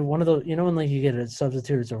substitute. One of those, when like you get a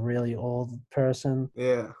substitute, it's a really old person.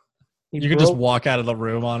 Yeah. You could just walk out of the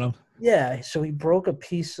room on them. Yeah, so he broke a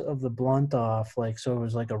piece of the blunt off, like so it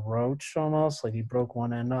was like a roach almost, like he broke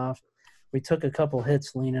one end off. We took a couple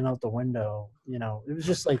hits leaning out the window. It was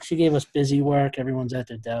just like she gave us busy work. Everyone's at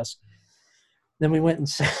their desk. Then we went and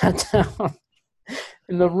sat down.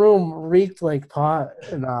 And the room reeked like pot.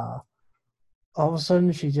 And all of a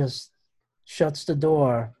sudden, she just shuts the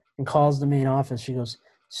door and calls the main office. She goes,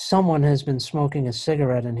 "Someone has been smoking a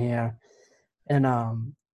cigarette in here." And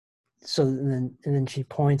so then she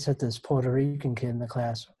points at this Puerto Rican kid in the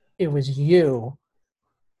class. "It was you."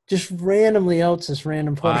 Just randomly outs this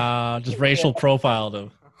random Puerto Rican. Just racial profiled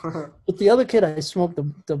him. But the other kid I smoked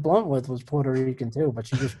the blunt with was Puerto Rican too, but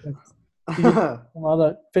she just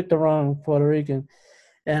picked the wrong Puerto Rican.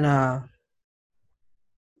 And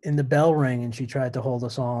the bell rang, and she tried to hold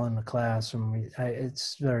us all in the class, and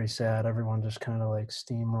it's very sad. Everyone just kind of like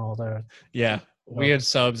steamrolled her. Yeah. We had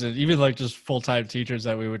subs and even like just full-time teachers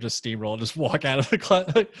that we would just steamroll, just walk out of the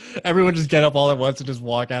class. Everyone just get up all at once and just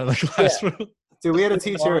walk out of the classroom. Yeah. Dude, we had a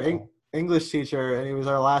teacher, English teacher, and he was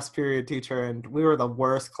our last period teacher, and we were the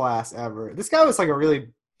worst class ever. This guy was like a really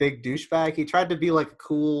big douchebag. He tried to be like a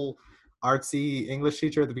cool, artsy English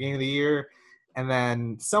teacher at the beginning of the year. And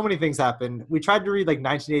then so many things happened. We tried to read like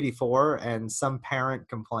 1984, and some parent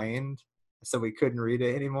complained, so we couldn't read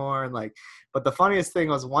it anymore. And but the funniest thing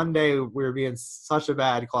was one day we were being such a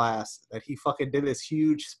bad class that he fucking did this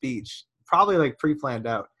huge speech, probably like pre-planned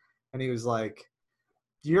out. And he was like,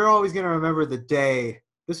 "You're always gonna remember the day.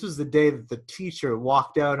 This was the day that the teacher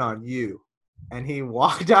walked out on you." And he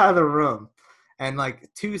walked out of the room. And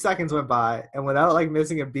 2 seconds went by, and without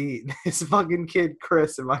missing a beat, this fucking kid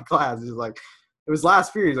Chris in my class is like, it was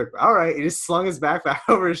last period. He's like, "All right." He just slung his backpack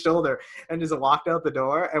over his shoulder and just walked out the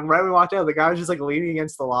door. And right when we walked out, the guy was just leaning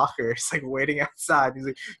against the locker. He's waiting outside. He's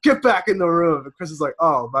like, "Get back in the room." And Chris is like,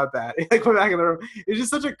 "Oh, my bad." He went back in the room. It's just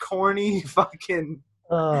such a corny fucking.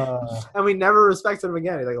 And we never respected him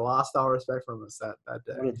again. He lost all respect from us that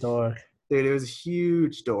day. What a dork. Dude, it was a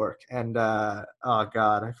huge dork. And, oh,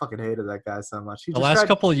 God, I fucking hated that guy so much. The last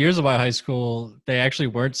couple of years of my high school, they actually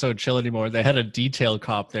weren't so chill anymore. They had a detail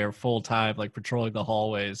cop there full time, patrolling the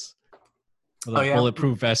hallways. With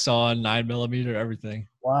bulletproof vests on, 9mm, everything.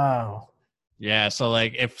 Wow. Yeah, so,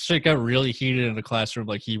 if shit got really heated in the classroom,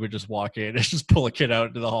 he would just walk in and just pull a kid out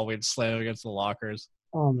into the hallway and slam him against the lockers.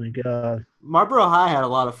 Oh, my God. Marlboro High had a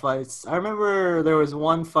lot of fights. I remember there was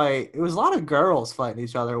one fight. It was a lot of girls fighting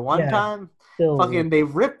each other. One time,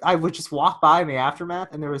 I would just walk by in the aftermath,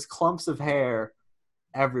 and there was clumps of hair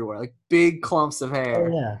everywhere, big clumps of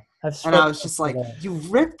hair. Oh, yeah. And I was just like, "You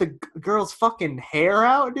ripped the girl's fucking hair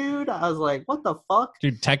out, dude?" I was like, "What the fuck?"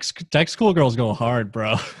 Dude, tech school girls go hard,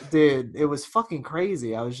 bro. Dude, it was fucking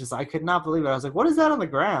crazy. I could not believe it. I was like, "What is that on the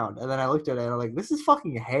ground?" And then I looked at it, and I'm like, "This is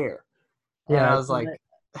fucking hair." Yeah, and I was like...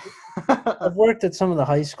 I've worked at some of the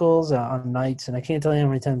high schools on nights, and I can't tell you how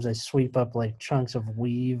many times I sweep up chunks of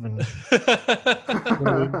weave and.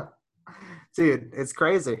 Dude, it's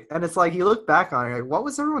crazy, and it's you look back on it, what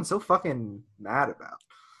was everyone so fucking mad about?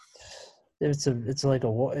 It's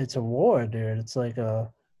a war, dude. It's like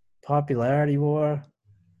a popularity war.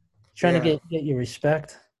 Trying to get your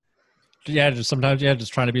respect. Yeah, just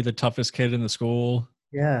trying to be the toughest kid in the school.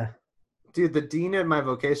 Yeah. Dude, the dean at my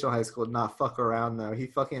vocational high school did not fuck around though.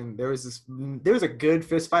 There was a good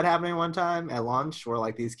fist fight happening one time at lunch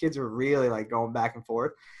where these kids were really going back and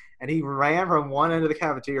forth, and he ran from one end of the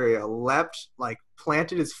cafeteria, leapt, like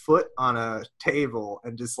planted his foot on a table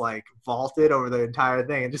and just like vaulted over the entire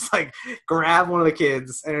thing and just like grabbed one of the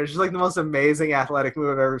kids. And it was just like the most amazing athletic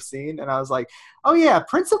move I've ever seen. And I was like, oh yeah,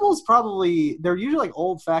 principals probably, they're usually like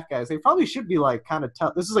old fat guys. They probably should be like kind of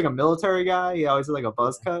tough. This is like a military guy. He always had like a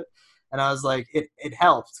buzz cut. And I was like, it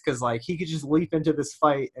helped because like he could just leap into this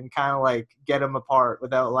fight and kind of like get him apart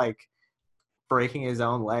without like breaking his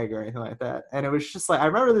own leg or anything like that. And it was just like, I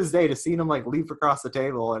remember this day just seeing him like leap across the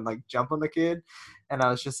table and like jump on the kid. And I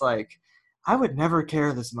was just like, I would never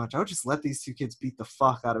care this much. I would just let these two kids beat the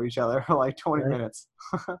fuck out of each other for like 20 minutes.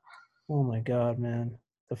 Oh my God, man.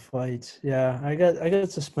 The fights. Yeah. I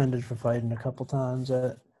got suspended for fighting a couple times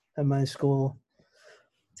at my school.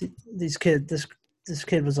 This kid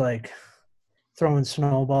was like throwing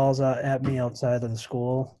snowballs at me outside of the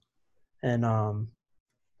school.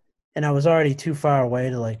 And I was already too far away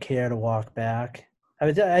to like care to walk back.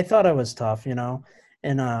 I thought I was tough, you know,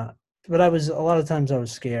 and but I was a lot of times I was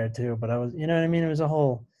scared too. But I was, you know what I mean. It was a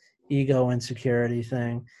whole ego insecurity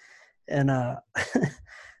thing, and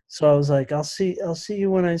so I was like, I'll see you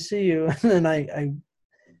when I see you. And then I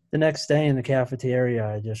the next day in the cafeteria,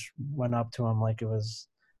 I just went up to him like it was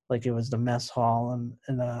the mess hall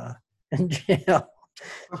in jail.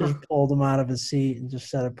 Just pulled him out of his seat and just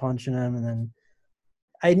started punching him, and then.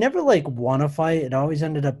 I never like won a fight. It always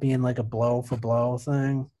ended up being like a blow for blow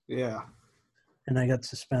thing. Yeah. And I got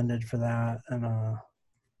suspended for that. And I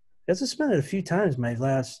got suspended a few times my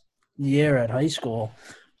last year at high school.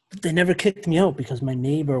 But they never kicked me out because my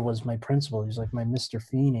neighbor was my principal. He was like my Mr.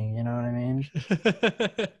 Feeney, you know what I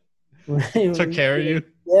mean? Took care of you.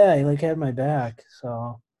 Yeah, he like had my back.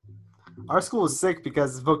 So our school is sick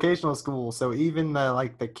because it's vocational school. So even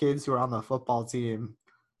the kids who are on the football team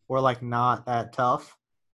were like not that tough.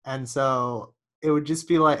 And so it would just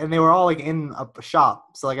be like, and they were all like in a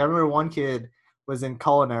shop. So like I remember one kid was in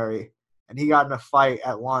culinary and he got in a fight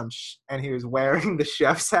at lunch and he was wearing the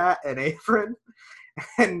chef's hat and apron.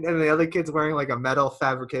 And the other kid's wearing like a metal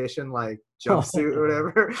fabrication like jumpsuit or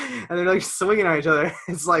whatever. And they're like swinging at each other.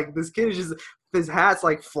 It's like this kid is just, his hat's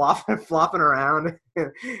like flopping around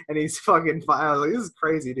and he's fucking fine. I was like, this is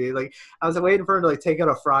crazy, dude. Like I was waiting for him to like take out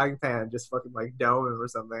a frying pan and just fucking like dome him or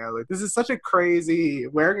something. I was like, this is such a crazy,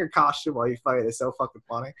 wearing a costume while you fight is so fucking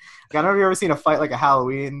funny. Like, I don't know if you've ever seen a fight like a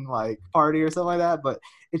Halloween like party or something like that, but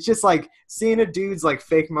it's just like seeing a dude's like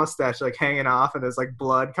fake mustache like hanging off and there's like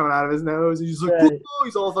blood coming out of his nose. And he's just like, oh,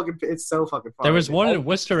 he's all fucking, it's so fucking funny. There was one in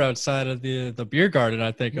Worcester outside of the beer garden,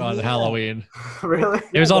 I think, on Halloween. Really?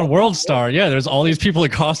 It was on World Star. Yeah, there's all these people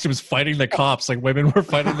in costumes fighting the cops. Like women were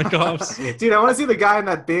fighting the cops. Dude, I want to see the guy in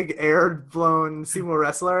that big air-blown sumo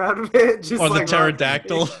wrestler outfit. Just or the like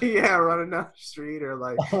pterodactyl. Running down the street or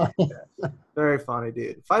like. Yeah. Very funny,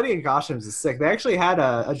 dude. Fighting in costumes is sick. They actually had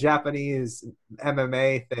a Japanese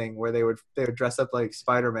MMA thing where they would dress up like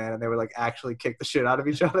Spider-Man and they would like actually kick the shit out of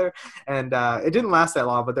each other. And it didn't last that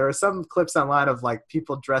long, but there are some clips online of like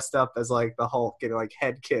people dressed up as like the Hulk getting like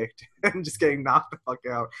head kicked and just getting knocked the fuck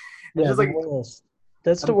out. Yeah, just, like,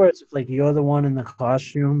 that's the worst. Like you're the one in the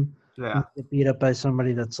costume. Yeah. You get beat up by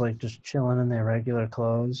somebody that's like just chilling in their regular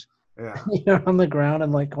clothes. Yeah. You're on the ground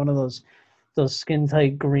in like one of those skin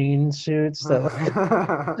tight green suits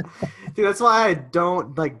that dude, that's why I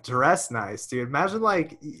don't like dress nice, dude.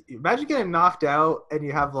 Imagine getting knocked out and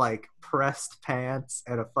you have like pressed pants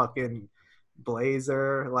and a fucking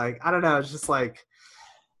blazer. Like, I don't know, it's just like,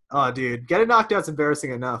 oh dude, getting knocked out's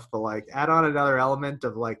embarrassing enough, but like add on another element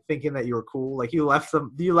of like thinking that you were cool. Like you left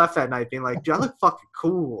that night being like, dude, I look fucking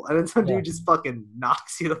cool. And then some dude just fucking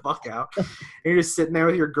knocks you the fuck out. And you're just sitting there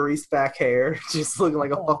with your greased back hair, just looking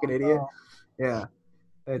like a fucking idiot. Yeah,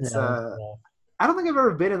 it's I don't think I've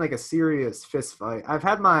ever been in like a serious fist fight. I've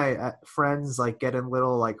had my friends like get in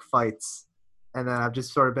little like fights, and then I've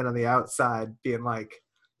just sort of been on the outside, being like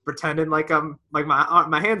pretending like I'm like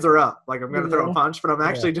my hands are up, like I'm gonna throw a punch, but I'm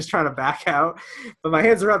actually just trying to back out. But my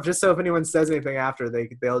hands are up just so if anyone says anything after,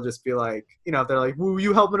 they'll just be like, you know, if they're like, "Were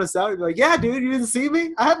you helping us out?" You'd be like, "Yeah, dude, you didn't see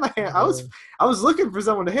me. I had my hand. I was looking for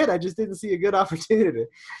someone to hit. I just didn't see a good opportunity."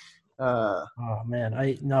 Oh man,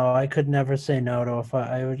 I could never say no to a fight.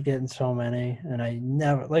 I would get in so many, and I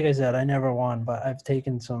never, like I said, I never won, but I've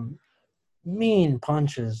taken some mean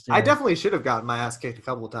punches. Dude. I definitely should have gotten my ass kicked a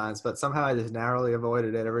couple of times, but somehow I just narrowly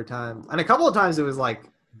avoided it every time. And a couple of times it was like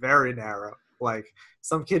very narrow. Like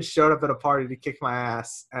some kid showed up at a party to kick my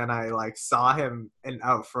ass, and I like saw him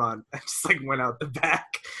out front and just like went out the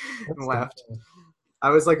back and left. I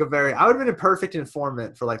was like I would have been a perfect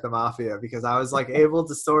informant for like the mafia because I was like able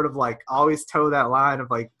to sort of like always toe that line of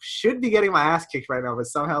like should be getting my ass kicked right now, but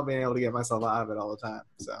somehow being able to get myself out of it all the time.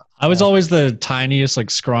 So I was always the tiniest, like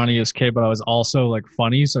scrawniest kid, but I was also like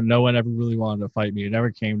funny, so no one ever really wanted to fight me. It never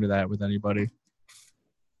came to that with anybody.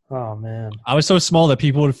 Oh man. I was so small that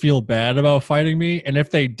people would feel bad about fighting me, and if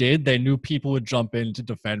they did, they knew people would jump in to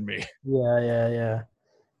defend me. Yeah.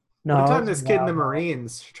 No, one I time was this kid in the wild.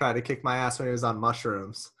 Marines tried to kick my ass when he was on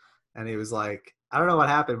mushrooms, and he was like, I don't know what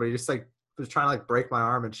happened, but he just like was trying to like break my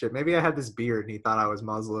arm and shit. Maybe I had this beard and he thought I was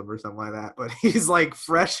Muslim or something like that. But he's like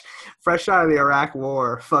fresh out of the Iraq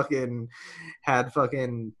War, fucking had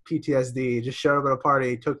fucking PTSD, just showed up at a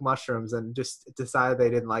party, took mushrooms, and just decided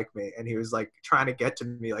they didn't like me. And he was like trying to get to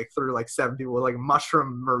me like through like 7 people with like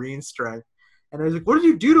mushroom Marine strength. And I was like, what did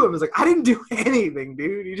you do to him? I was like, I didn't do anything,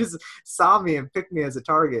 dude. He just saw me and picked me as a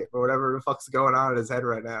target for whatever the fuck's going on in his head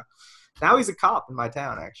right now. Now he's a cop in my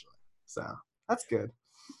town, actually. So that's good.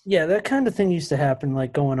 Yeah, that kind of thing used to happen,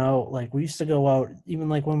 like going out. Like we used to go out, even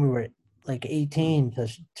like when we were like 18 to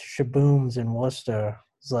Shaboom's in Worcester.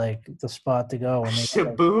 It's like the spot to go. And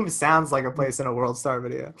Shaboom sounds like a place in a World Star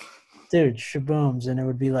video. dude, Shaboom's, and it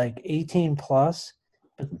would be like 18 plus.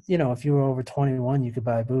 But you know, if you were over 21, you could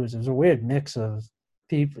buy booze. It was a weird mix of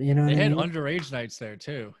people. You know They what I had mean? underage nights there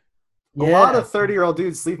too. A lot of 30-year-old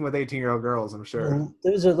dudes sleeping with 18-year-old girls, I'm sure.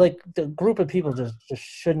 There was like the group of people just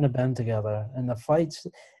shouldn't have been together, and the fight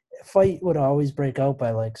would always break out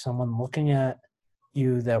by like someone looking at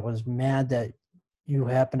you that was mad that you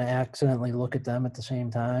happen to accidentally look at them at the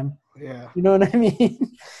same time. Yeah. You know what I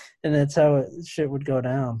mean? And that's how shit would go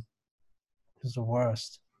down. It was the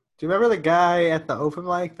worst. Do you remember the guy at the open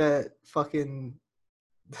mic that fucking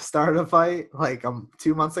started a fight like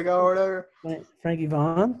 2 months ago or whatever? Frankie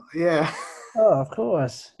Vaughn? Yeah. Oh, of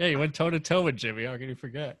course. Yeah, you went toe to toe with Jimmy. How can you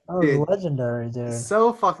forget? That was Dude, legendary, dude.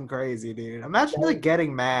 so fucking crazy, dude. Imagine like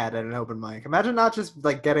getting mad at an open mic. Imagine not just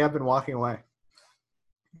like getting up and walking away.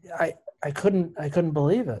 I couldn't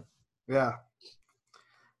believe it. Yeah.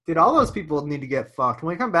 Dude, all those people need to get fucked.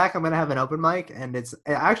 When we come back, I'm gonna have an open mic, and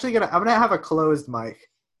I'm gonna have a closed mic,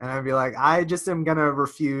 and I'll be like, I just am gonna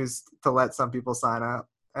refuse to let some people sign up,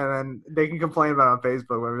 and then they can complain about it on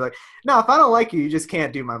Facebook. When we're like, no, if I don't like you, you just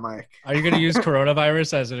can't do my mic. Are you going to use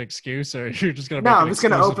coronavirus as an excuse, or you're just going to? No, I'm just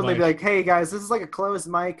gonna openly be like, hey guys, this is like a closed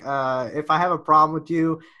mic. If I have a problem with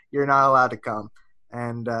you, you're not allowed to come,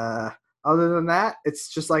 and other than that, it's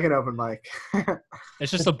just like an open mic.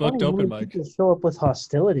 It's just a booked open mic. People show up with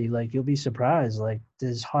hostility. Like you'll be surprised. Like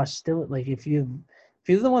there's hostility. Like if you're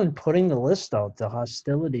the one putting the list out, the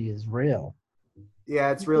hostility is real.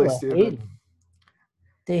 Yeah, it's really stupid.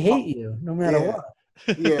 They hate you no matter what.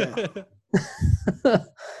 Yeah.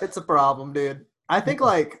 It's a problem, dude. I think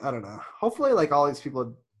like, I don't know. Hopefully like all these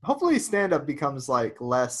people, hopefully stand up becomes like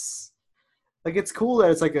less. Like it's cool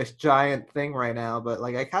that it's like a giant thing right now, but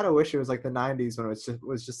like I kind of wish it was like the 90s when it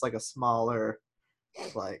was just like a smaller,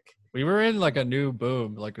 like. We were in like a new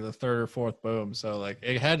boom, like the third or fourth boom, so like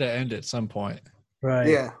it had to end at some point. Right.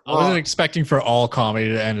 Yeah. I wasn't expecting for all comedy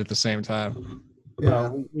to end at the same time. Yeah.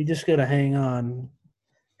 No, we just gotta hang on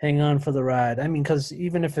for the ride. I mean, because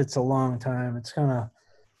even if it's a long time, it's gonna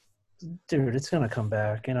come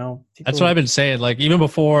back. You know. That's what I've been saying. Like even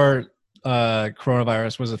before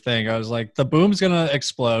coronavirus was a thing, I was like, the boom's gonna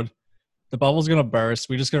explode, the bubble's gonna burst.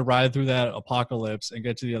 We're just gonna ride through that apocalypse and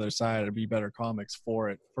get to the other side and be better comics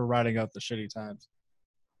for riding out the shitty times.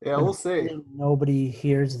 Yeah, we'll see. Nobody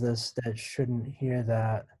hears this that shouldn't hear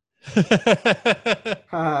that.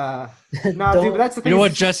 No, dude, but that's the thing. You know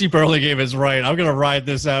what? Jesse Burlingame is right. I'm gonna ride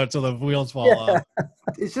this out till the wheels fall off.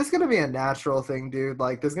 It's just gonna be a natural thing, dude.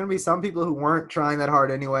 Like, there's gonna be some people who weren't trying that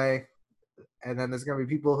hard anyway, and then there's gonna be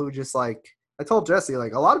people who just like. I told Jesse,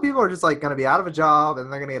 like, a lot of people are just like gonna be out of a job,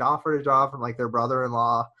 and they're gonna get offered a job from like their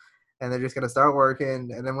brother-in-law, and they're just gonna start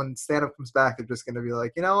working, and then when stand-up comes back, they're just gonna be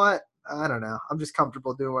like, you know what? I don't know. I'm just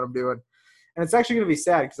comfortable doing what I'm doing, and it's actually gonna be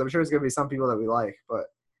sad because I'm sure there's gonna be some people that we like, but.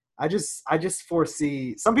 I just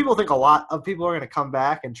foresee some people think a lot of people are going to come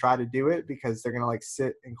back and try to do it because they're going to like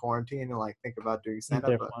sit in quarantine and like think about doing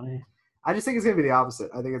stand-up. I just think it's going to be the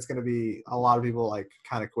opposite. I think it's going to be a lot of people like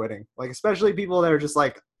kind of quitting, like especially people that are just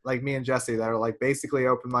like me and Jesse that are like basically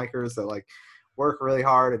open micers that like work really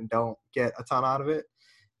hard and don't get a ton out of it.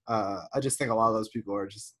 I just think a lot of those people are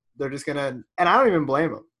they're just going to, and I don't even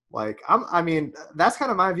blame them. Like I mean, that's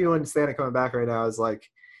kind of my view on stand-up coming back right now is like,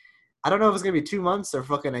 I don't know if it's going to be 2 months or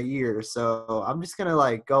fucking a year. So I'm just going to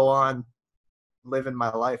like go on living my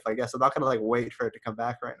life. I guess I'm not going to like wait for it to come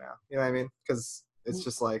back right now. You know what I mean? Cause it's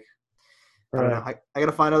just like, I don't know. I got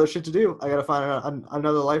to find other shit to do. I got to find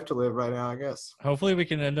another life to live right now, I guess. Hopefully we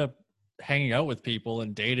can end up hanging out with people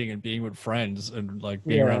and dating and being with friends and like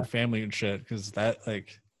being Yeah. around family and shit, because that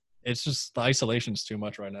like it's just the isolation's too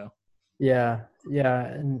much right now. Yeah, yeah,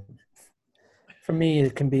 and for me,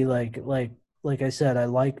 it can be like I said, I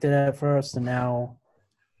liked it at first, and now,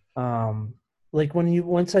 like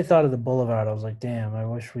once I thought of the boulevard, I was like, damn, I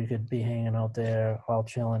wish we could be hanging out there all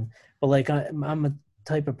chilling. But like I'm a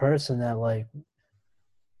type of person that like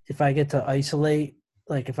if I get to isolate,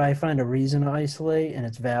 like if I find a reason to isolate and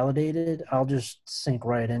it's validated, I'll just sink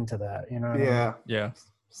right into that. You know what I mean? Yeah, Yeah.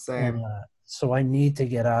 same. And so I need to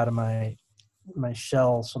get out of my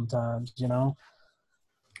shell sometimes. You know?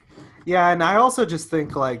 Yeah, and I also just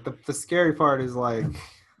think like the scary part is like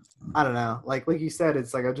I don't know, like you said,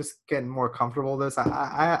 it's like I'm just getting more comfortable with this.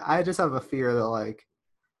 I just have a fear that like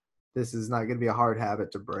this is not going to be a hard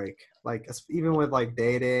habit to break. Like even with like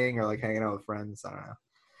dating or like hanging out with friends, I don't know.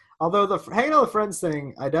 Although the hanging out with friends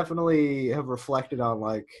thing, I definitely have reflected on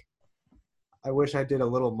like I wish I did a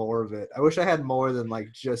little more of it. I wish I had more than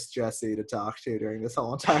like just Jesse to talk to during this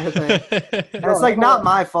whole entire thing. And it's like not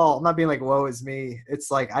my fault. I'm not being like, woe is me.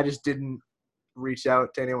 It's like I just didn't reach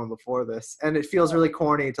out to anyone before this. And it feels really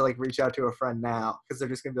corny to like reach out to a friend now because they're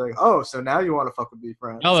just going to be like, oh, so now you want to fuck with me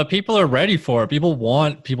friends. No, but people are ready for it. People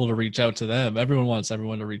want people to reach out to them. Everyone wants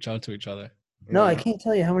everyone to reach out to each other. No, I Yeah. can't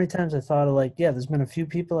tell you how many times I thought of like, yeah, there's been a few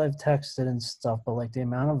people I've texted and stuff, but like the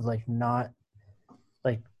amount of like not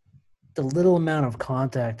like the little amount of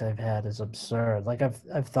contact I've had is absurd. Like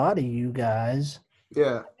I've thought of you guys.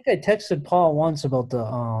 Yeah. I think I texted Paul once about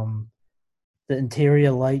the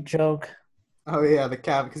interior light joke. Oh yeah, the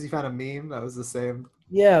cat because you found a meme that was the same.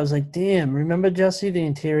 Yeah, I was like, damn, remember Jesse the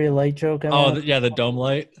interior light joke? The dome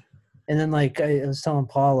light. And then like I was telling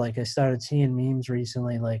Paul, like I started seeing memes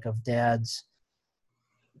recently, like of dads,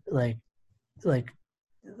 like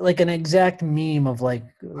an exact meme of like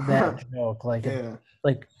that joke, like Yeah.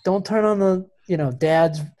 like don't turn on the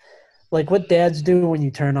dads, like what dads do when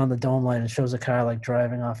you turn on the dome light and it shows a car like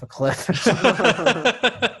driving off a cliff.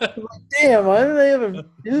 Damn, why did they ever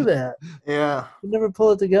do that? Yeah. You never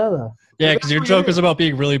pull it together. Yeah, because your That's joke weird. is about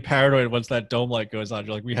being really paranoid once that dome light goes on.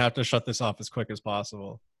 You're like, we have to shut this off as quick as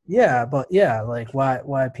possible. Yeah, but yeah, like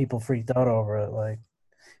why people freaked out over it? Like,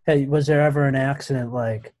 hey, was there ever an accident?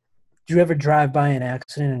 Like, did you ever drive by an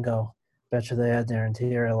accident and go, "Bet you they had their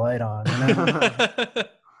interior light on"? You know?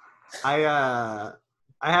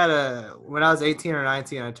 I had when I was 18 or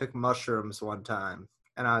 19, I took mushrooms one time,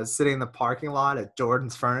 and I was sitting in the parking lot at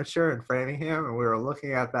Jordan's Furniture in Framingham, and we were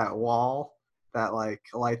looking at that wall that like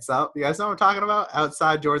lights up. You guys know what I'm talking about?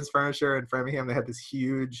 Outside Jordan's Furniture in Framingham, they had this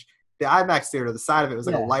huge, the IMAX theater. The side of it was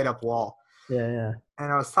like a light up wall. Yeah.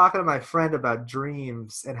 And I was talking to my friend about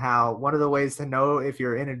dreams and how one of the ways to know if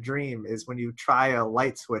you're in a dream is when you try a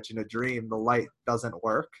light switch in a dream, the light doesn't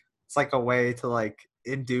work. It's like a way to like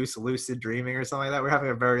induce lucid dreaming or something like that. We're having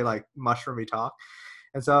a very like mushroomy talk.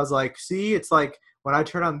 And so I was like, see, it's like when I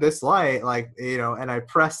turn on this light, like, and I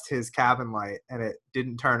pressed his cabin light and it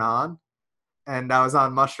didn't turn on. And I was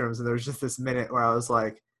on mushrooms and there was just this minute where I was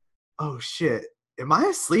like, oh shit, am I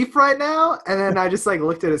asleep right now? And then I just like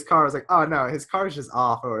looked at his car. I was like, oh no, his car's just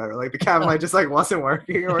off or whatever. Like the cabin light just like wasn't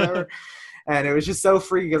working or whatever. And it was just so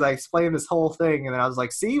freaky because I explained this whole thing. And then I was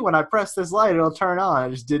like, see, when I press this light, it'll turn on.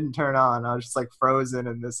 It just didn't turn on. I was just like frozen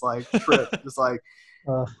in this like trip. Just like,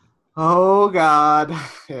 oh God.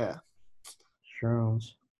 Yeah.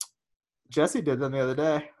 Shrooms. Jesse did them the other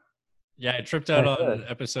day. Yeah, I tripped out on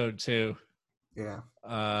episode 2. Yeah.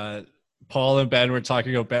 Paul and Ben were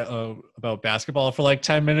talking about basketball for like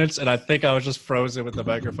 10 minutes, and I think I was just frozen with the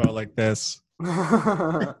microphone like this.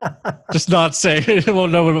 Just not saying. Well,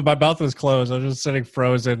 no, my mouth was closed. I was just sitting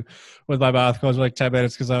frozen with my mouth closed for like 10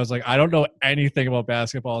 minutes because I was like, I don't know anything about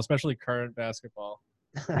basketball, especially current basketball.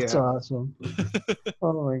 That's awesome.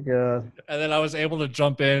 Oh my God. And then I was able to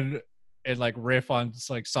jump in and like riff on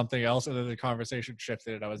like something else, and then the conversation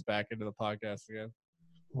shifted and I was back into the podcast again.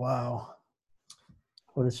 Wow.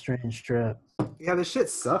 What a strange trip. Yeah, this shit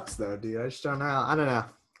sucks though, dude. I just don't know. I don't know.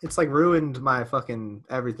 It's like ruined my fucking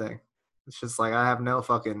everything. It's just like I have no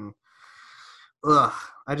fucking. Ugh.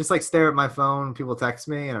 I just like stare at my phone. People text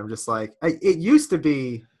me, and I'm just like, it used to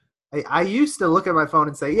be. I used to look at my phone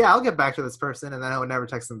and say, yeah, I'll get back to this person, and then I would never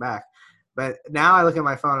text them back. But now I look at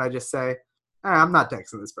my phone and I just say, I'm not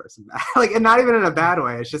texting this person back. Like, and not even in a bad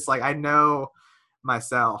way. It's just like I know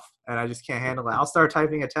myself and I just can't handle it. I'll start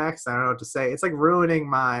typing a text. I don't know what to say. It's like ruining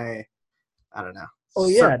my, I don't know. Oh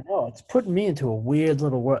yeah, no, it's putting me into a weird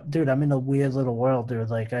little world, dude. I'm in a weird little world, dude.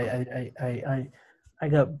 Like I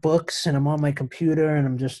got books and I'm on my computer and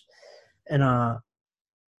I'm just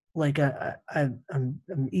like I'm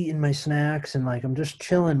eating my snacks and like I'm just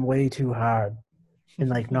chilling way too hard. and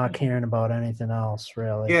like not caring about anything else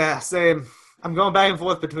really. Yeah, same. I'm going back and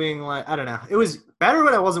forth between like I don't know. It was better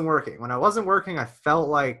when I wasn't working. When I wasn't working, I felt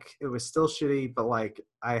like it was still shitty, but like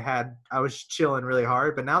I was chilling really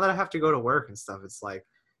hard. But now that I have to go to work and stuff, it's like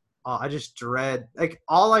I just dread. Like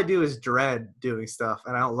all I do is dread doing stuff,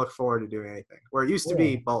 and I don't look forward to doing anything. Where it used to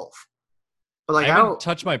be both. But like I I haven't don't.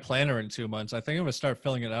 touched my planner in 2 months. I think I'm gonna start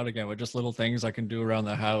filling it out again with just little things I can do around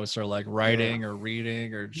the house, or like writing or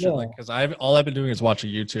reading or shit like. Because all I've been doing is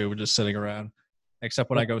watching YouTube and just sitting around,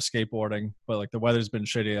 except when I go skateboarding. But like the weather's been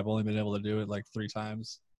shitty. I've only been able to do it like 3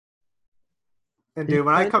 times. And dude,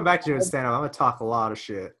 when I come back to doing stand-up, I'm gonna talk a lot of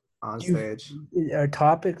shit on stage. Are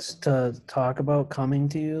topics to talk about coming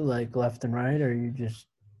to you like left and right, or you just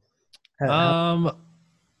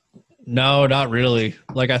No, not really.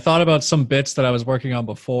 Like I thought about some bits that I was working on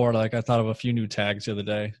before. Like I thought of a few new tags the other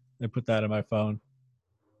day. I put that in my phone.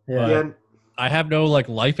 yeah. But I have no like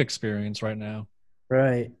life experience right now.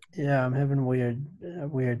 Right. Yeah, I'm having a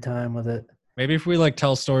weird time with it. Maybe if we like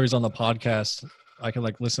tell stories on the podcast, I can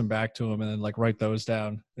like listen back to them and then like write those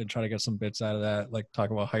down and try to get some bits out of that. Like talk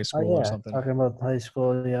about high school or something. Talking about high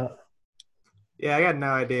school, yeah. Yeah, I got no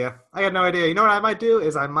idea. You know what I might do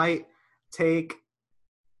is I might take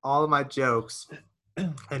all of my jokes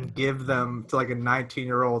and give them to like a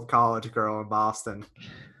 19-year-old college girl in Boston.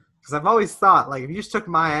 Because I've always thought, like, if you just took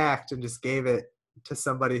my act and just gave it to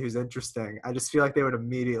somebody who's interesting, I just feel like they would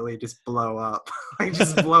immediately just blow up. Like,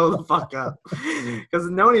 just blow the fuck up. Because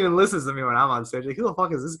no one even listens to me when I'm on stage. Like, who the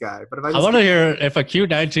fuck is this guy? But if I want to hear if a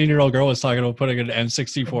cute 19-year-old girl was talking about putting an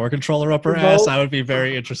N64 controller up her ass, I would be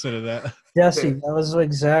very interested in that. Jesse, that was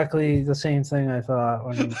exactly the same thing I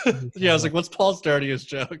thought. Yeah, I was like, what's Paul's dirtiest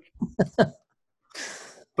joke?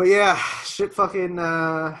 But yeah, shit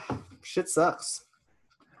sucks.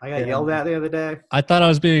 I got yelled at the other day. I thought I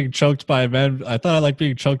was being choked by men. I thought I liked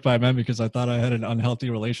being choked by men because I thought I had an unhealthy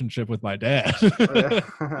relationship with my dad.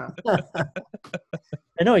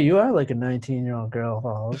 I know you are like a 19-year-old girl.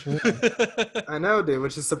 Paul. I know, dude,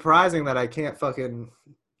 which is surprising that I can't fucking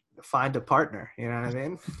find a partner. You know what I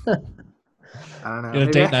mean? I don't know.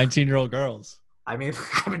 You're gonna date 19-year-old girls. I mean,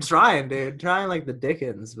 I've been trying, dude. Trying like the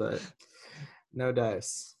Dickens, but no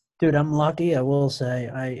dice. Dude, I'm lucky, I will say.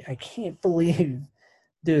 I can't believe,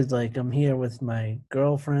 dude, like I'm here with my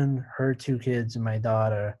girlfriend, her 2 kids, and my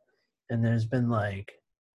daughter, and there's been like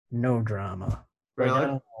no drama. Really? Like, I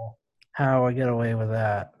don't know how I get away with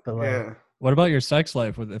that. But like, Yeah. What about your sex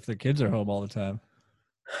life if the kids are home all the time?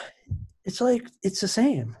 it's like it's the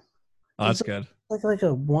same. Oh, that's good. Like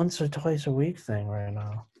a once or twice a week thing right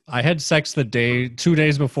now. I had sex 2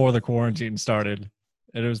 days before the quarantine started.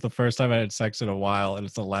 And it was the first time I had sex in a while, and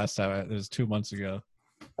it's the last time. It was 2 months ago.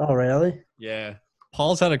 Oh, really? Yeah.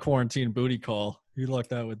 Paul's had a quarantine booty call. You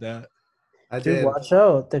lucked out with that. I Dude, did. watch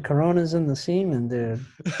out. The corona's in the semen, dude.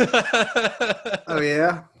 Oh,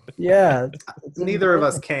 yeah? Yeah. Neither of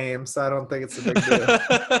us came, so I don't think it's a big deal.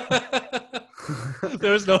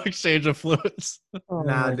 There was no exchange of fluids. Oh,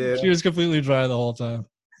 Nah, dude. She was completely dry the whole time.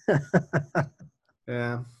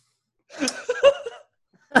 Yeah.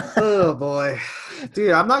 Oh, boy.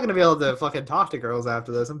 Dude, I'm not going to be able to fucking talk to girls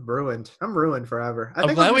after this. I'm ruined. I'm ruined forever.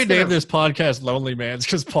 I'm glad we named this podcast Lonely Mans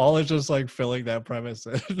because Paul is just like filling that premise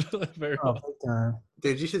in. Very well.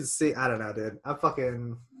 Dude, you should see. I don't know, dude.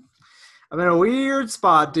 I'm in a weird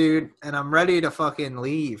spot, dude, and I'm ready to fucking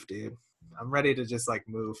leave, dude. I'm ready to just like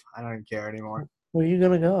move. I don't even care anymore. Where are you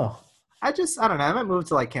going to go? I don't know. I might move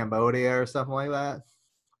to like Cambodia or something like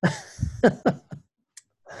that.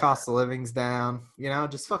 Cost of living's down,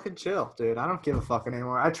 just fucking chill, dude. I don't give a fuck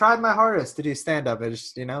anymore. I tried my hardest to do stand-up. It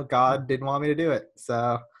just, God didn't want me to do it.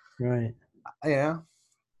 So, right. What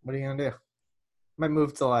are you going to do? Might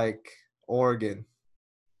move to like Oregon.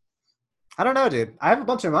 I don't know, dude. I have a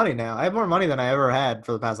bunch of money now. I have more money than I ever had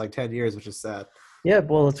for the past like 10 years, which is sad. Yeah,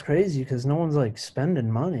 well, it's crazy because no one's like spending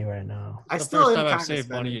money right now. It's the first time I've saved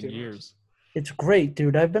money in years. It's great,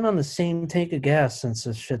 dude. I've been on the same tank of gas since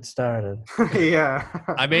this shit started. Yeah.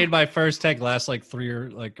 I made my first tank last like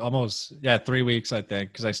 3 weeks, I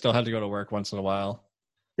think, because I still had to go to work once in a while.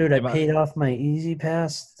 Dude, I paid off my Easy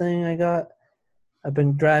Pass thing I got. I've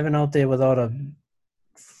been driving out there without a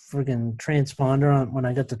friggin' transponder on. When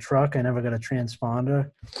I got the truck, I never got a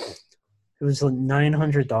transponder. It was like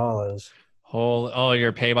 $900.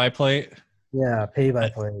 Your pay-by-plate? Yeah,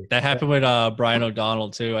 pay-by-plate. That happened with Brian O'Donnell,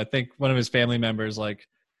 too. I think one of his family members, like,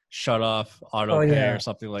 shut off auto pay or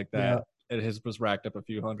something like that. Yeah. And his was racked up a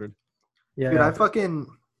few hundred. Yeah. Dude, I've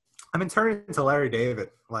been turning into Larry David.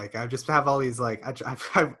 Like, I just have all these, like,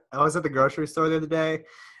 I was at the grocery store the other day,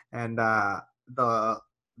 and the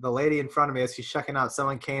lady in front of me, as she's checking out,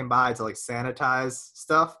 someone came by to, like, sanitize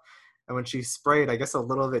stuff. And when she sprayed, I guess a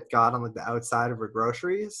little of it got on like the outside of her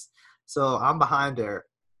groceries. So I'm behind her,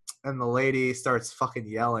 and the lady starts fucking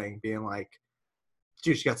yelling, being like,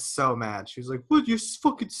 dude, she got so mad. She was like, "What? You're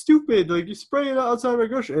fucking stupid! Like, you spray it outside my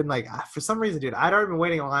grocery." And like, for some reason, dude, I'd already been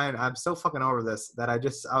waiting in line. I'm so fucking over this that I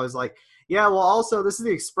was like, "Yeah, well, also, this is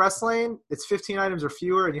the express lane. It's 15 items or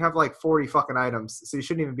fewer, and you have like 40 fucking items, so you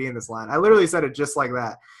shouldn't even be in this line." I literally said it just like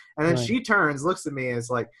that. And then she turns, looks at me, and is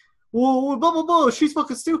like, "Whoa, blah, blah, blah, she's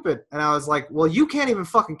fucking stupid." And I was like, "Well, you can't even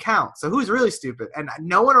fucking count, so who's really stupid?" And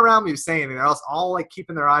no one around me was saying anything. They're all like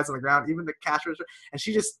keeping their eyes on the ground, even the cash register. And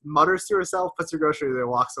she just mutters to herself, puts her groceries there, and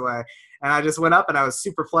walks away. And I just went up, and I was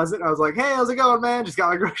super pleasant. I was like, "Hey, how's it going, man?" Just got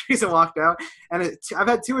my groceries and walked out. And I've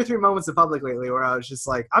had 2 or 3 moments in public lately where I was just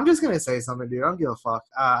like, I'm just going to say something, dude. I don't give a fuck.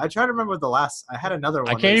 I try to remember I had another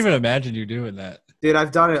one. I can't even imagine you doing that. Dude,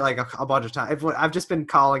 I've done it like a bunch of times. I've just been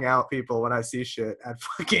calling out people when I see shit at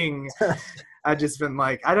fucking. I've just been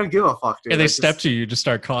like, I don't give a fuck, dude. And they step to you, just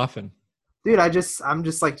start coughing. Dude, I'm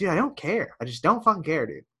just like, dude, I don't care. I just don't fucking care,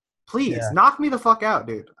 dude. Please knock me the fuck out,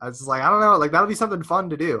 dude. I was just like, I don't know, like that'll be something fun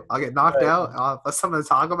to do. I'll get knocked out. I'll have something to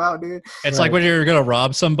talk about, dude. It's like when you're gonna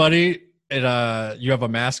rob somebody. You have a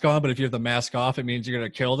mask on, but if you have the mask off, it means you're gonna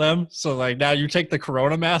kill them. So like now you take the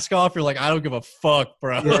Corona mask off, you're like, I don't give a fuck,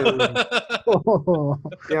 bro.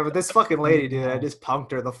 Yeah, but this fucking lady, dude, I just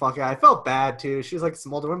punked her the fuck out. I felt bad too. She was like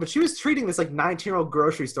some older woman, but she was treating this like 19-year-old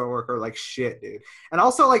grocery store worker like shit, dude. And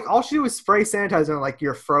also like all she did was spray sanitizer on like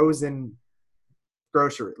your frozen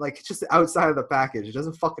grocery, like it's just outside of the package. It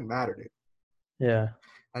doesn't fucking matter, dude. Yeah.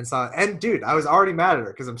 And dude, I was already mad at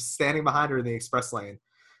her because I'm standing behind her in the express lane.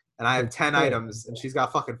 And I have 10 items, and she's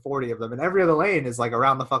got fucking 40 of them. And every other lane is, like,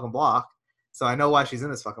 around the fucking block. So I know why she's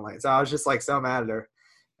in this fucking lane. So I was just, like, so mad at her.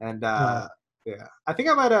 And, yeah. I think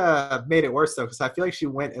I might have made it worse, though, because I feel like she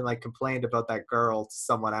went and, like, complained about that girl to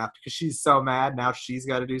someone after. Because she's so mad. Now she's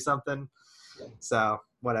got to do something. So,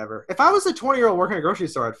 whatever. If I was a 20-year-old working at a grocery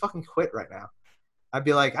store, I'd fucking quit right now. I'd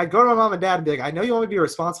be like, I'd go to my mom and dad and be like, I know you want me to be a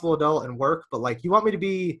responsible adult and work, but, like, you want me to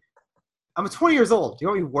be – I'm 20 years old. Do you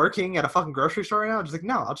want me working at a fucking grocery store right now? I'm just like,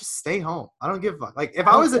 no, I'll just stay home. I don't give a fuck. Like, if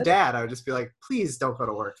I was a dad, I would just be like, please don't go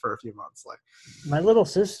to work for a few months. Like, my little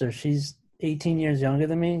sister, she's 18 years younger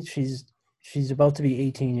than me. She's about to be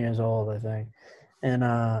 18 years old, I think.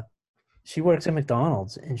 And she works at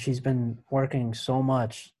McDonald's, and she's been working so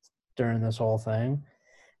much during this whole thing.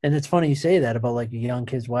 And it's funny you say that about, like, young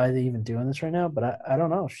kids. Why are they even doing this right now? But I don't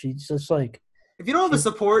know. She's just, like, if you don't have a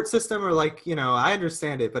support system or like, you know, I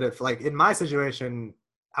understand it, but if like in my situation,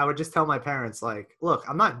 I would just tell my parents like, look,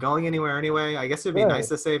 I'm not going anywhere anyway. I guess it'd be nice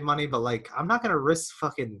to save money, but like, I'm not going to risk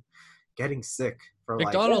fucking getting sick for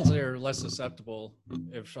McDonald's are less susceptible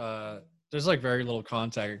if there's like very little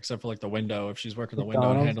contact except for like the window. If she's working the window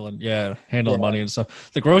and handling money and stuff.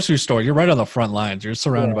 The grocery store, you're right on the front lines. You're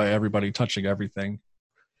surrounded by everybody touching everything.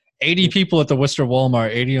 80 people at the Worcester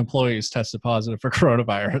Walmart, 80 employees tested positive for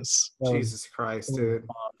coronavirus. Jesus Christ, dude.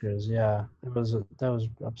 Yeah, that was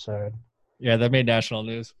absurd. Yeah, that made national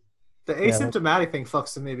news. The asymptomatic thing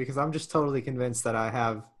fucks with me because I'm just totally convinced that I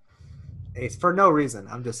have AIDS for no reason.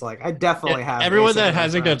 I'm just like, I definitely have. Everyone that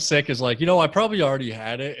hasn't got sick is like, you know, I probably already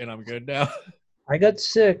had it and I'm good now. I got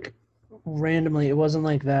sick randomly. It wasn't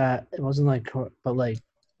like that. It wasn't like, but like,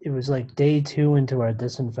 it was like day 2 into our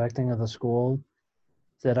disinfecting of the school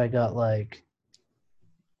that I got like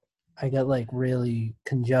really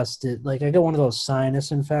congested. Like I got one of those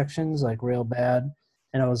sinus infections, like real bad.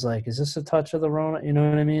 And I was like, is this a touch of the Rona? You know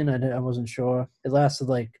what I mean? I wasn't sure. It lasted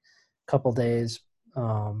like a couple days.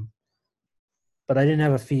 But I didn't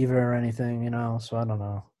have a fever or anything, you know, so I don't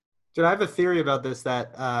know. Dude, I have a theory about this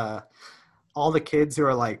that all the kids who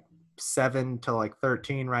are like 7 to like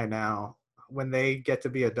 13 right now, when they get to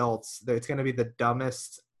be adults, it's going to be the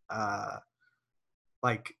dumbest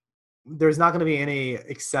like there's not going to be any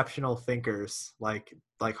exceptional thinkers like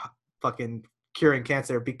fucking curing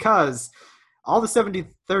cancer because all the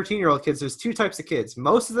 13-year-old kids, there's 2 types of kids.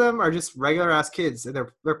 Most of them are just regular ass kids. And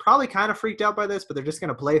they're probably kind of freaked out by this, but they're just going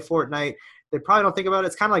to play Fortnite. They probably don't think about it.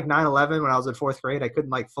 It's kind of like 9/11 when I was in 4th grade. I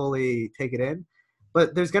couldn't like fully take it in,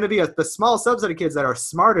 but there's going to be the small subset of kids that are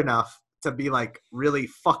smart enough to be like really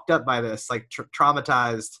fucked up by this, like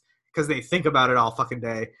traumatized because they think about it all fucking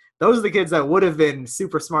day. Those are the kids that would have been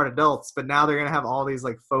super smart adults, but now they're going to have all these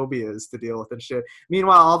like phobias to deal with and shit.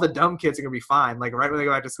 Meanwhile, all the dumb kids are going to be fine. Like right when they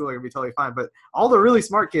go back to school, they're going to be totally fine. But all the really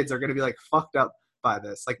smart kids are going to be like fucked up by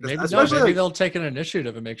this. Like this, maybe they'll take an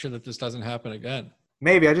initiative and make sure that this doesn't happen again.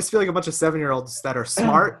 Maybe. I just feel like a bunch of 7-year-olds that are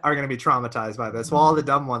smart are going to be traumatized by this, while all the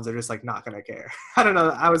dumb ones are just like not going to care. I don't know.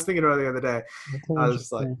 I was thinking about it the other day. I was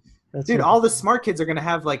just like, That's Dude, all the smart kids are gonna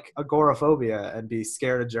have like agoraphobia and be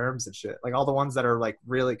scared of germs and shit. Like all the ones that are like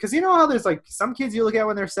really, because you know how there's like some kids you look at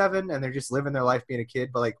when they're 7 and they're just living their life being a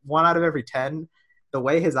kid, but like 1 out of every 10, the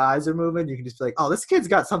way his eyes are moving, you can just be like, oh, this kid's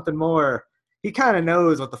got something more. He kind of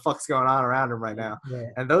knows what the fuck's going on around him right now. Yeah.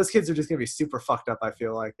 And those kids are just gonna be super fucked up. I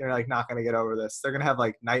feel like they're like not gonna get over this. They're gonna have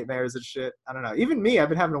like nightmares and shit. I don't know. Even me, I've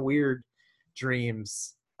been having weird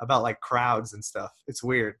dreams about like crowds and stuff. It's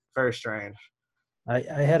weird, very strange. I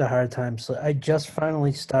had a hard time. So I just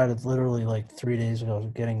finally started literally like 3 days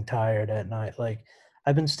ago getting tired at night. Like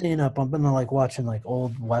I've been staying up. I've been like watching like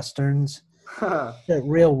old westerns. That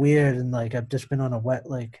real weird, and like I've just been on a wet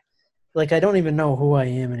like I don't even know who I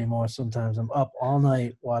am anymore. Sometimes I'm up all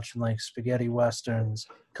night watching like spaghetti westerns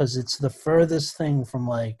because it's the furthest thing from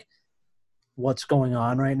like what's going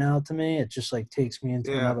on right now to me. It just like takes me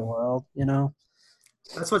into Yeah. another world, you know?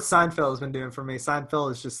 That's what Seinfeld has been doing for me.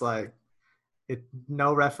 Seinfeld is just like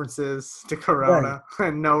no references to Corona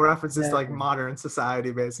and no references to like Exactly. modern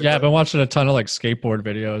society, basically. Yeah, I've been watching a ton of like skateboard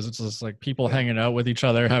videos. It's just like people hanging out with each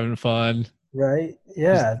other, having fun, Right?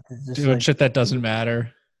 Yeah. It's just doing like, shit that doesn't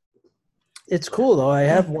matter. it's cool though. I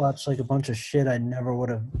have watched like a bunch of shit I never would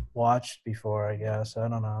have watched before, I guess. I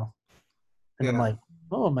don't know. And I'm Yeah. like,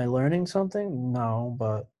 oh, am I learning something? No,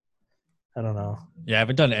 but I don't know. Yeah, I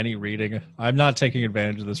haven't done any reading. I'm not taking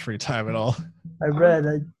advantage of this free time at all. I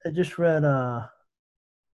just read I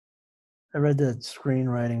read the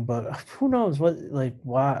screenwriting, but who knows what, like,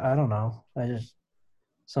 why? I don't know. I just,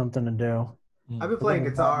 something to do. I've been playing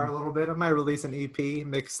guitar a little bit. I might release an EP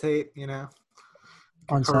mixtape, you know.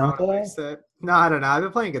 On Corona SoundCloud? mixtape. No, I don't know. I've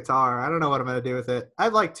been playing guitar. I don't know what I'm gonna do with it. I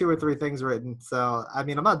have like 2 or 3 things written. So I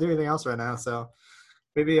mean I'm not doing anything else right now, so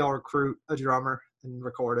maybe I'll recruit a drummer and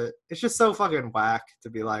record it. It's just so fucking whack to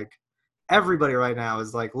be like everybody right now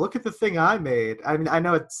is like, look at the thing I made. I mean, I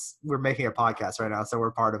know we're making a podcast right now, so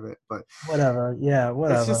we're part of it, but Whatever. Yeah,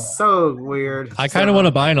 whatever. it's just so weird. I kind of want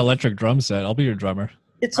to buy an electric drum set. I'll be your drummer.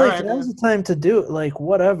 It's All like right, now's the time to do it. Like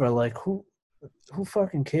whatever. Like who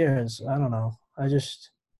fucking cares? I don't know.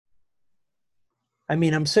 I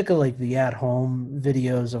mean, I'm sick of like the at-home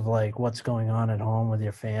videos of like what's going on at home with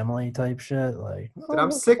your family type shit. Like, Dude,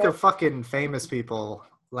 I'm sick of fucking famous people.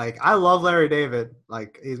 Like, I love Larry David.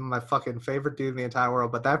 Like, he's my fucking favorite dude in the entire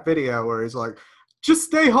world. But that video where he's like, just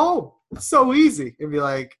stay home. It's so easy. And be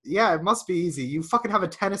like, yeah, it must be easy. You fucking have a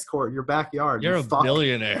tennis court in your backyard. You're you a fuck.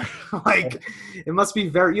 billionaire. Like, it must be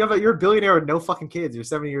you're a billionaire with no fucking kids. You're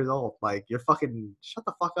 70 years old. Like, you're fucking, shut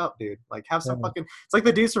the fuck up, dude. Like, have some fucking, it's like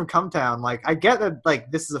the dudes from Cumtown. Like, I get that,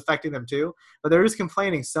 like, this is affecting them too, but they're just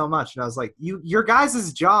complaining so much. And I was like, your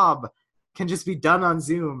guys' job can just be done on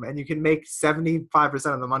Zoom and you can make 75%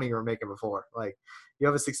 of the money you were making before. Like, you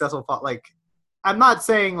have a successful, like, I'm not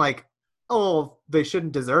saying, like, oh, they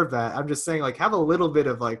shouldn't deserve that. I'm just saying, like, have a little bit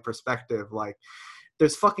of, like, perspective. Like,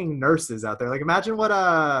 there's fucking nurses out there. Like, imagine what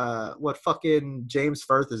fucking James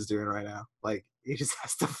Firth is doing right now. Like, he just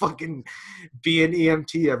has to fucking be an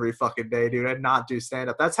EMT every fucking day, dude, and not do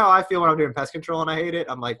stand-up. That's how I feel when I'm doing pest control and I hate it.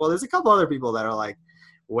 I'm like, well, there's a couple other people that are, like,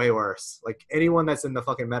 way worse. Like, anyone that's in the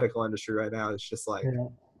fucking medical industry right now is just, like,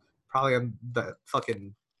 probably on the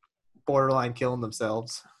fucking borderline killing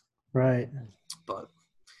themselves. Right. But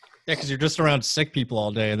Yeah, because you're just around sick people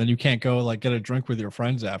all day, and then you can't go like get a drink with your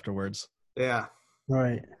friends afterwards. yeah.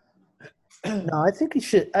 Right. No, I think you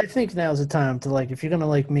should. I think now's the time to like, if you're gonna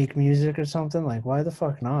like make music or something, like, why the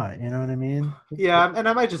fuck not? You know what I mean? Yeah, and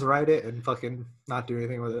I might just write it and fucking not do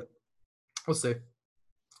anything with it. We'll see.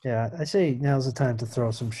 Yeah, I say now's the time to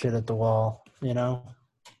throw some shit at the wall. You know?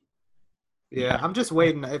 Yeah, I'm just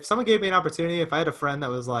waiting. If someone gave me an opportunity, if I had a friend that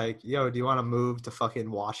was like, yo, do you want to move to fucking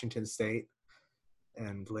Washington State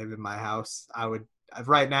and live in my house? I would.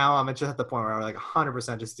 Right now, I'm just at the point where I would like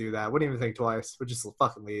 100% just do that. Wouldn't even think twice. Would just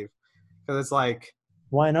fucking leave. Because it's like,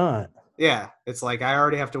 Why not? yeah, it's like I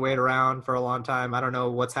already have to wait around for a long time. I don't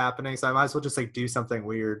know what's happening, so I might as well just like do something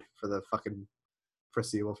weird for the fucking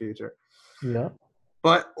foreseeable future. Yeah.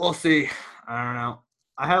 But we'll see. I don't know.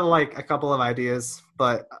 I have like a couple of ideas,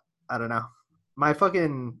 but I don't know. My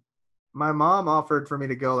mom offered for me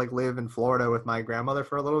to go like live in Florida with my grandmother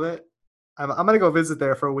for a little bit. I'm gonna go visit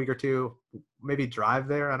there for a week or two, maybe drive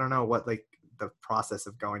there. I don't know what like the process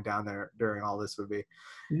of going down there during all this would be.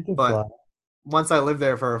 You can But fly. once I live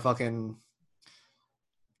there for a fucking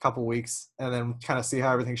couple weeks and then kind of see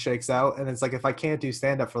how everything shakes out, and it's like if I can't do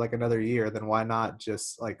stand up for like another year, then why not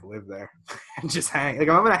just like live there and just hang? Like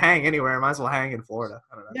if I'm gonna hang anywhere, I might as well hang in Florida.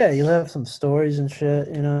 I don't know. Yeah, you'll have some stories and shit.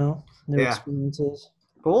 You know, new Yeah. experiences.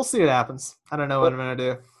 But we'll see what happens. I don't know what I'm gonna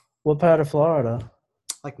do. What part of Florida?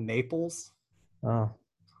 Like Naples, Oh,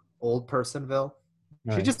 Old Personville.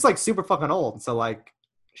 She's nice. just like super fucking old. So like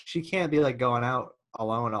she can't be like going out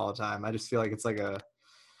alone all the time. I just feel like it's like a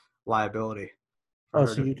liability for Oh, her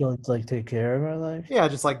so to, you can like take care of her, like yeah,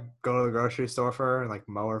 just like go to the grocery store for her and like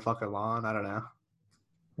mow her fucking lawn. I don't know.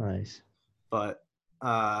 nice. But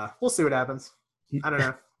we'll see what happens. You- I don't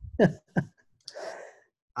know.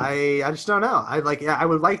 I just don't know. I like, yeah, I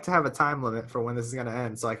would like to have a time limit for when this is gonna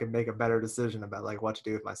end so I can make a better decision about like what to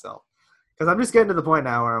do with myself. Because I'm just getting to the point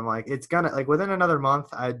now where I'm like, it's gonna like within another month,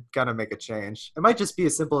 I gotta make a change. It might just be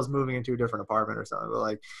as simple as moving into a different apartment or something. But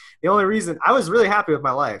like, the only reason I was really happy with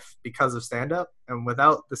my life because of stand up, and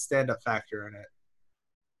without the stand up factor in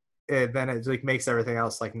it, then it like makes everything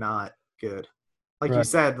else like not good. Like you Right.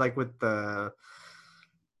 said, like with the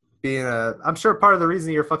being I'm sure part of the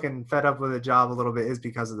reason you're fucking fed up with a job a little bit is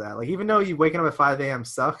because of that. Like, even though you waking up at 5 a.m.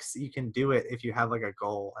 sucks, you can do it if you have like a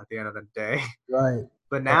goal at the end of the day. Right.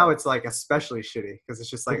 But now it's like especially shitty because it's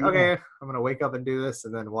just like, Yeah. okay, I'm gonna wake up and do this,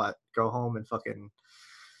 and then what? Go home and fucking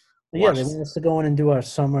But yeah, watch. they want us to go in and do our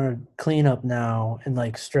summer cleanup now and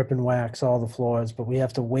like strip and wax all the floors, but we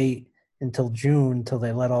have to wait until June until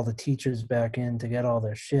they let all the teachers back in to get all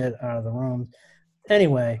their shit out of the rooms.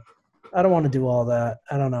 Anyway, I don't want to do all that.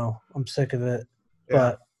 I don't know. I'm sick of it. Yeah.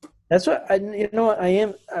 But that's what I. You know what I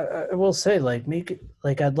am. I will say like make it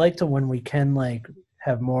like I'd like to when we can like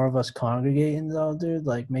have more of us congregating though, dude.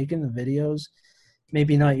 Like making the videos,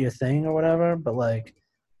 maybe not your thing or whatever, but like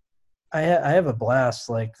I have a blast.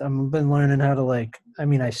 Like I've been learning how to like. I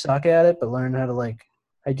mean, I suck at it, but learn how to like.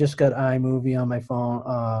 I just got iMovie on my phone.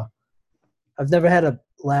 I've never had a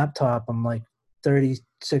laptop. I'm like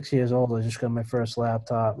 36 years old. I just got my first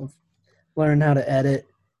laptop. Learn how to edit.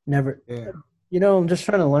 Never, Yeah. you know, I'm just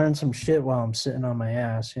trying to learn some shit while I'm sitting on my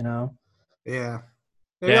ass. You know. Yeah.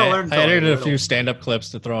 Maybe Yeah, I'll learn I till edited a little. few stand-up clips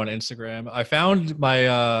to throw on Instagram. I found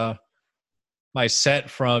my my set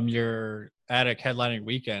from your Attic headlining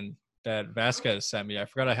weekend that Vasquez sent me. I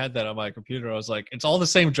forgot I had that on my computer. I was like, it's all the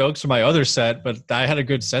same jokes from my other set, but I had a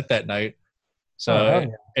good set that night. So Oh, hell yeah.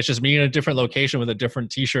 it's just me in a different location with a different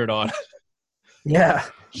T-shirt on. Yeah.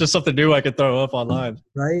 It's just something new I could throw up online.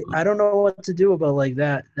 Right. I don't know what to do about like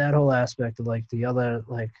that whole aspect of like the other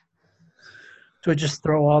like. Do I just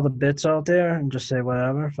throw all the bits out there and just say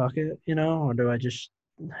whatever, fuck it, you know, or do I just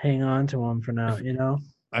hang on to them for now, you know?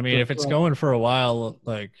 I mean, if it's going for a while,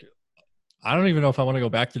 like I don't even know if I want to go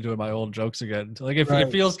back to doing my old jokes again. Like if Right.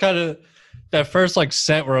 it feels kind of that first like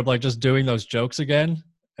set where I'm like just doing those jokes again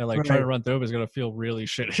and like trying to Right. run through them is gonna feel really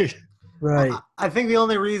shitty. Right. I think the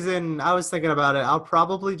only reason I was thinking about it, I'll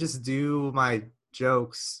probably just do my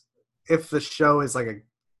jokes if the show is like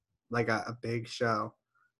a big show.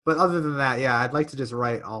 But other than that, yeah, I'd like to just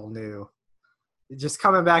write all new. Just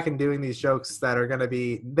coming back and doing these jokes that are gonna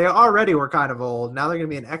be they already were kind of old. Now they're gonna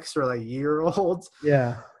be an extra like year old.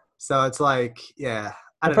 Yeah. So it's like, yeah,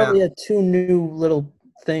 I I don't probably know. had two new little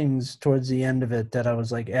things towards the end of it that I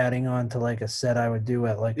was like adding on to like a set I would do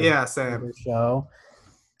at like a Yeah, same. bigger show.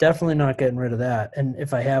 Definitely not getting rid of that. And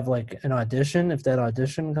if I have like an audition, if that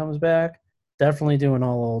audition comes back, definitely doing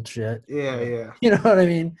all old shit. Yeah. You know what I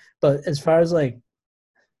mean? But as far as like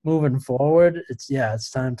moving forward, it's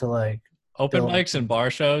time to like Open build. mics and bar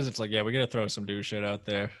shows, it's like, yeah, we gotta throw some new shit out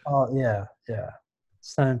there. Oh yeah.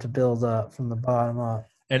 It's time to build up from the bottom up.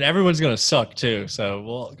 And everyone's gonna suck too, so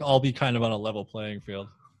we'll all be kind of on a level playing field.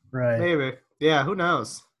 Right. Maybe. Yeah, who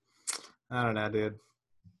knows? I don't know, dude.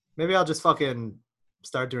 Maybe I'll just fucking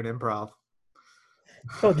start doing improv.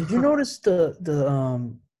 Oh, did you notice the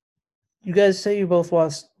you guys say you both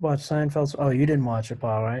watched Seinfeld? Oh, you didn't watch it,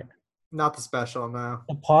 Paul, right? Not the special, no.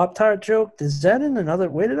 The Pop-Tart joke? Is that in another?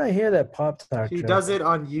 Where did I hear that Pop-Tart He joke? does it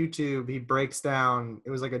on YouTube. He breaks down.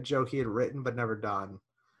 It was like a joke he had written but never done.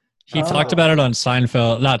 He talked about it on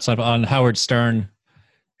Seinfeld, not Seinfeld, on Howard Stern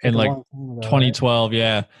in a like long time ago, right? 2012.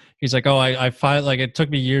 Yeah. He's like, oh, I find like it took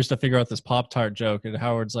me years to figure out this Pop-Tart joke. And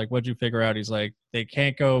Howard's like, what'd you figure out? He's like, they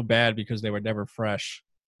can't go bad because they were never fresh.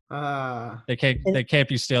 They can't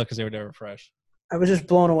be stale because they were never fresh. I was just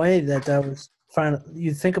blown away that was fine.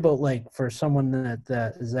 You think about like for someone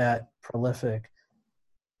that is that prolific,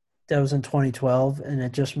 that was in 2012, and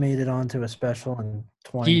it just made it onto a special in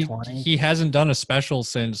 2020. He hasn't done a special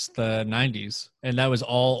since the 90s, and that was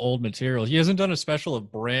all old material. He hasn't done a special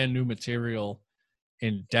of brand new material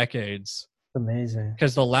in decades. Amazing.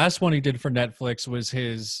 Because the last one he did for Netflix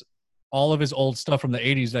was all of his old stuff from the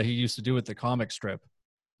 80s that he used to do with the comic strip.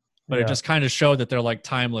 But it just kind of showed that they're like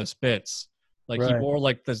timeless bits. Like he wore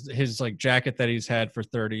like his like jacket that he's had for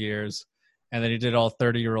 30 years. And then he did all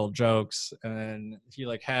 30-year-old jokes. And he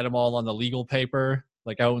like had them all on the legal paper,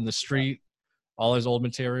 like out in the street, all his old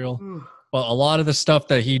material. But a lot of the stuff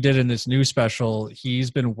that he did in this new special, he's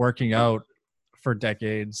been working out for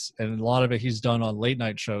decades, and a lot of it he's done on late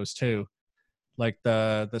night shows too, like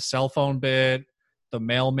the cell phone bit, the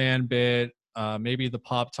mailman bit, maybe the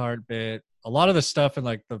Pop-Tart bit. A lot of the stuff in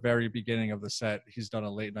like the very beginning of the set he's done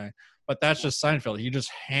on late night, but that's just Seinfeld. He just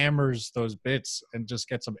hammers those bits and just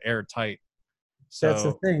gets them airtight. So That's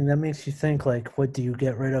the thing that makes you think, like, what do you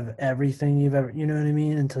get rid of everything you've ever, you know what I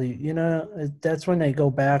mean? Until that's when they go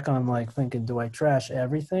back on like thinking, do I trash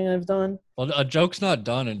everything I've done? well, a joke's not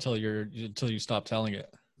done until you stop telling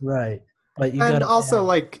it. Right. But you And gotta also, add-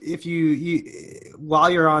 like, if you while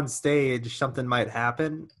you're on stage, something might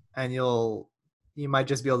happen, and you might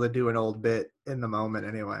just be able to do an old bit in the moment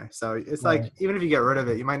anyway. So it's like, Right. even if you get rid of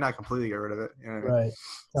it, you might not completely get rid of it. You know what I mean? right.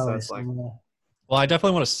 So Always it's like, similar. Well, I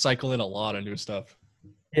definitely want to cycle in a lot of new stuff.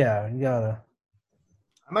 Yeah, you gotta.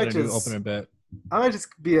 I might Get a new just opening bit. I might just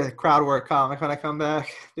be a crowd work comic when I come back,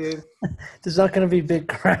 dude. There's not gonna be big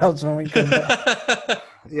crowds when we come back.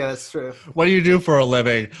 Yeah, that's true. What do you do for a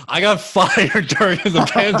living? I got fired during the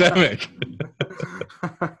pandemic.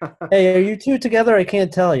 Hey, are you two together? I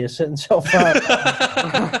can't tell. You're sitting so far.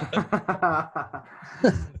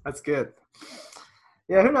 That's good.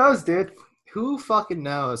 Yeah, who knows, dude? Who fucking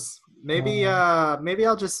knows? Maybe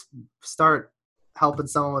I'll just start helping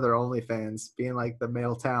someone with their OnlyFans, being like the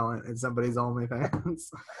male talent in somebody's OnlyFans.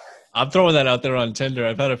 I'm throwing that out there on Tinder.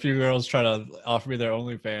 I've had a few girls try to offer me their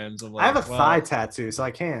OnlyFans. I'm like, I have a well, thigh tattoo, so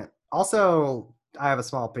I can't. Also, I have a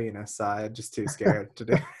small penis, so I'm just too scared to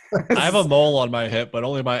do. I have a mole on my hip, but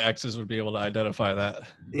only my exes would be able to identify that.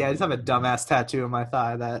 Yeah, I just have a dumbass tattoo on my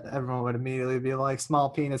thigh that everyone would immediately be like, small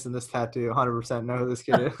penis in this tattoo. 100% know who this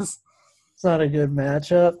kid is. It's not a good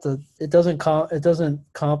matchup. It doesn't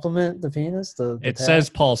complement the penis. The It tat. says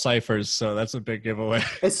Paul Cyphers, so that's a big giveaway.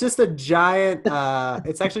 It's just a giant,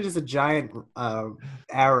 it's actually just a giant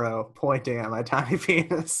arrow pointing at my tiny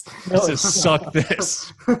penis. No, It says it's suck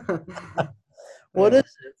this. What is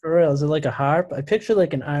it for real? Is it like a harp? I picture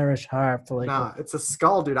like an Irish harp. For like Nah, it's a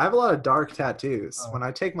skull, dude. I have a lot of dark tattoos. Oh. When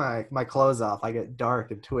I take my clothes off, I get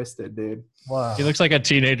dark and twisted, dude. wow. He looks like a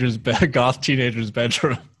goth teenager's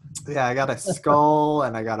bedroom. Yeah, I got a skull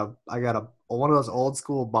and I got a one of those old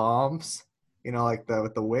school bombs, like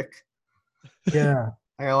with the wick. Yeah.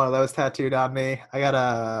 I got one of those tattooed on me. I got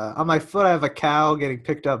on my foot. I have a cow getting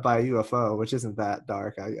picked up by a UFO, which isn't that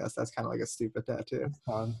dark, I guess. That's kind of like a stupid tattoo. That's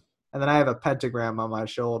fun. And then I have a pentagram on my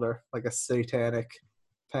shoulder, like a satanic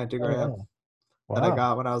pentagram Oh, that I wow.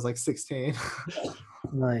 got when I was like 16.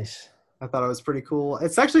 Nice. I thought it was pretty cool.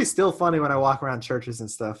 It's actually still funny when I walk around churches and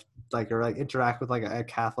stuff, or interact with like a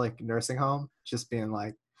Catholic nursing home, just being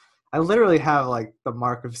like, I literally have like the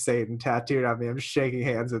mark of Satan tattooed on me. I'm just shaking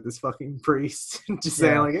hands with this fucking priest, just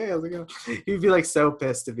saying like, "Hey, how's it going?" He'd be like so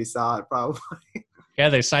pissed if he saw it, probably. Yeah,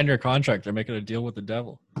 they signed your contract. They're making a deal with the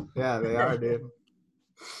devil. Yeah, they are, dude.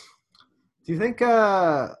 Do you think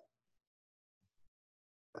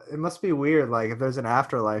it must be weird? Like, if there's an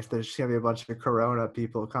afterlife, there's just gonna be a bunch of Corona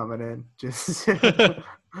people coming in, just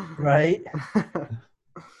Right?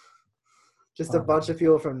 just a bunch of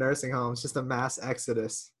people from nursing homes, just a mass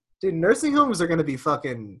exodus. Dude, nursing homes are gonna be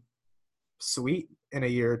fucking sweet in a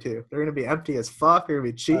year or two. They're gonna be empty as fuck. They're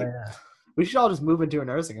gonna be cheap. Oh, yeah. We should all just move into a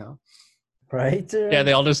nursing home. Right? Dude? Yeah,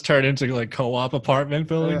 they all just turn into like co-op apartment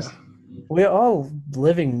buildings. Yeah. We're all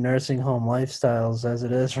living nursing home lifestyles as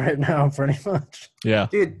it is right now, pretty much. Yeah.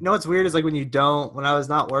 Dude, you know what's weird is like when I was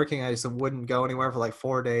not working, I just wouldn't go anywhere for like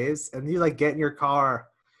 4 days. And you like get in your car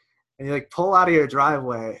and you like pull out of your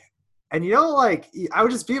driveway. And like I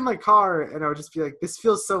would just be in my car and I would just be like, this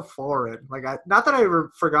feels so foreign. Like not that I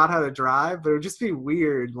ever forgot how to drive, but it would just be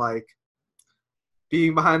weird, like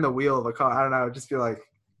being behind the wheel of a car. I don't know. It would just be like,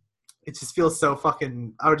 it just feels so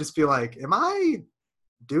fucking, I would just be like, am I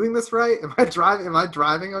doing this right? Am I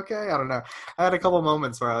driving okay? I don't know. I had a couple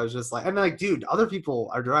moments where I was just like, and like, dude, other people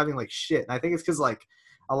are driving like shit. And I think it's because like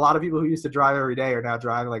a lot of people who used to drive every day are now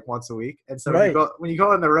driving like once a week. And so Right. when you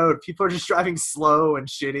go on the road, people are just driving slow and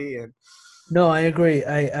shitty. And No, I agree.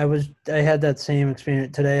 I had that same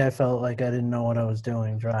experience today. I felt like I didn't know what I was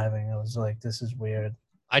doing driving. I was like, this is weird.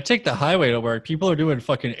 I take the highway to work. People are doing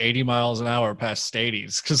fucking 80 miles an hour past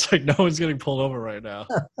Stadies because like no one's getting pulled over right now.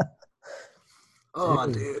 oh,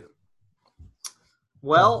 Dude. dude.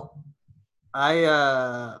 Well,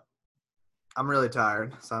 I'm really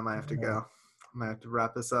tired, so I might have to go. I might have to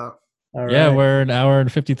wrap this up. All right. Yeah, we're an hour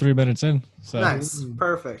and 53 minutes in. So, Nice.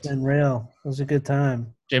 Perfect. Been real. It was a good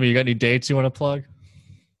time. Jamie, you got any dates you want to plug?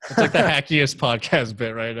 It's like the hackiest podcast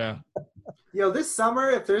bit right now. Yo, this summer,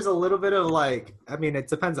 if there's a little bit of like, I mean, it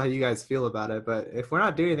depends how you guys feel about it, but if we're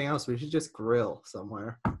not doing anything else, we should just grill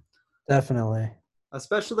somewhere. Definitely.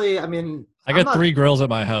 Especially, I mean, I I'm got not- 3 grills at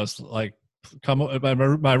my house. Like come.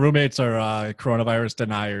 My roommates are coronavirus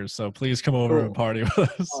deniers, so please come over and Cool. party with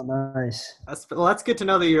us. Oh, nice. That's good to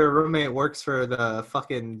know that your roommate works for the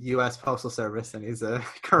fucking U.S. Postal Service and he's a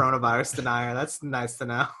coronavirus denier. That's nice to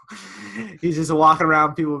know. He's just walking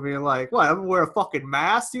around, people being like, "What? I'm gonna wear a fucking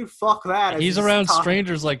mask, dude? Fuck that." He's around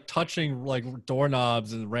strangers, like touching like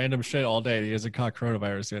doorknobs and random shit all day. He hasn't caught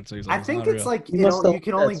coronavirus yet, so he's like, I think not it's real. like You must you have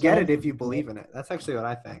can that only get it sign. if you believe in it. That's actually what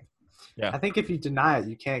I think. Yeah. I think if you deny it,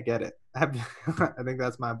 you can't get it. I think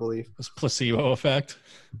that's my belief. This placebo effect.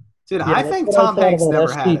 Dude, Yeah, I that's think what Tom thought Hanks about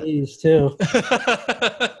never had it. STDs too.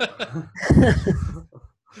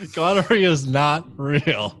 Gonorrhea is not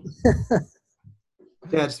real.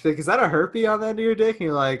 Yeah, just because is that a herpes on the end of your dick? And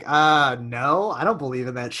you're like, no, I don't believe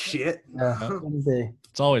in that shit. Yeah, couldn't be.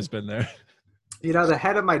 It's always been there. You know, the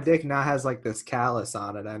head of my dick now has like this callus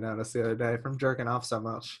on it. I noticed the other day from jerking off so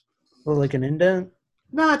much. Well, like an indent.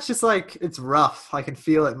 No, it's just like it's rough. I can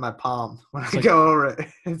feel it in my palm when I like- go over it.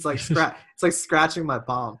 It's like it's like scratching my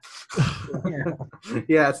palm. Yeah.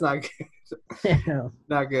 Yeah, it's not good. Yeah.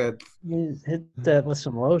 Not good. You hit that with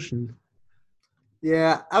some lotion.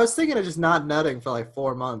 Yeah, I was thinking of just not nutting for like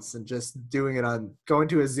 4 months and just doing it on going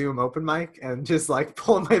to a Zoom open mic and just like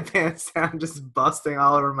pulling my pants down, just busting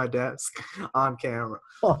all over my desk on camera.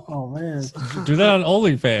 Oh man. Do that on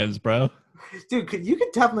OnlyFans, bro. Dude, you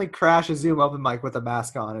could definitely crash a Zoom open mic with a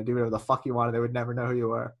mask on and do whatever the fuck you wanted. They would never know who you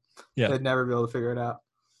were. Yeah. They'd never be able to figure it out.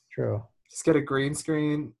 True. Just get a green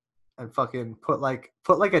screen and fucking put like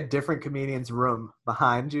a different comedian's room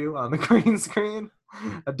behind you on the green screen,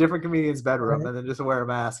 a different comedian's bedroom, and then just wear a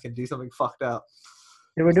mask and do something fucked up.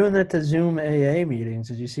 They were doing that to Zoom AA meetings.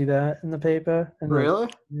 Did you see that in the paper? And like, Really?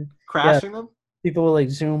 Crashing them? people were like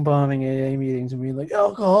Zoom bombing AA meetings and being like,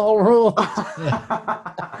 alcohol rules.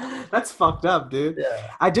 That's fucked up, dude.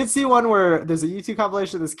 Yeah. I did see one where there's a YouTube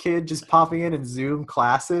compilation of this kid just popping in Zoom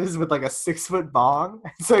classes with like a 6-foot bong.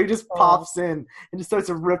 So he just pops in and just starts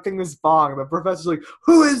ripping this bong. The professor's like,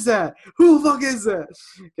 "Who is that? Who the fuck is that?"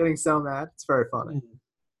 Getting so mad. It's very funny.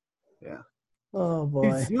 Yeah. Oh Dude,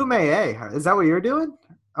 boy. Zoom AA. Is that what you're doing?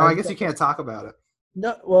 Oh, I guess you can't talk about it.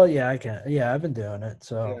 No, well, yeah, I can. Yeah, I've been doing it.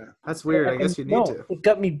 So Yeah. That's weird. I guess you need to. It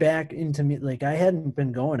got me back into me. Like I hadn't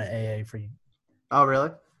been going to AA for. Oh,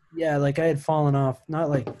 really? Yeah, like I had fallen off. Not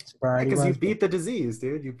like sobriety. Because you wise, beat the disease,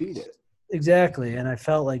 dude. You beat it. exactly, and I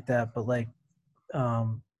felt like that, but like,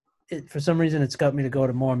 it for some reason it's got me to go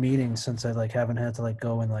to more meetings since I like haven't had to like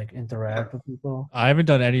go and like interact with people. I haven't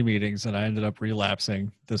done any meetings, and I ended up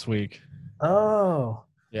relapsing this week. Oh,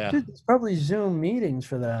 Yeah. dude, there's probably Zoom meetings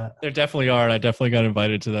for that. There definitely are, and I definitely got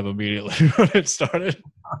invited to them immediately when it started.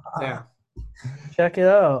 Yeah. Check it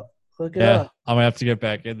out. Look it Yeah, up. I'm gonna have to get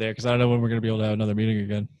back in there because I don't know when we're gonna be able to have another meeting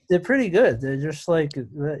again. They're pretty good. They're just like, you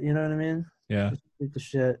know what I mean? Yeah. Just shoot the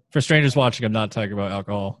shit. For strangers watching, I'm not talking about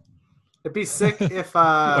alcohol It'd be sick if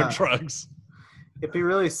or drugs. it'd be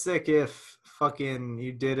really sick if fucking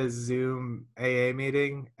you did a Zoom AA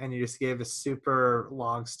meeting and you just gave a super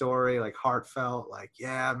long story, like heartfelt, like,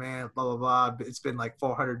 yeah, man, blah, blah, blah. It's been like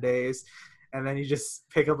 400 days. And then you just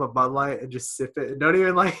pick up a Bud Light and just sip it. And don't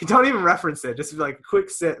even reference it. Just like a quick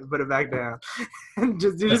sip and put it back down. And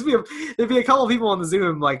there'd be a couple people on the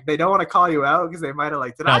Zoom, like they don't want to call you out because they might have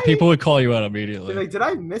like, People would call you out they're immediately. like, did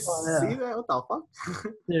I miss Oh, yeah. see that? What the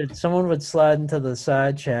fuck? Dude, someone would slide into the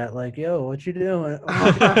side chat like, yo, what you doing?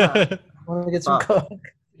 I want to get some Fuck. coke.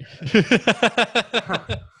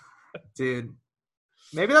 Dude,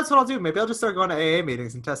 maybe that's what I'll do. Maybe I'll just start going to AA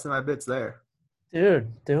meetings and testing my bits there.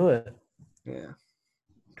 Dude, do it. Yeah.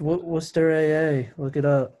 Worcester AA. Look it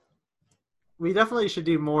up. We definitely should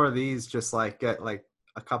do more of these, just like get like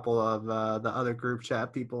a couple of the other group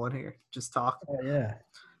chat people in here. Just talk. Oh, yeah.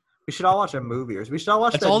 We should all watch a movie, or we should all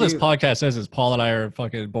watch That's that all this new- podcast is Paul and I are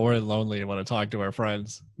fucking bored and lonely and want to talk to our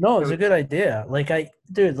friends. No, it's a good idea. Like,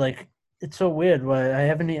 it's so weird. Why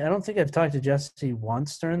I don't think I've talked to Jesse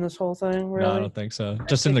once during this whole thing, really. No, I don't think so.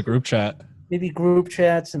 Just in the group chat. Maybe group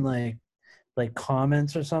chats and like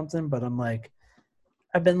comments or something, but I'm like,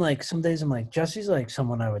 I've been like, some days I'm like, Jesse's like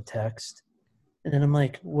someone I would text. And then I'm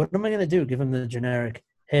like, what am I going to do? Give him the generic,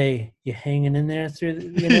 hey, you hanging in there through the,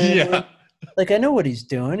 you know what I mean? Yeah. Like, I know what he's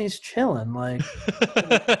doing. He's chilling. Like,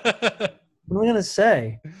 what am I going to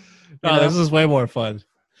say? No, this is way more fun.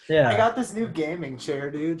 I Yeah. got this new gaming chair,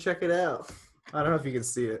 dude. Check it out. I don't know if you can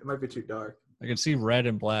see it. It might be too dark. I can see red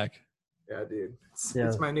and black. Yeah, dude. Yeah.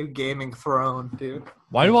 It's my new gaming throne, dude.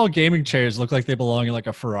 Why do all gaming chairs look like they belong in like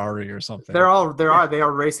a Ferrari or something? They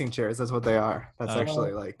are racing chairs. That's what they are. That's Oh.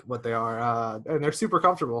 actually like what they are. And they're super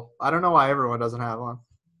comfortable. I don't know why everyone doesn't have one.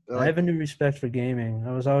 I have a new respect for gaming.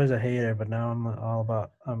 I was always a hater, but now I'm all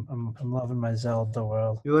about. I'm loving my Zelda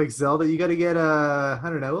world. You like Zelda? You got to get I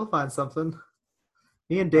don't know. We'll find something.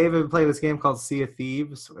 Me and Dave have been playing this game called Sea of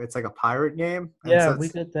Thieves. It's like a pirate game. And Yeah, so we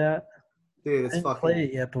got that. dude, I it's didn't fucking. play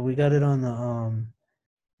it yet, but we got it on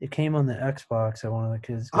the It came on the Xbox that one of the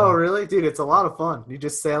kids got. Oh, really? Dude, it's a lot of fun. You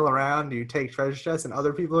just sail around, you take treasure chests, and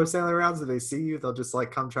other people are sailing around, so they see you, they'll just,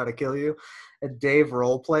 like, come try to kill you. And Dave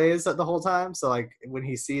role plays the whole time, so, like, when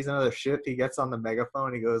he sees another ship, he gets on the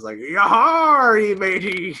megaphone, he goes, like, Yahar,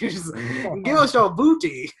 mateys! Give us your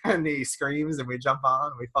booty! And he screams, and we jump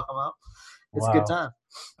on, and we fuck him up. It's a good time.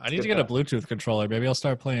 I need to get a Bluetooth controller. Maybe I'll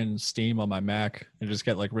start playing Steam on my Mac and just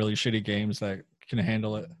get, like, really shitty games that can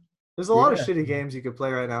handle it. There's a lot of shitty games you could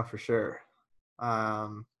play right now for sure.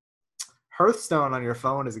 Hearthstone on your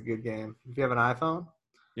phone is a good game. If you have an iPhone.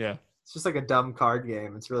 Yeah. It's just like a dumb card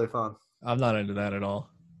game. It's really fun. I'm not into that at all.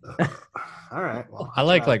 All right. Well, I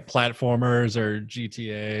like platformers or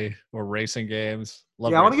GTA or racing games. I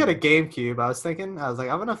want to get a GameCube. I was like,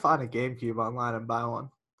 I'm going to find a GameCube online and buy one.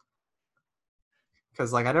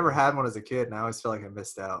 Because, like, I never had one as a kid, and I always feel like I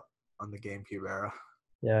missed out on the GameCube era.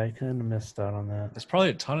 Yeah, I kind of missed out on that. There's probably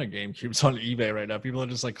a ton of GameCubes on eBay right now. People are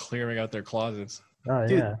just like clearing out their clousets. Oh,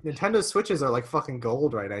 Dude, yeah. Nintendo Switches are like fucking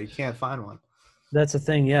gold right now. You can't find one. That's the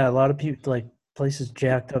thing. Yeah, a lot of people, like, places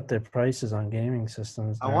jacked up their prices on gaming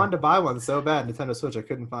systems. I wanted to buy one so bad, Nintendo Switch. I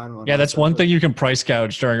couldn't find one. Yeah, that's one thing you can price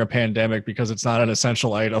gouge during a pandemic because it's not an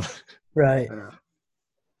essential item. Right.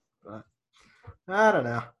 But I don't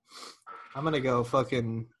know. I'm going to go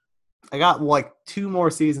fucking... I got like 2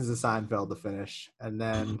 more seasons of Seinfeld to finish, and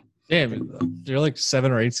then you're like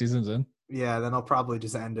 7 or 8 seasons in. Yeah, then I'll probably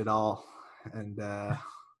just end it all, and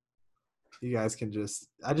you guys can just.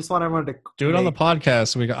 I just want everyone to do it on the podcast.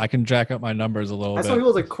 So I can jack up my numbers a little bit. I just want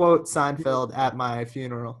people to quote Seinfeld at my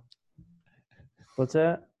funeral. What's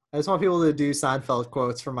that? I just want people to do Seinfeld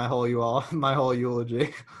quotes for my whole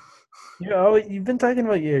eulogy. You've been talking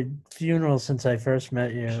about your funeral since I first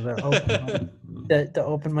met you. The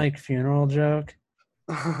open mic funeral joke,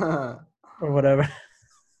 or whatever.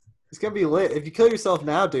 It's gonna be lit. If you kill yourself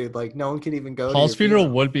now, dude, like no one can even go. Paul's funeral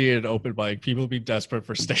would be an open mic. People would be desperate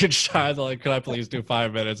for stage time. They're like, could I please do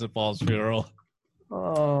 5 minutes at Paul's funeral?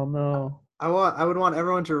 Oh no. I would want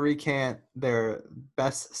everyone to recant their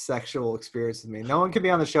best sexual experience with me. No one can be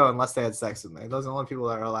on the show unless they had sex with me. Those are the only people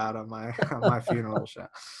that are allowed on my funeral show.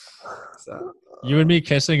 So you and me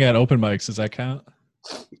kissing at open mics, does that count?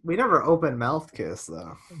 We never open mouth kiss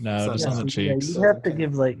though. No, so, just on the cheeks. You'd have to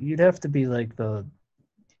give you'd have to be like the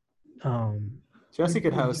Jesse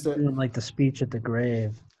could host it. Doing like the speech at the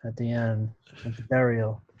grave at the end, at the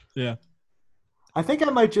burial. Yeah. I think I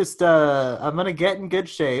might just I'm gonna get in good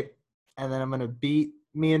shape, and then I'm gonna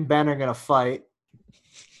me and Ben are gonna fight.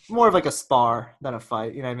 More of like a spar than a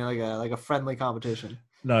fight, you know what I mean? Like a friendly competition.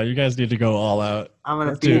 No, you guys need to go all out. I'm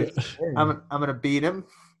gonna beat I'm gonna beat him,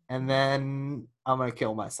 and then I'm gonna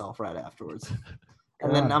kill myself right afterwards.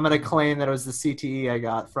 And then I'm gonna claim that it was the CTE I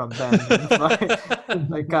got from Ben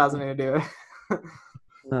that caused me to do it.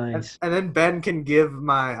 Nice. And then Ben can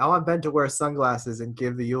I want Ben to wear sunglasses and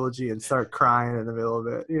give the eulogy and start crying in the middle of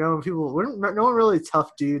it. You know, no one really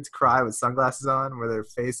tough dudes cry with sunglasses on where their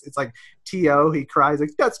face, it's like T.O., he cries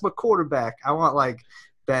like, that's my quarterback. I want like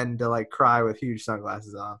Ben to like cry with huge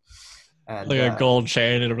sunglasses on. And, like a gold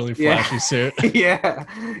chain and a really flashy suit. Yeah,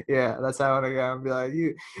 that's how I want to go and be like,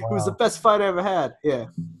 it was the best fight I ever had. Yeah,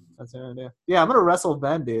 that's what I'm gonna do. Yeah, I'm gonna wrestle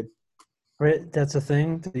Ben, dude. Right, that's a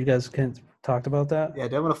thing. You guys can talked about that. Yeah,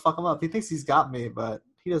 dude, I'm gonna fuck him up. He thinks he's got me, but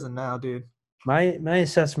he doesn't now, dude. My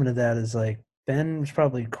assessment of that is like Ben's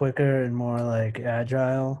probably quicker and more like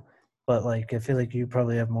agile, but like I feel like you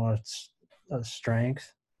probably have more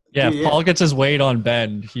strength. Yeah, if Paul gets his weight on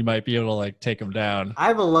Ben, he might be able to like take him down. I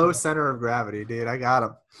have a low center of gravity, dude. I got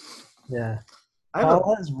him. Yeah.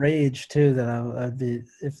 Paul has rage too. That I'd be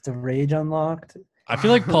if the rage unlocked. I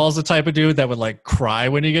feel like Paul's the type of dude that would like cry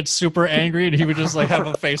when he gets super angry, and he would just like have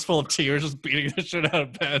a face full of tears, just beating the shit out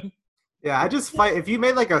of Ben. Yeah, I just fight. If you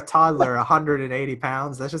made like a toddler 180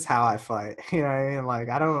 pounds, that's just how I fight. You know what I mean?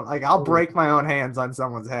 Like I'll break my own hands on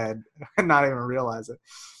someone's head and not even realize it.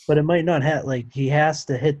 But it might not have he has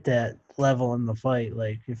to hit that level in the fight.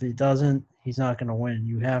 Like if he doesn't, he's not going to win.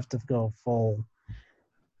 You have to go full.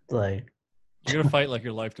 Like you're gonna fight like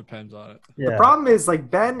your life depends on it. Yeah. The problem is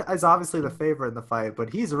like Ben is obviously the favorite in the fight,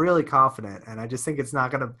 but he's really confident, and I just think it's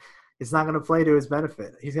not gonna play to his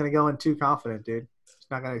benefit. He's gonna go in too confident, dude.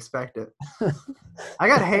 He's not gonna expect it. I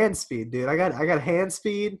got hand speed, dude. I got hand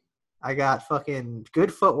speed. I got fucking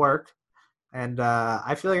good footwork. And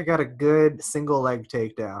I feel like I got a good single leg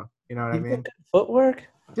takedown. You know what I mean? Footwork?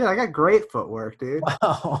 Dude, I got great footwork, dude.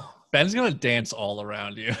 Wow. Ben's gonna dance all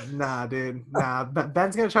around you. Nah, dude. Nah,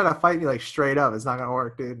 Ben's gonna try to fight me like straight up. It's not gonna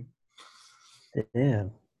work, dude.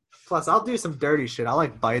 Damn. Plus, I'll do some dirty shit. I'll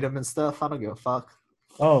like bite him and stuff. I don't give a fuck.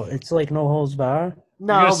 Oh, it's like no holds bar.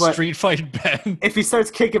 No, You're gonna but street fight Ben. if he starts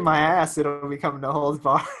kicking my ass, it'll become no holds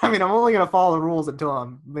bar. I mean, I'm only gonna follow the rules until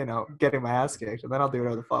I'm, getting my ass kicked, and then I'll do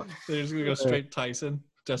whatever the fuck. They're just gonna go straight Tyson.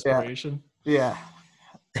 Desperation. Yeah.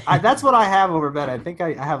 That's what I have over Ben. I think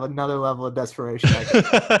I have another level of desperation.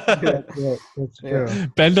 Yeah, that's true.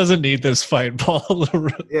 Ben doesn't need this fight, Paul.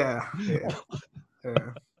 Yeah.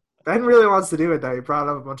 Ben really wants to do it though. He brought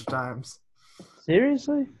it up a bunch of times.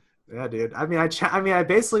 Seriously? Yeah, dude. I mean, I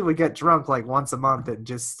basically would get drunk like once a month and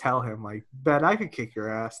just tell him like, Ben, I could kick your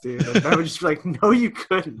ass, dude. And Ben would just be like, no, you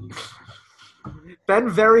couldn't. Ben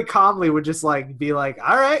very calmly would just like be like,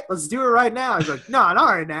 all right, let's do it right now. He's like, no, not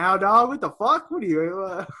right now, dog. What the fuck? What are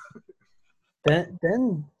you?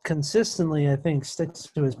 Ben consistently, I think, sticks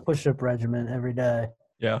to his push-up regimen every day.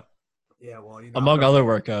 Yeah. Yeah, well, Among other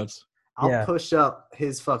workouts. I'll push up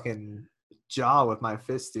his fucking jaw with my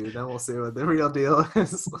fist, dude. Then we'll see what the real deal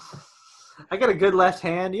is. I got a good left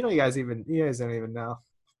hand. You guys don't even know.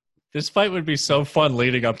 This fight would be so fun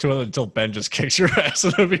leading up to it until Ben just kicks your ass.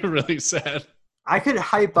 It would be really sad. I could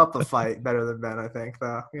hype up a fight better than Ben, I think,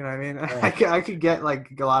 though. You know what I mean? Yeah. I could get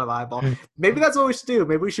like a lot of eyeball. Maybe that's what we should do.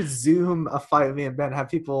 Maybe we should Zoom a fight with me and Ben, have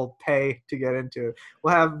people pay to get into it.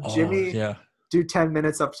 We'll have Jimmy do 10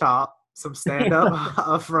 minutes up top, some stand-up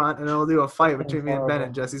up front, and then we'll do a fight between me and Ben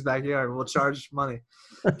in Jesse's backyard. We'll charge money.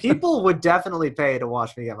 People would definitely pay to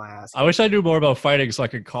watch me get my ass. I wish I knew more about fighting so I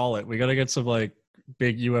could call it. We got to get some like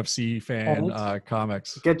big UFC fan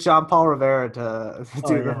comics. Get John Paul Rivera to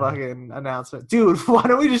do the fucking announcement. Dude, why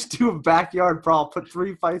don't we just do a backyard brawl, put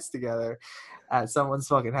 3 fights together at someone's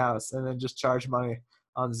fucking house, and then just charge money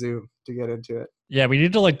on Zoom to get into it? Yeah, we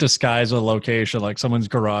need to like disguise a location, like someone's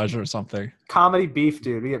garage or something. Comedy beef,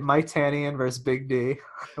 dude. We get Mike Tanian versus Big D.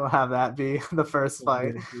 We'll have that be the first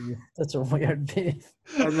fight. That's a weird beef.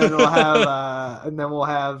 And then we'll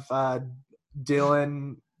have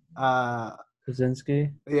Dylan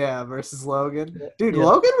Krasinski. Yeah, versus Logan. Dude,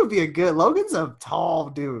 Yeah. Logan's a tall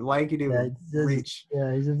dude, lanky dude. Reach.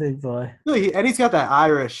 Yeah, he's a big boy. And he's got that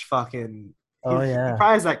Irish fucking. He probably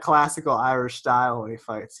has that classical Irish style when he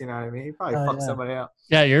fights. You know what I mean? He probably fucks somebody up.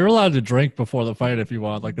 Yeah, you're allowed to drink before the fight if you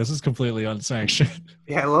want. Like, this is completely unsanctioned.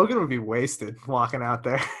 Yeah, Logan would be wasted walking out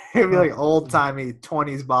there. It'd be like old-timey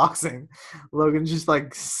 20s boxing. Logan's just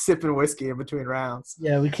like sipping whiskey in between rounds.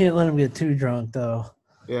 Yeah, we can't let him get too drunk, though.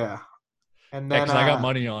 Yeah. And then 'cause I got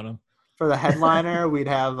money on him. For the headliner, we'd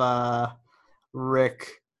have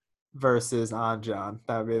Rick versus Anjan.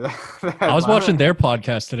 That would be the I was watching their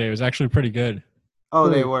podcast today. It was actually pretty good. Oh,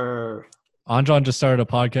 they were. Anjan just started a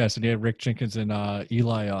podcast and he had Rick Jenkins and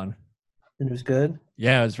Eli on. And it was good?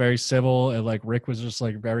 Yeah, it was very civil. And like Rick was just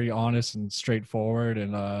like very honest and straightforward.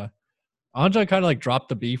 And Anjan kind of like dropped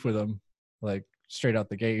the beef with him, like straight out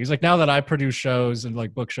the gate. He's like, now that I produce shows and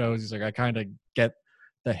like book shows, he's like, I kind of get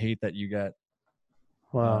the hate that you get.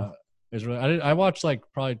 Wow. It was really, I watched like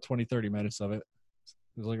probably 20, 30 minutes of it.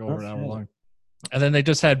 It was like over an hour long. And then they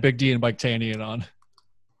just had Big D and Mike Tanian on.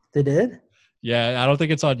 They did? Yeah, I don't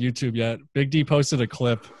think it's on YouTube yet. Big D posted a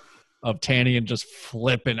clip of Tanian just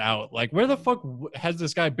flipping out. Like, where the fuck has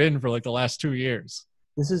this guy been for like the last 2 years?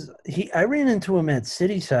 I ran into him at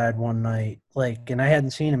Cityside one night, and I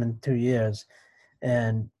hadn't seen him in 2 years.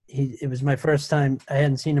 And it was my first time. I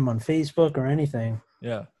hadn't seen him on Facebook or anything.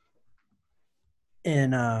 Yeah.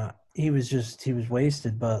 And he was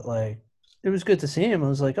wasted, but like it was good to see him. I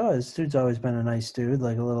was like, oh, this dude's always been a nice dude,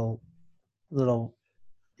 like a little,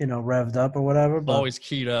 revved up or whatever. But, always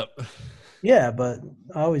keyed up. Yeah, but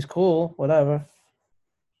always cool, whatever.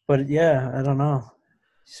 But yeah, I don't know.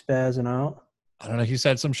 Spazzing out. I don't know. He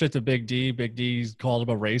said some shit to Big D. Big D's called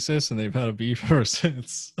him a racist, and they've had a beef ever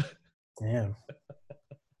since. Damn.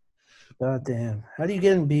 God damn. How do you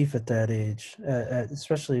get in beef at that age?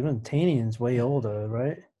 Especially when Tanian's way older,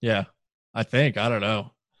 right? Yeah, I think. I don't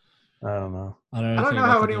know. I don't know. I don't know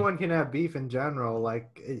how anyone can have beef in general.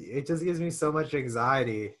 Like, it just gives me so much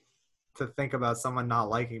anxiety to think about someone not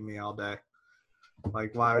liking me all day.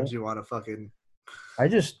 Like, why would you want to fucking... I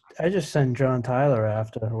just send John Tyler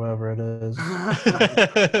after whoever it is.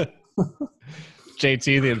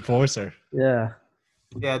 JT the Enforcer. Yeah.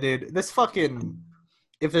 Yeah, dude. This fucking...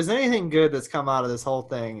 If there's anything good that's come out of this whole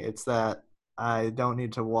thing, it's that I don't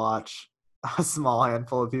need to watch a small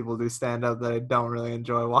handful of people do stand-up that I don't really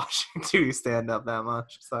enjoy watching do stand-up that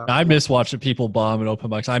much. So I miss watching people bomb at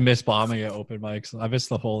open mics. I miss bombing at open mics. I miss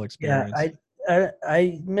the whole experience. Yeah,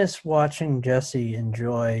 I miss watching Jesse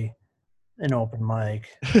enjoy an open mic.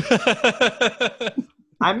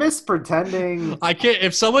 I miss pretending. I can't.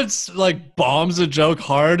 If someone's like bombs a joke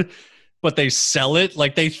hard, but they sell it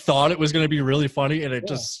like they thought it was going to be really funny, and it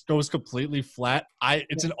just goes completely flat.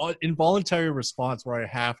 It's an involuntary response where I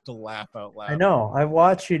have to laugh out loud. I know. I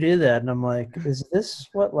watch you do that, and I'm like, is this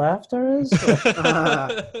what laughter is?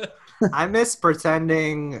 I miss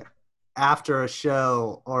pretending after a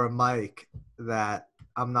show or a mic that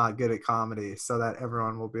I'm not good at comedy, so that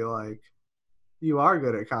everyone will be like, "You are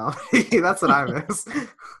good at comedy." That's what I miss.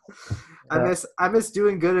 I miss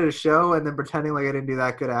doing good at a show and then pretending like I didn't do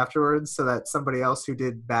that good afterwards, so that somebody else who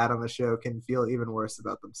did bad on the show can feel even worse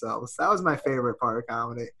about themselves. That was my favorite part of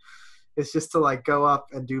comedy. It's just to like go up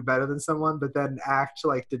and do better than someone, but then act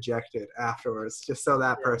like dejected afterwards, just so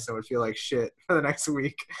that person would feel like shit for the next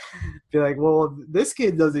week. Be like, well, this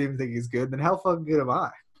kid doesn't even think he's good, then how fucking good am I?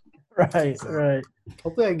 Right, So, right.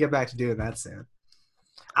 Hopefully I can get back to doing that soon.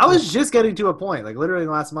 I was just getting to a point, like literally in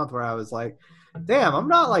the last month, where I was like, damn, I'm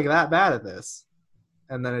not like that bad at this.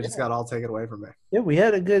 And then it just got all taken away from me. Yeah, we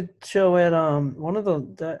had a good show at one of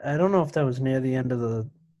the I don't know if that was near the end of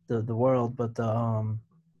the world, but the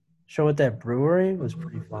show at that brewery was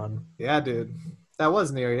pretty fun. Yeah, dude. That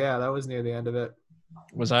was near the end of it.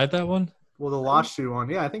 Was I at that one? Well, the Lost Shoe one.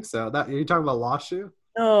 Yeah, I think so. That you talking about Lost Shoe?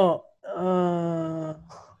 No,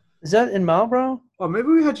 is that in Marlboro? Oh, maybe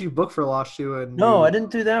we had you booked for Lost Shoe and No, I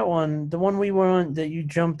didn't do that one. The one we were on that you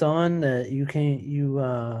jumped on that you can't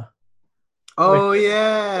Oh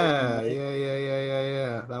yeah.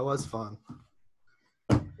 That was fun.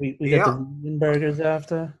 we got the vegan burgers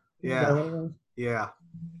after. Yeah. Yeah.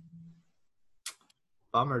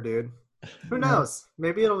 Bummer, dude. Who knows?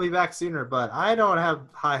 Maybe it'll be back sooner, but I don't have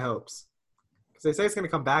high hopes. Because they say it's going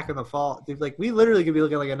to come back in the fall. Dude, like, we literally could be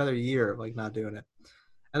looking at like another year of like not doing it.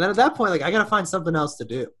 And then at that point, like, I got to find something else to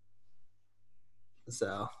do.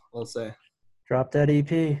 So, we'll see. Drop that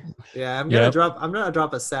EP. Yeah, I'm gonna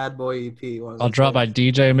drop a sad boy EP. I'll drop my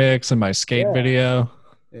DJ mix and my skate video.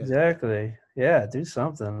 Yeah. Exactly. Yeah, do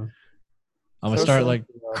something. I'm gonna start like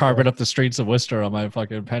carving up the streets of Worcester on my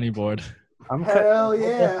fucking penny board. Hell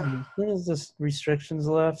yeah. As soon as the restrictions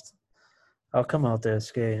left, I'll come out there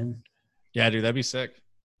skating. Yeah, dude, that'd be sick.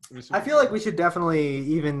 I feel like we should definitely,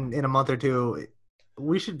 even in a month or two,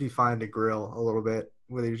 we should be fine to grill a little bit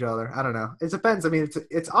with each other. I don't know. It depends. I mean,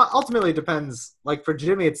 it's ultimately depends. Like for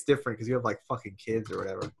Jimmy, it's different because you have like fucking kids or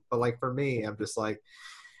whatever. But like for me, I'm just like,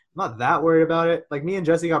 I'm not that worried about it. Like me and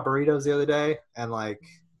Jesse got burritos the other day, and like,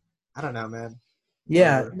 I don't know, man.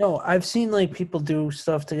 Yeah, no, I've seen like people do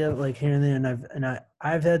stuff together like here and there, and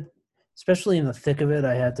I've had, especially in the thick of it,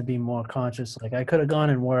 I had to be more conscious. Like I could have gone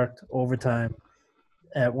and worked overtime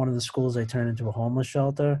at one of the schools I turned into a homeless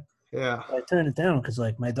shelter. Yeah. I turned it down because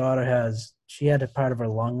like my daughter she had a part of her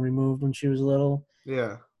lung removed when she was little.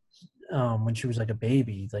 Yeah. When she was like a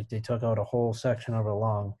baby, like they took out a whole section of her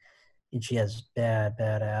lung, and she has bad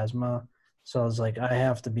asthma. So I was like, I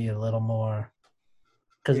have to be a little more.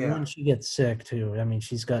 Because when she gets sick too, I mean,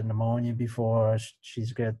 she's got pneumonia before.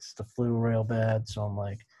 She's gets the flu real bad. So I'm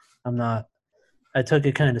like, I took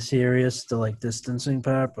it kind of serious, the like distancing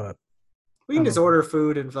part, but. We can just order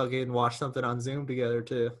food and fucking watch something on Zoom together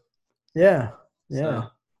too. Yeah. So,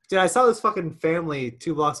 dude, I saw this fucking family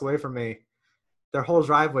 2 blocks away from me. Their whole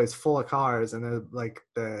driveway is full of cars, and they're like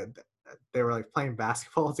they were like playing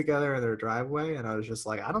basketball together in their driveway, and I was just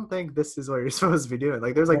like, I don't think this is what you're supposed to be doing.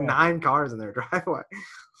 Like, there's like 9 cars in their driveway.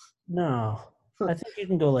 No, I think you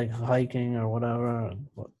can go like hiking or whatever.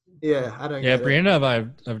 Yeah, I don't. Yeah, Brianna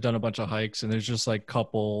and I've done a bunch of hikes, and there's just like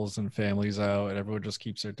couples and families out, and everyone just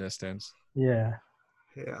keeps their distance. Yeah.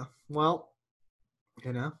 Yeah. Well,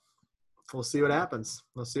 we'll see what happens.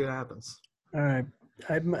 All right.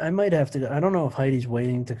 I might have to go. I don't know if Heidi's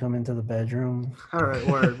waiting to come into the bedroom. All right,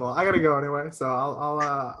 word. Well, I gotta go anyway, so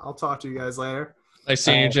I'll talk to you guys later. Nice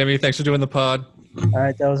seeing you, Jimmy. Thanks for doing the pod. All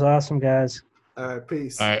right, that was awesome, guys. All right,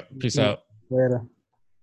 peace. All right, peace out. Later.